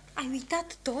nimic. Ai uitat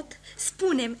tot?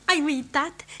 Spune-mi, ai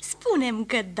uitat? Spune-mi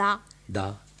că da.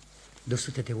 Da, de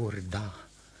 100 de ori da.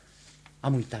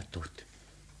 Am uitat tot.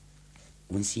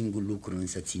 Un singur lucru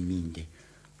însă țin minte,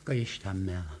 că ești a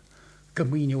mea, că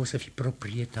mâine o să fii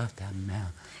proprietatea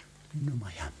mea,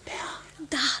 numai a mea.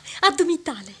 Da, a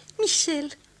dumitale,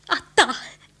 Michel, a ta.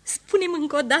 Spune-mi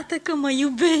încă o dată că mă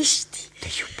iubești. Te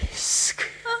iubesc.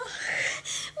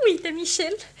 Uite,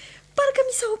 Michel, parcă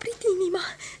mi s-a oprit inima.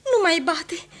 Nu mai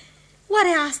bate.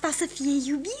 Oare asta să fie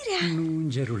iubirea? Nu,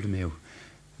 îngerul meu,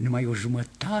 numai o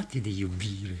jumătate de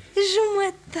iubire.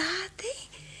 Jumătate?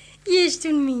 Ești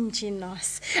un mincinos.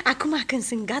 Acum când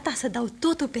sunt gata să dau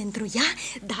totul pentru ea,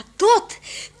 dar tot,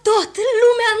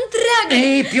 lumea întreagă.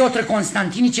 Ei, Piotr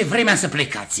Constantinici, e vremea să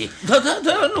plecați. Da,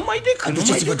 numai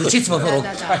decât. Duceți-vă, vă rog.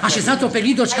 Așezați-o pe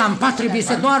Lidocika în pat, trebuie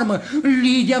să doarmă.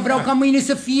 Lidia, vreau ca mâine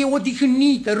să fie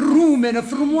odihnită, rumenă,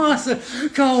 frumoasă,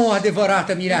 ca o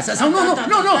adevărată mireasă. Sau nu,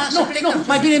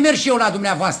 mai bine merg și eu la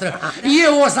dumneavoastră.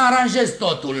 Eu o să aranjez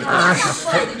totul. Așa,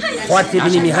 foarte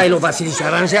bine, Mihailo Vasilici,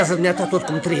 aranjează dumneata tot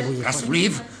cum trebuie.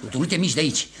 Raspluiev, tu nu te miști de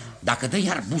aici. Dacă dă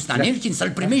iar busta Nelkin,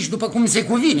 să-l primești după cum se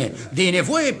cuvine. De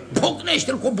nevoie,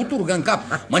 pocnește-l cu o buturgă în cap.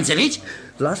 Mă înțelegi?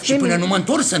 Și până nu mă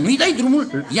întorc să nu-i dai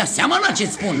drumul, ia seama la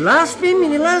ce-ți spun. Las pe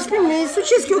mine,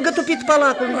 sucesc eu gătupit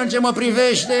palacul. În ce mă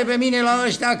privește pe mine la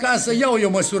ăștia acasă, iau eu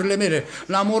măsurile mele.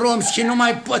 La Muromski nu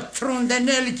mai pătrunde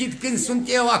Nelkin când sunt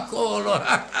eu acolo.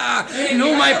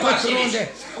 Nu mai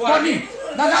pătrunde. Pornim,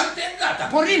 da,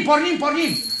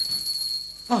 pornim.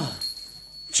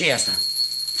 Ce e asta?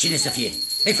 Cine să fie?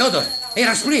 Ei, Feodor, ei,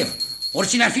 Raspluiev,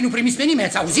 oricine ar fi nu primis pe nimeni,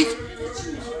 ați auzit?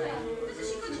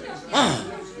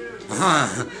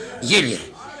 El e.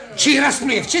 Ce-i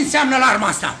Raspluiev? Ce înseamnă alarma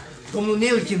asta? Domnul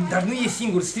Nelkin, dar nu e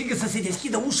singur, strigă să se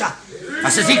deschidă ușa. A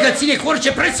să zic că ține cu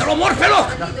orice preț să-l omor pe loc.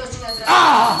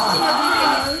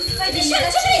 Michel,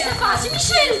 ce vrei să faci,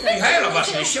 Michel? Hai la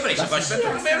Vasile, ce vrei să faci? Pentru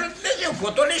numele lui Dumnezeu,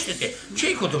 potolește-te.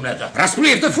 Ce-i cu dumneata?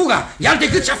 Raspluiev, dă fuga, ia-l de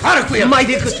gât și afară cu el. Mai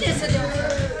decât.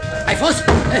 Ai fost?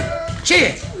 Ce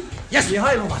e?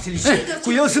 Mihailo Vasilici,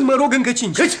 cu el sunt, mă rog, încă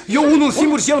 5. Eu unul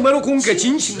singur și el, mă rog, cu încă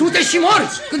 5. Du-te și mori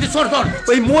când îți ordon.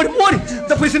 Păi mori,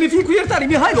 dar păi să ne fim cu iertare,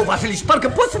 Mihailo Vasilici, parcă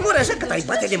poți să mori așa că ai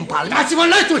bate de-n palme. Dați-mă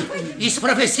înlături, îi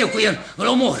sprăvesc eu cu el,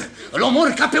 îl omor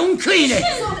ca pe un câine.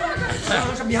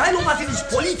 Mihailo Vasilici,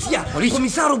 poliția,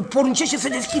 comisarul poruncește să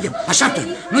deschidem. Așteaptă,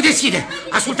 nu deschide,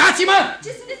 ascultați-mă! Ce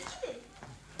să deschide?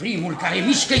 Primul care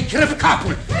mișcă-i crăp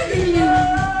capul.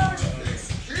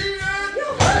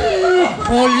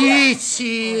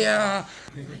 Poliția!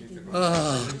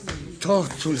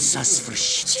 Totul s-a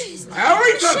sfârșit.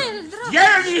 Uite-l!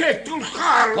 El e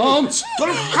tâlharul!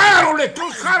 Tâlharule,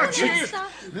 ce ești?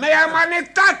 Mi-ai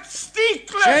amanetat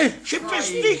sticle și pe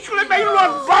sticle mi-ai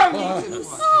luat bani!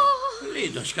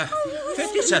 Lidocika,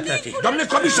 fetița, tati. Domnule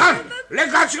comisar,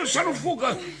 legați-l să nu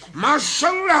fugă! M-a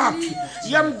șălat!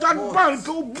 I-am dat bani pe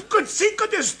o bucățică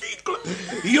de sticlă!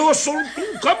 Eu sunt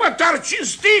un cămătar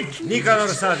cinstit! Nicanor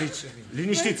Savici,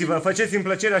 liniștiți-vă, faceți-mi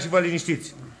plăcerea și vă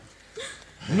liniștiți.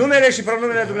 Numele și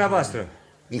pronumele dumneavoastră.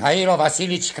 Mihailo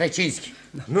Vasilici Crecinski.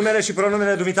 Numele și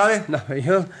pronumele dumitale? Da,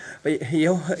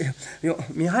 eu,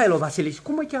 Mihailo Vasilici,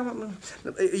 cum mă cheamă?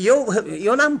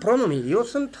 Eu n-am pronume, eu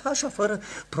sunt așa fără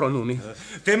pronume.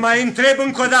 Te mai întreb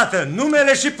încă o dată,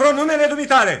 numele și pronumele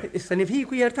dumitale. Să ne fie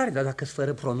cu iertare, dar dacă-s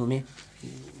fără pronume.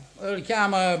 Îl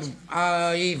cheamă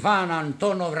Ivan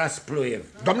Antonov Raspluiev.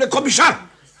 Domnule comisar,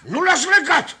 nu l-ați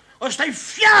legat! Ăsta-i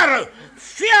fiară!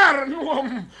 Fiară, nu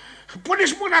om!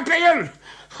 Puneți mâna pe el!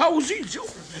 Auziți-o?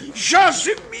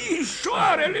 6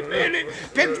 mișoarele mele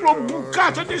pentru o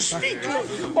bucată de sticlă,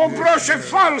 o broșă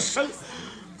falsă.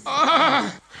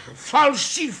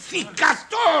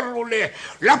 Falsificatorule!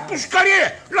 La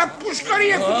pușcărie! La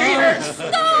pușcărie cu tine!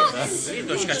 Stați!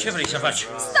 Lidocika, ce vrei să faci?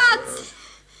 Stați!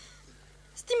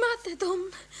 Stimate domn,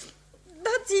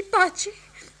 dați-i pace.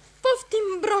 Poftim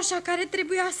broșa care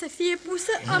trebuia să fie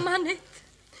pusă amanet.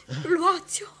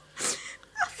 Luați-o.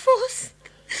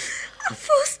 A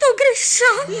fost o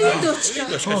greșeală. Lidocika,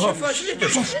 ce faci,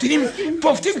 Lidocika?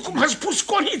 Poftim cum a spus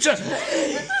Coniță.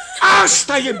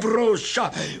 Asta e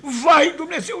broșa. Vai,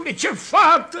 Dumnezeule, ce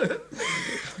fată!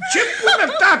 Ce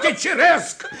bunătate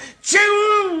cerească! Ce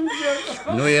înger!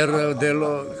 Nu e rău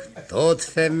deloc, tot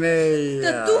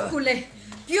femeia. Tătucule,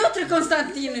 Piotr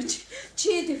Constantinici,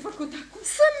 ce e de făcut acum?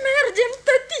 Să mergem,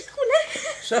 tăticule.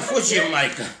 Să fugim,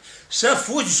 maică, să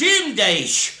fugim de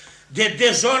aici. De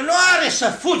dezonoare să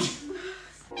fugi.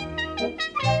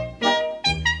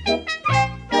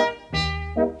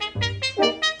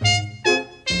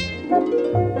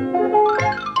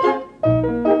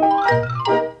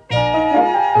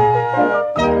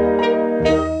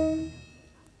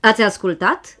 Ați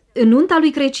ascultat Nunta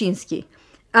lui Krecinski,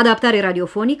 adaptare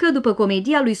radiofonică după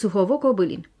comedia lui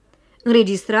Suhovo-Cobylin.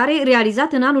 Înregistrare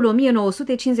realizată în anul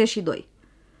 1952.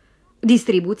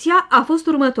 Distribuția a fost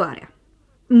următoarea: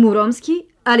 Muromski,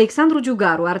 Alexandru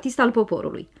Giugaru, artist al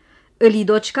poporului;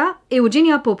 Lidocika,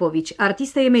 Eugenia Popovici,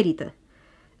 artistă emerită;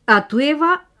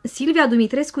 Atvieva, Silvia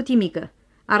Dumitrescu-Timică,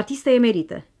 artistă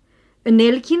emerită;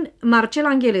 Nelkin, Marcel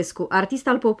Anghelescu, artist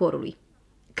al poporului;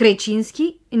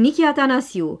 Krecinski, Niki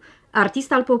Atanasiu,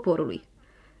 artist al poporului;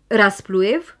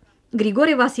 Raspluiev,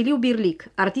 Grigore Vasiliu-Birlic,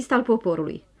 artist al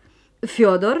poporului;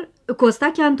 Feodor,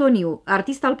 Costache Antoniu,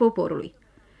 artist al poporului;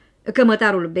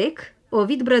 Cămătarul Beck,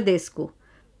 Ovid Brădescu;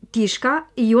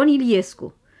 Tișka,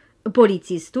 Iliescu;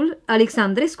 polițistul,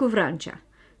 Alexandrescu Vrancea;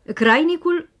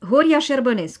 crainicul, Horia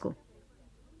Șerbănescu;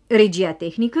 regia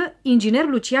tehnică, inginer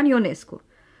Lucian Ionescu;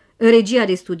 regia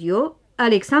de studio,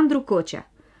 Alexandru Cocea;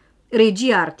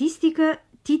 regia artistică,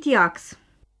 Titi Acs.